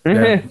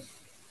 Yeah.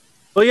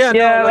 Well,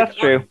 yeah, that's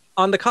true.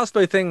 On the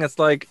cosplay thing, it's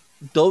like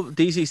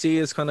DCC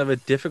is kind of a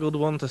difficult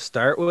one to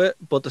start with,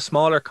 but the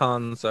smaller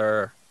cons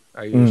are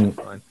usually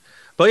fine.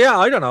 But yeah,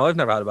 I don't know. I've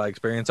never had a bad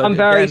experience. I'm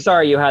very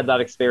sorry you had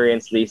that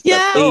experience, Lisa.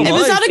 Yeah, it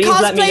was at a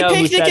cosplay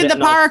picnic in the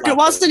park. It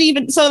wasn't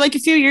even so. Like a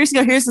few years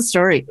ago, here's the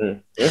story.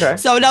 Okay.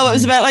 So no, it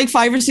was about like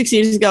 5 or 6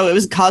 years ago. It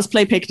was a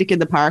cosplay picnic in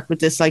the park with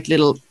this like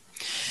little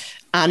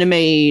anime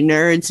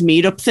nerds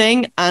meetup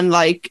thing, and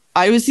like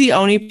I was the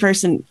only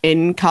person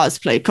in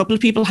cosplay. A couple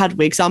of people had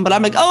wigs on, but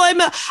I'm like,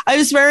 I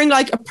was wearing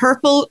like a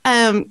purple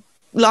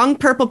long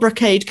purple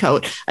brocade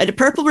coat. I had a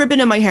purple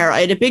ribbon in my hair. I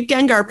had a big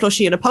Gengar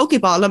plushie and a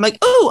Pokeball. I'm like,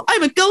 oh,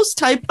 I'm a ghost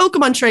type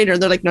Pokemon trainer.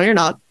 And they're like, no, you're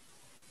not.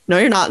 No,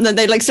 you're not. And then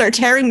they like start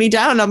tearing me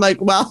down. I'm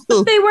like, well,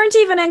 they weren't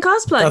even in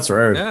cosplay. That's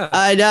rude. Yeah.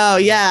 I know.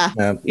 Yeah,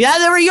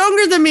 they were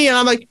younger than me, and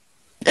I'm like,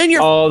 in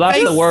your that's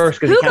face. the worst.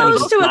 Who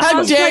goes to a cosplay?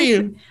 How dare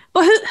you?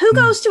 But who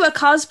goes to a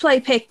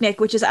cosplay picnic,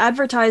 which is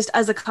advertised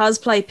as a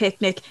cosplay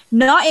picnic,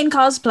 not in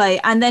cosplay,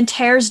 and then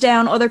tears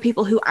down other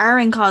people who are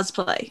in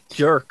cosplay?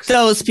 Jerks.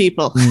 Those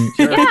people.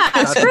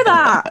 Yeah, screw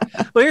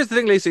that. Well, here's the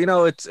thing, Lisa. You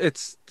know,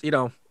 it's you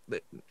know,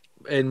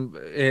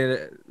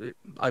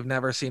 I've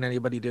never seen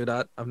anybody do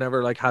that. I've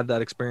never like had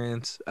that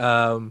experience.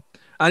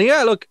 And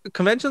yeah, look,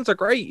 conventions are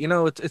great. You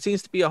know, it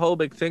seems to be a whole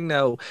big thing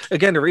now.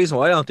 Again, the reason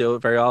why I don't do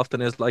it very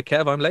often is like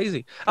Kev, I'm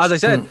lazy. As I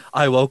said,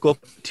 I woke up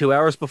 2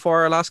 hours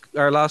before our last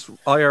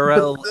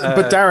IRL.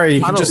 But Dara,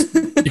 you could just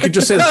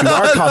say that you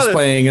are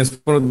cosplaying as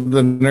one of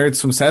the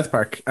nerds from South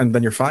Park, and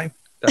then you're fine.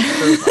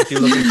 That's true.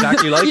 You look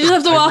exactly like you just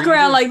have to walk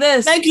around like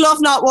this. Make love,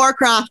 not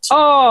Warcraft.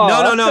 Oh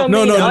no!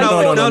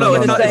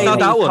 It's not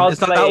that one. It's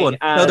not that one.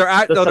 No, they're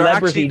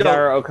actually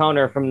Dara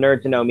O'Connor from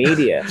Nerd to Know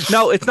Media.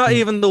 No, it's not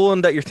even the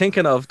one that you're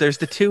thinking of. There's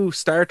the 2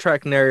 Star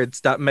Trek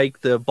nerds that make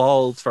the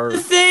balls for the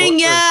thing.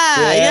 Yeah.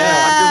 The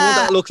one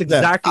that looks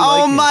exactly like.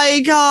 Oh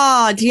my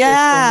god!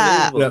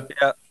 Yeah.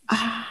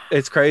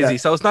 It's crazy.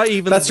 So it's not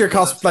even. That's your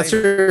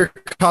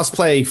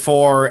cosplay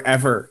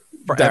forever.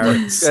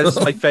 That's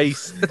my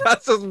face.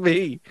 That's just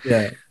me.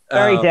 Yeah,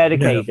 very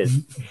dedicated.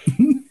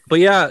 But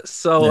yeah,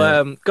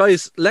 so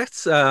guys,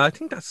 let's. I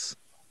think that's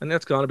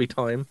gonna be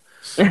time.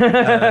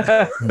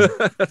 That's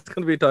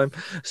gonna be time.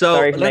 So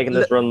sorry for making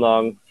this run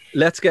long.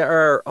 Let's get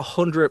our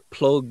 100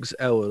 plugs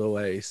out of the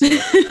way. So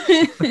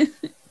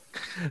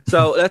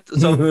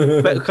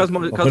because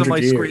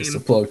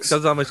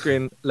of my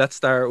screen, let's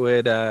start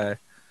with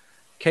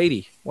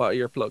Katie. What are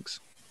your plugs?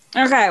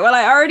 Okay, well,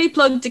 I already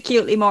plugged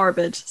Acutely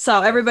Morbid,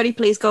 so everybody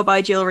please go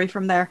buy jewelry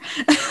from there.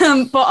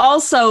 But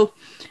also,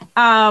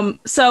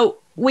 so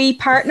we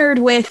partnered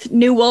with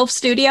New Wolf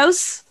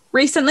Studios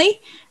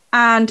recently,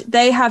 and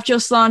they have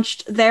just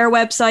launched their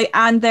website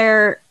and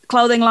their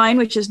clothing line,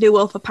 which is New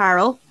Wolf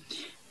Apparel.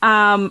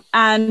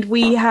 And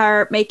we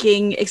are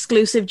making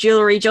exclusive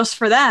jewelry just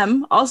for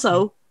them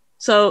also.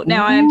 So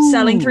now I'm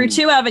selling through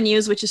 2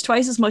 avenues, which is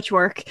twice as much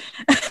work.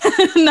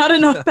 Not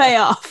enough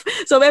payoff.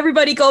 So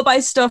everybody go buy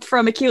stuff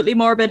from Acutely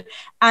Morbid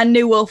and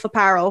New Wolf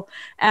Apparel.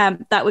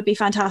 That would be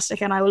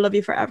fantastic, and I will love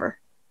you forever.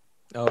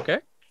 Okay.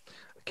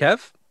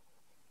 Kev?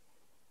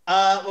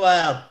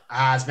 Well,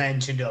 as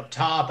mentioned up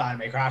top,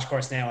 Anime Crash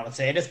Course now, I'll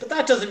say this, but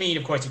that doesn't mean,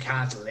 of course, you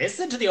can't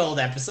listen to the old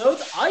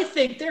episodes. I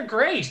think they're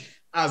great.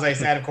 As I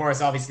said, of course,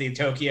 obviously the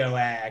Tokyo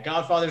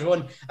Godfathers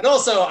one, and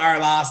also our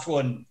last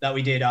one that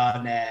we did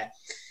on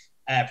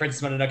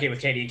Princess Mononoke with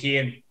Katie and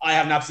Kian. I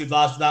have an absolute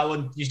blast for that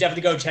one. You should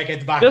definitely go check out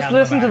the back. Just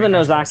listen to the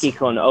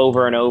Nozaki-kun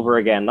over and over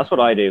again. That's what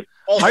I do.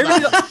 I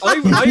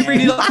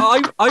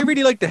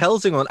really like the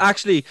Helsing one.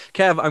 Actually,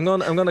 Kev, I'm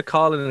gonna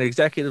call it an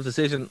executive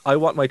decision. I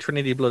want my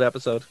Trinity Blood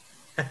episode.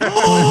 So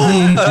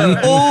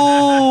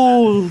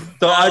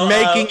I'm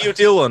making you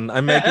do one.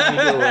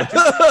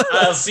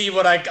 I'll see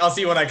what I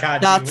can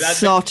do. That's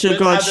such a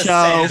good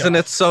show. Isn't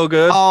it so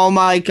good? Oh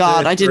my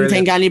god, I didn't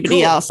think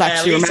anybody else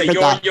actually Lisa,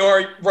 remembered that.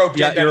 You're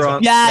roping in. You're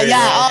on.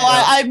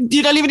 Yeah.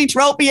 You don't even need to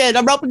rope me in.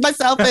 I'm roping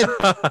myself in.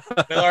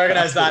 We'll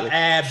organise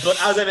that. But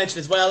as I mentioned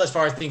as well, as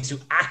far as things to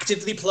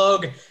actively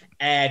plug,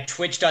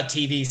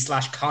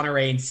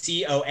 twitch.tv/Conoraine,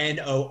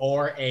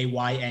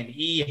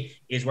 CONORAYNE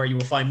is where you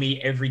will find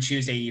me every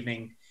Tuesday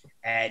evening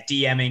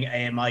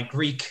DMing my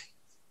Greek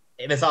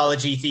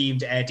mythology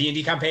themed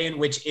D&D campaign,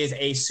 which is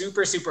a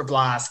super, super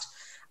blast.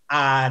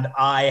 And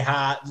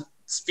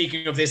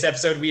speaking of this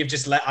episode, I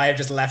have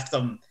just left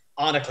them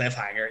on a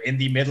cliffhanger in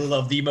the middle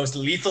of the most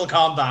lethal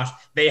combat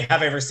they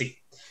have ever seen.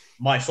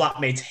 My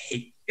flatmates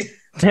hate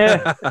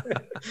right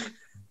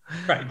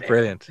there.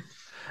 Brilliant.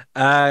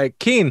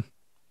 Keen.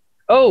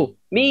 Oh,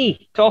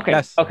 me talking.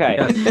 Yes. Okay.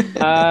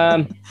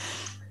 Yes.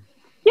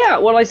 Yeah,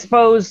 well, I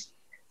suppose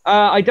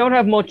I don't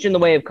have much in the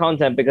way of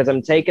content because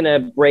I'm taking a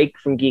break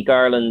from Geek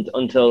Ireland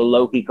until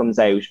Loki comes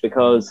out,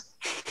 because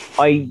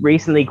I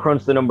recently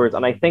crunched the numbers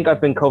and I think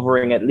I've been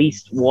covering at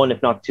least 1,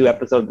 if not 2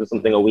 episodes or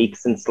something a week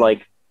since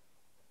like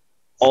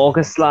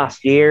August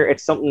last year.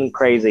 It's something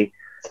crazy.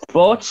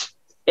 But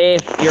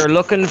if you're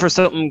looking for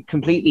something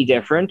completely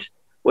different,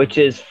 which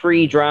is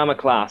free drama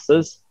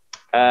classes,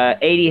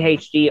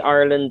 ADHD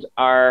Ireland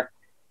are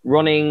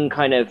running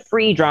kind of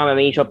free drama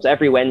meetups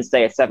every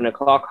Wednesday at 7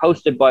 o'clock,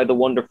 hosted by the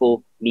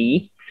wonderful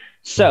me.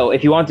 So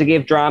if you want to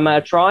give drama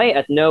a try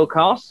at no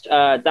cost,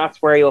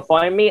 that's where you'll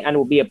find me, and it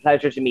will be a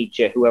pleasure to meet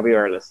you, whoever you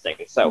are listening.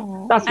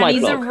 So that's my And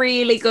he's plug. a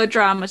really good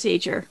drama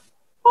teacher.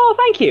 Oh,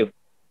 thank you.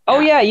 Oh,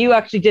 yeah, you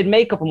actually did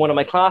makeup in one of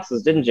my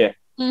classes, didn't you?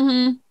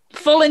 Mm-hmm.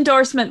 Full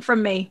endorsement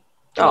from me.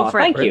 Go for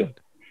thank it. you.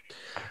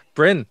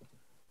 Bryn.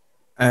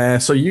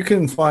 So you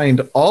can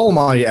find all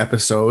my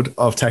episode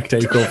of Tech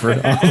Takeover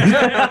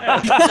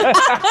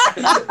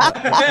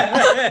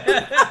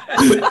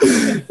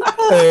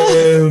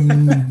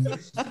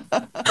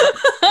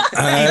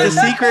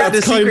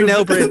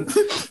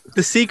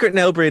the secret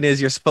now, Bryn, is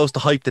you're supposed to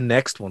hype the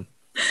next one.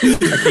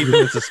 I keep it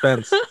in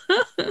suspense.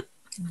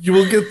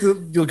 You'll get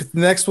the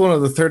next one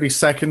on the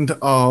 32nd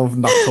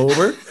of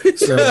October.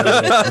 So,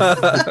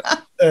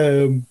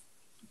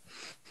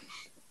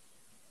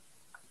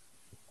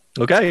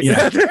 okay.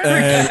 Yeah.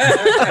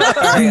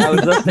 Sorry, I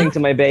was listening to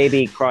my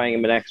baby crying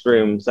in the next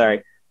room.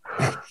 Sorry.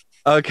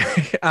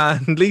 Okay,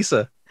 and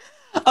Lisa.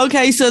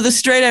 Okay, so the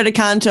Straight Outta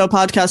Canto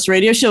podcast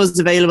radio show is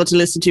available to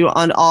listen to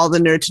on all the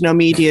Nerd to Know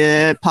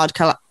Media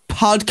podcast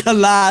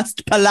platforms.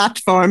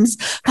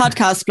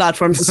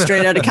 The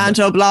Straight Outta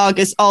Canto blog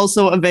is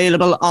also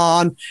available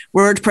on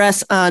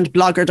WordPress and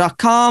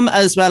blogger.com,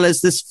 as well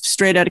as this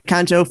Straight Outta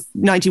Canto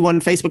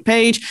 91 Facebook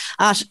page,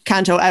 at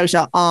Canto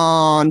Outta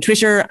on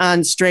Twitter,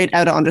 and Straight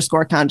Outta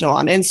 _Canto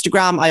on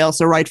Instagram. I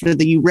also write for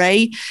the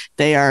Uray.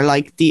 They are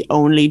like the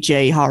only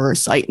J horror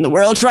site in the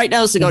world right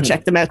now, so go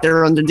check them out.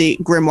 They're under the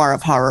Grimoire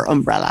of Horror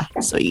umbrella.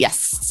 So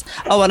yes.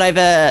 Oh, and I've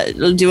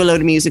do a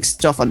load of music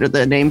stuff under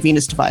the name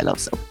Venus DeVilo,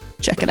 so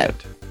check it out.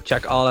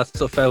 Check all that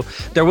stuff out.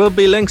 There will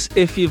be links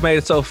if you've made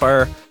it so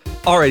far.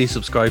 Already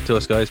subscribe to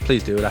us, guys.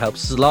 Please do. That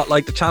helps us a lot.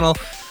 Like the channel.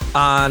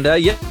 And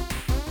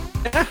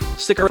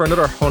stick around for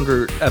another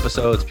 100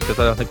 episodes, because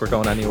I don't think we're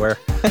going anywhere.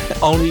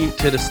 Only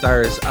to the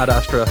stars Ad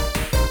Astra.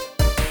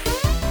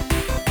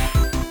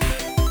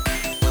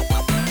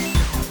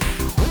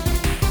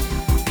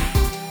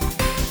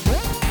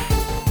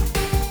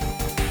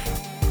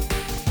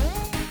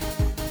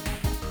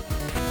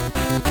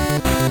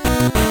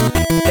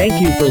 Thank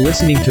you for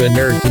listening to a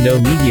Nerd to Know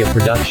Media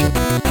production.